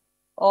you,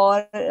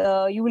 or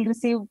you will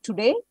receive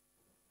today.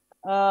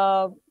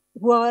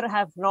 Whoever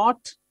have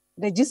not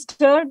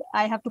registered,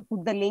 I have to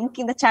put the link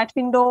in the chat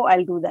window.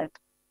 I'll do that.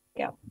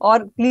 Yeah.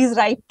 Or please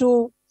write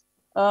to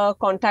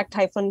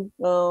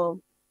contact-soul.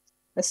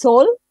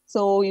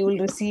 So you will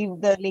receive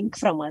the link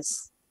from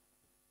us.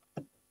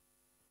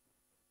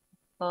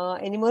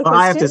 Any more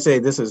questions? I have to say,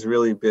 this has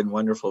really been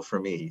wonderful for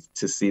me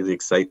to see the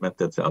excitement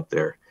that's out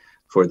there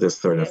for this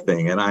sort of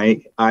thing. And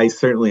I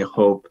certainly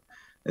hope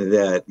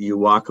that you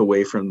walk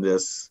away from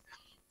this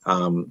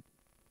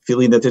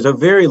feeling that there's a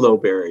very low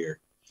barrier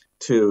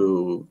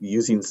to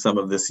using some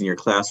of this in your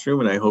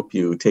classroom. And I hope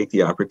you take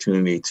the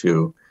opportunity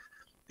to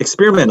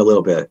experiment a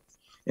little bit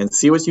and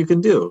see what you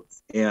can do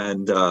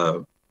and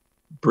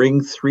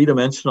bring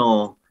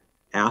 3-dimensional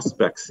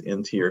aspects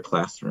into your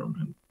classroom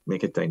and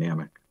make it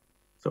dynamic.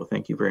 So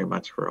thank you very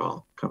much for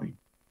all coming.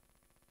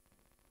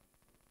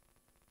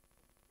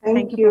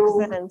 Thank you,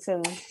 Professor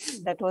Hansen.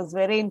 That was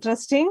very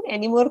interesting.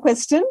 Any more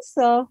questions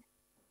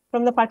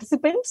from the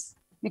participants?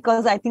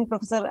 Because I think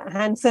Professor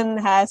Hansen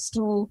has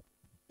to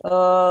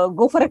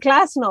go for a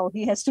class now.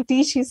 He has to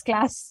teach his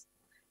class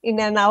in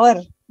an hour,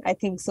 I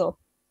think so.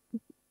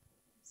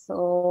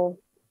 So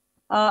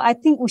I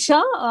think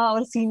Usha,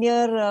 our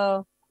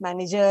senior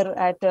manager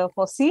at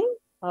FOSSEE,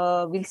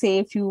 will say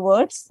a few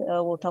words,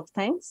 vote of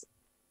thanks.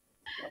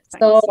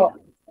 So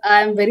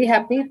I'm very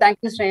happy. Thank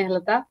you,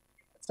 Snehalata.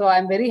 So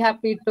I'm very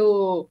happy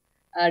to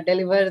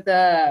deliver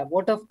the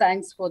vote of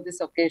thanks for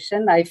this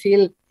occasion. I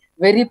feel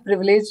very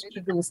privileged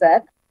to do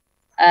that.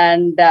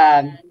 And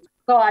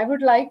so I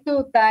would like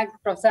to thank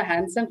Professor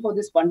Hansen for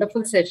this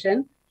wonderful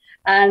session.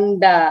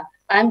 And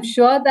I'm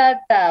sure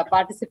that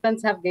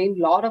participants have gained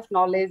a lot of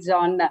knowledge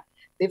on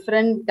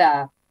different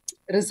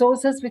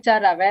resources which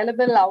are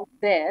available out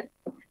there,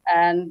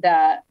 and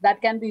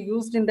that can be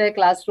used in their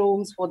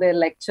classrooms for their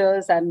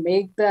lectures and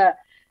make the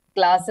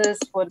classes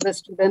for the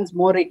students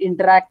more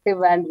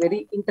interactive and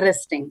very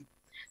interesting.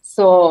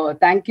 So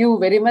thank you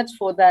very much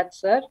for that,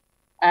 sir.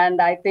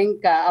 And I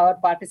think our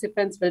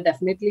participants will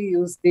definitely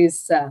use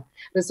these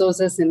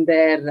resources in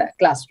their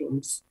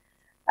classrooms.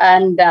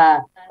 And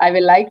I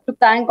would like to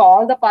thank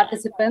all the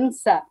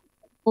participants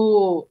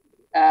who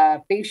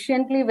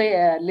patiently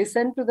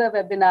listened to the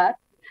webinar,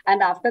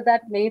 and after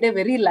that made a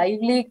very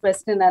lively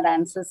question and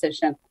answer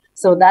session.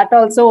 So that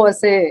also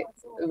was a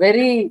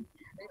very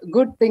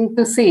good thing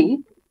to see.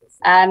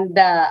 And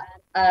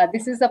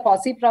this is a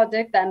FOSSEE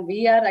project, and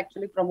we are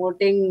actually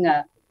promoting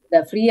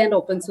the free and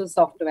open source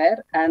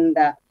software, and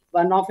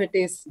one of it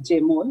is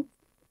JMOL.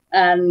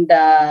 And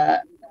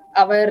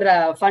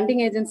our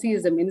funding agency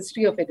is the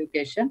Ministry of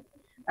Education.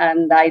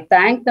 And I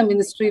thank the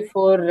ministry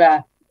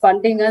for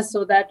funding us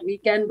so that we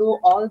can do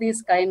all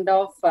these kind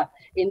of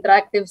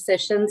interactive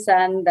sessions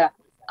and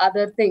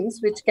other things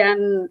which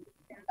can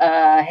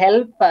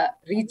help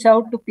reach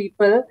out to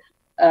people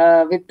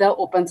with the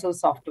open source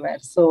software.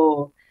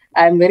 So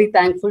I'm very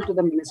thankful to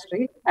the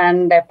ministry.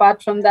 And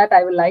apart from that,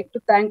 I would like to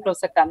thank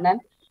Professor Kannan,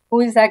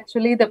 who is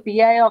actually the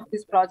PI of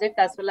this project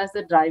as well as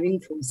the driving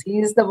force. He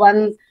is the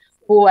one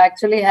who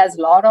actually has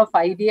a lot of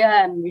idea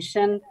and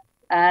vision,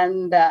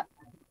 and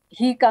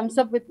he comes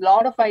up with a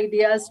lot of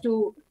ideas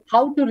to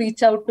how to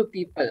reach out to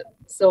people.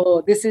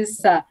 So this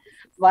is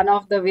one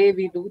of the way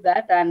we do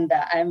that, and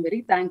I am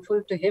very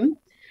thankful to him.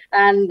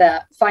 And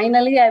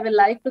finally, I would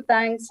like to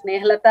thank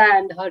Snehalata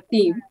and her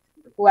team,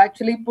 who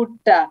actually put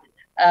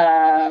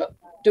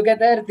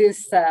together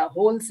this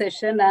whole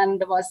session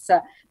and was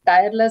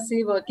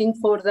tirelessly working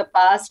for the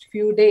past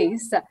few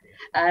days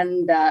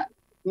and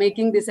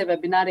making this a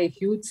webinar a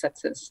huge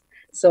success.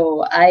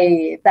 So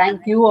I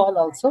thank you all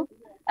also,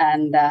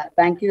 and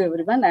thank you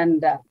everyone,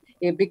 and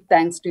a big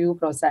thanks to you,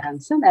 Professor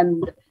Hansen,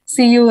 and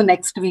see you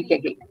next week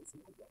again.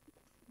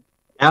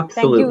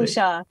 Absolutely. Thank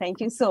you, Usha. Thank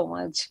you so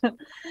much.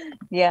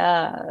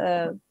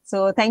 Yeah.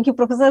 So thank you,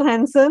 Professor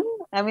Hansen.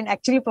 I mean,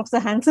 actually, Professor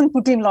Hansen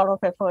put in a lot of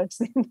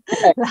efforts in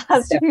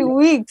last few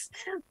weeks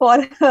for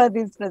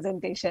this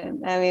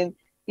presentation. I mean,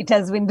 it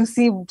has been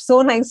received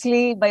so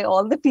nicely by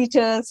all the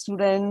teachers,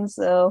 students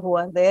who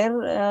are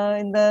there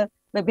in the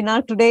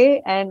webinar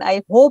today. And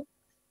I hope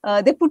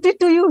they put it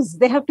to use.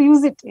 They have to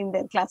use it in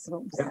their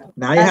classrooms. Yeah.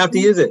 Now you have to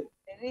use it.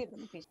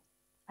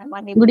 I'm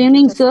unable Good to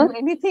evening, just sir. do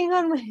anything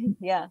on my,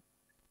 yeah.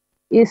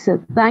 Yes,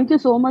 sir. Thank you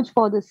so much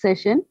for this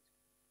session.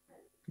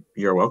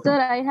 You're welcome.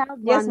 Sir, I have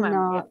Yes,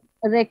 one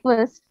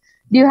request.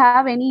 Do you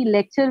have any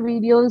lecture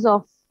videos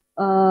of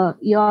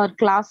your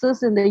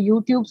classes in the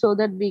YouTube so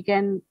that we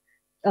can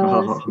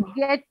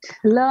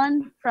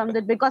learn from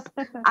that? Because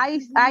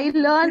I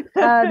learned,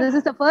 this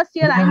is the first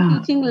year I'm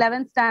teaching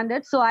 11th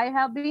standard. So I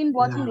have been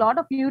watching a lot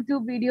of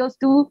YouTube videos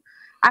to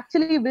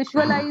actually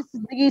visualize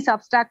these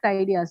abstract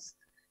ideas.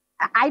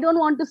 I don't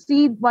want to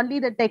see only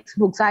the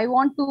textbooks. I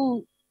want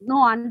to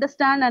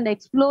understand and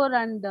explore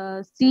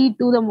and see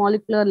to the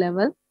molecular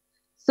level.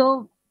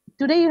 So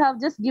today you have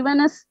just given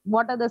us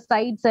what are the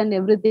sites and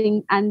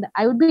everything, and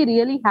I would be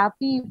really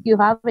happy if you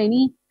have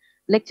any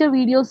lecture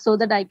videos so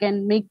that I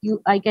can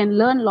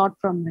learn a lot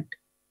from it.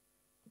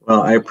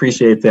 Well, I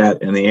appreciate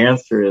that, and the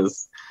answer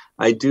is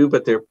I do,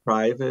 but they're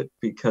private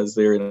because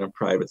they're in a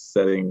private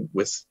setting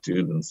with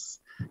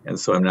students, and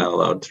so I'm not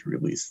allowed to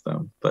release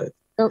them. But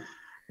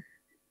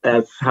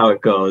that's how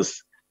it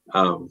goes.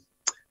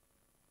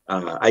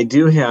 I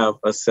do have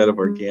a set of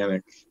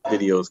organic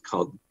videos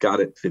called Got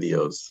It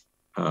videos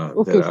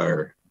that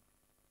are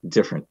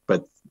different,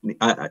 but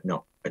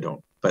no, I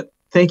don't. But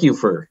thank you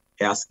for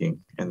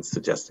asking and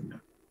suggesting that.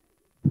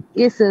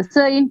 Yes, sir.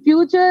 So in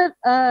future,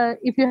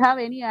 if you have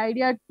any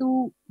idea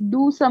to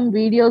do some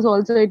videos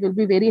also, it will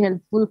be very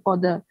helpful for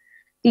the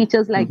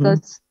teachers like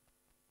us.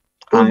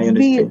 I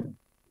understand.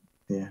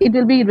 It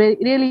will be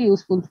really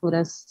useful for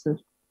us, sir.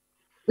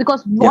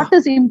 Because what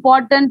is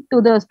important to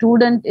the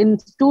student, in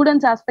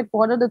students aspect,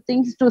 what are the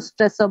things to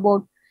stress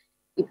about,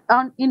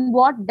 in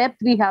what depth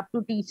we have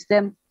to teach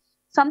them.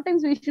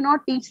 Sometimes we should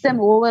not teach them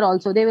over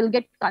also. They will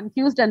get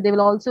confused and they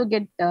will also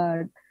get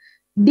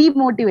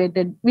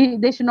demotivated.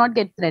 They should not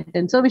get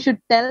threatened. So we should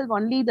tell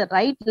only the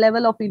right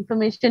level of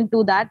information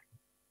to that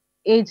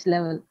age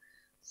level.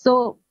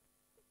 So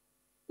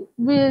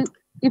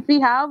if we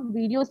have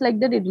videos like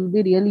that, it will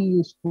be really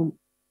useful.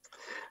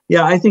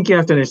 Yeah, I think you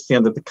have to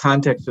understand that the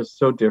context is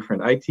so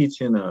different. I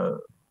teach in a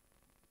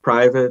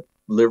private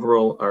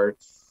liberal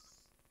arts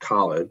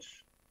college,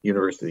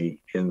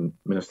 university in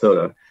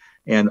Minnesota,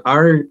 and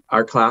our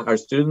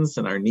students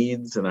and our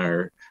needs and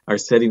our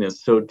setting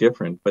is so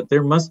different. But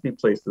there must be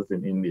places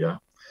in India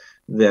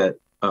that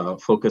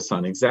focus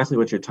on exactly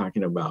what you're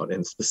talking about,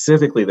 and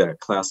specifically that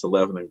class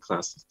 11 and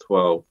class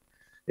 12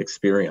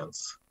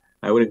 experience.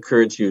 I would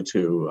encourage you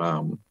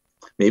to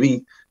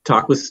maybe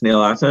talk with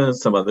Snehlata and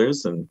some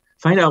others and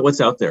find out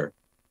what's out there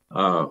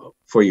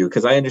for you,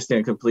 because I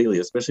understand completely,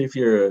 especially if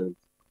you're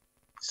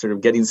sort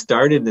of getting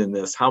started in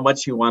this, how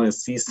much you want to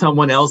see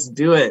someone else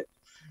do it.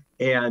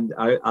 And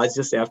I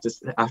just have to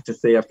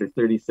say, after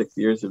 36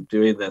 years of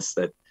doing this,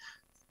 that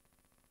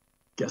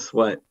guess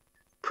what?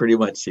 Pretty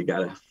much you got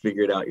to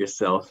figure it out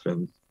yourself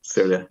and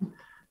sort of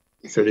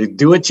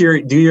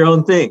do your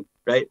own thing,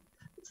 right?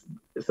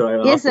 So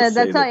I yes, sir.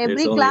 That's how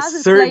every class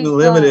is certain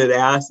like, limited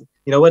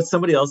what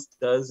somebody else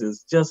does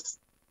is just,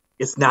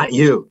 it's not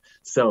you.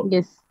 So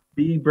yes,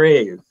 be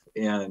brave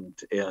and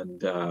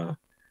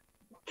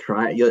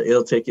try.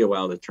 It'll take you a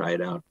while to try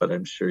it out, but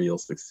I'm sure you'll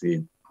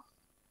succeed.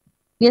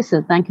 Yes,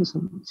 sir. Thank you so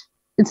much.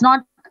 It's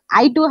not,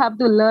 I too have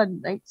to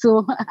learn, right?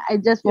 So I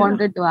just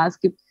wanted to ask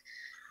you.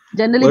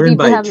 Generally, learn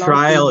people by have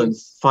trial and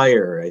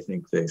fire, I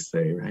think they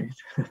say, right?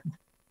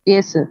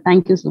 Yes, sir.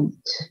 Thank you so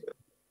much.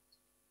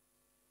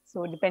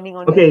 So depending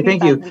on okay,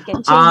 thank you. We can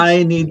change.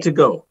 I need to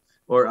go,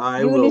 or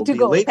I will be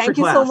late Thank for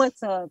you class. so much,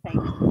 sir.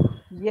 Thank you.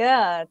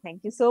 Yeah,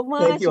 thank you so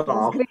much. Thank you it was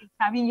all. great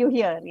having you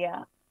here.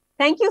 Yeah.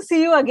 Thank you.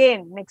 See you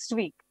again next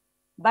week.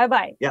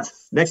 Bye-bye.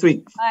 Yes, next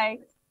week. Bye.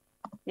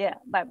 Yeah,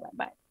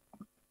 bye-bye.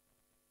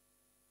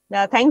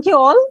 Yeah, thank you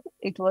all.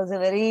 It was a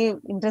very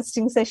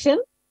interesting session.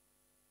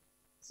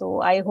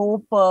 So I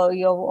hope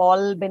you have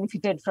all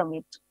benefited from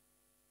it.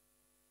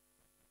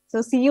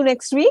 So see you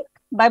next week.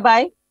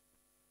 Bye-bye.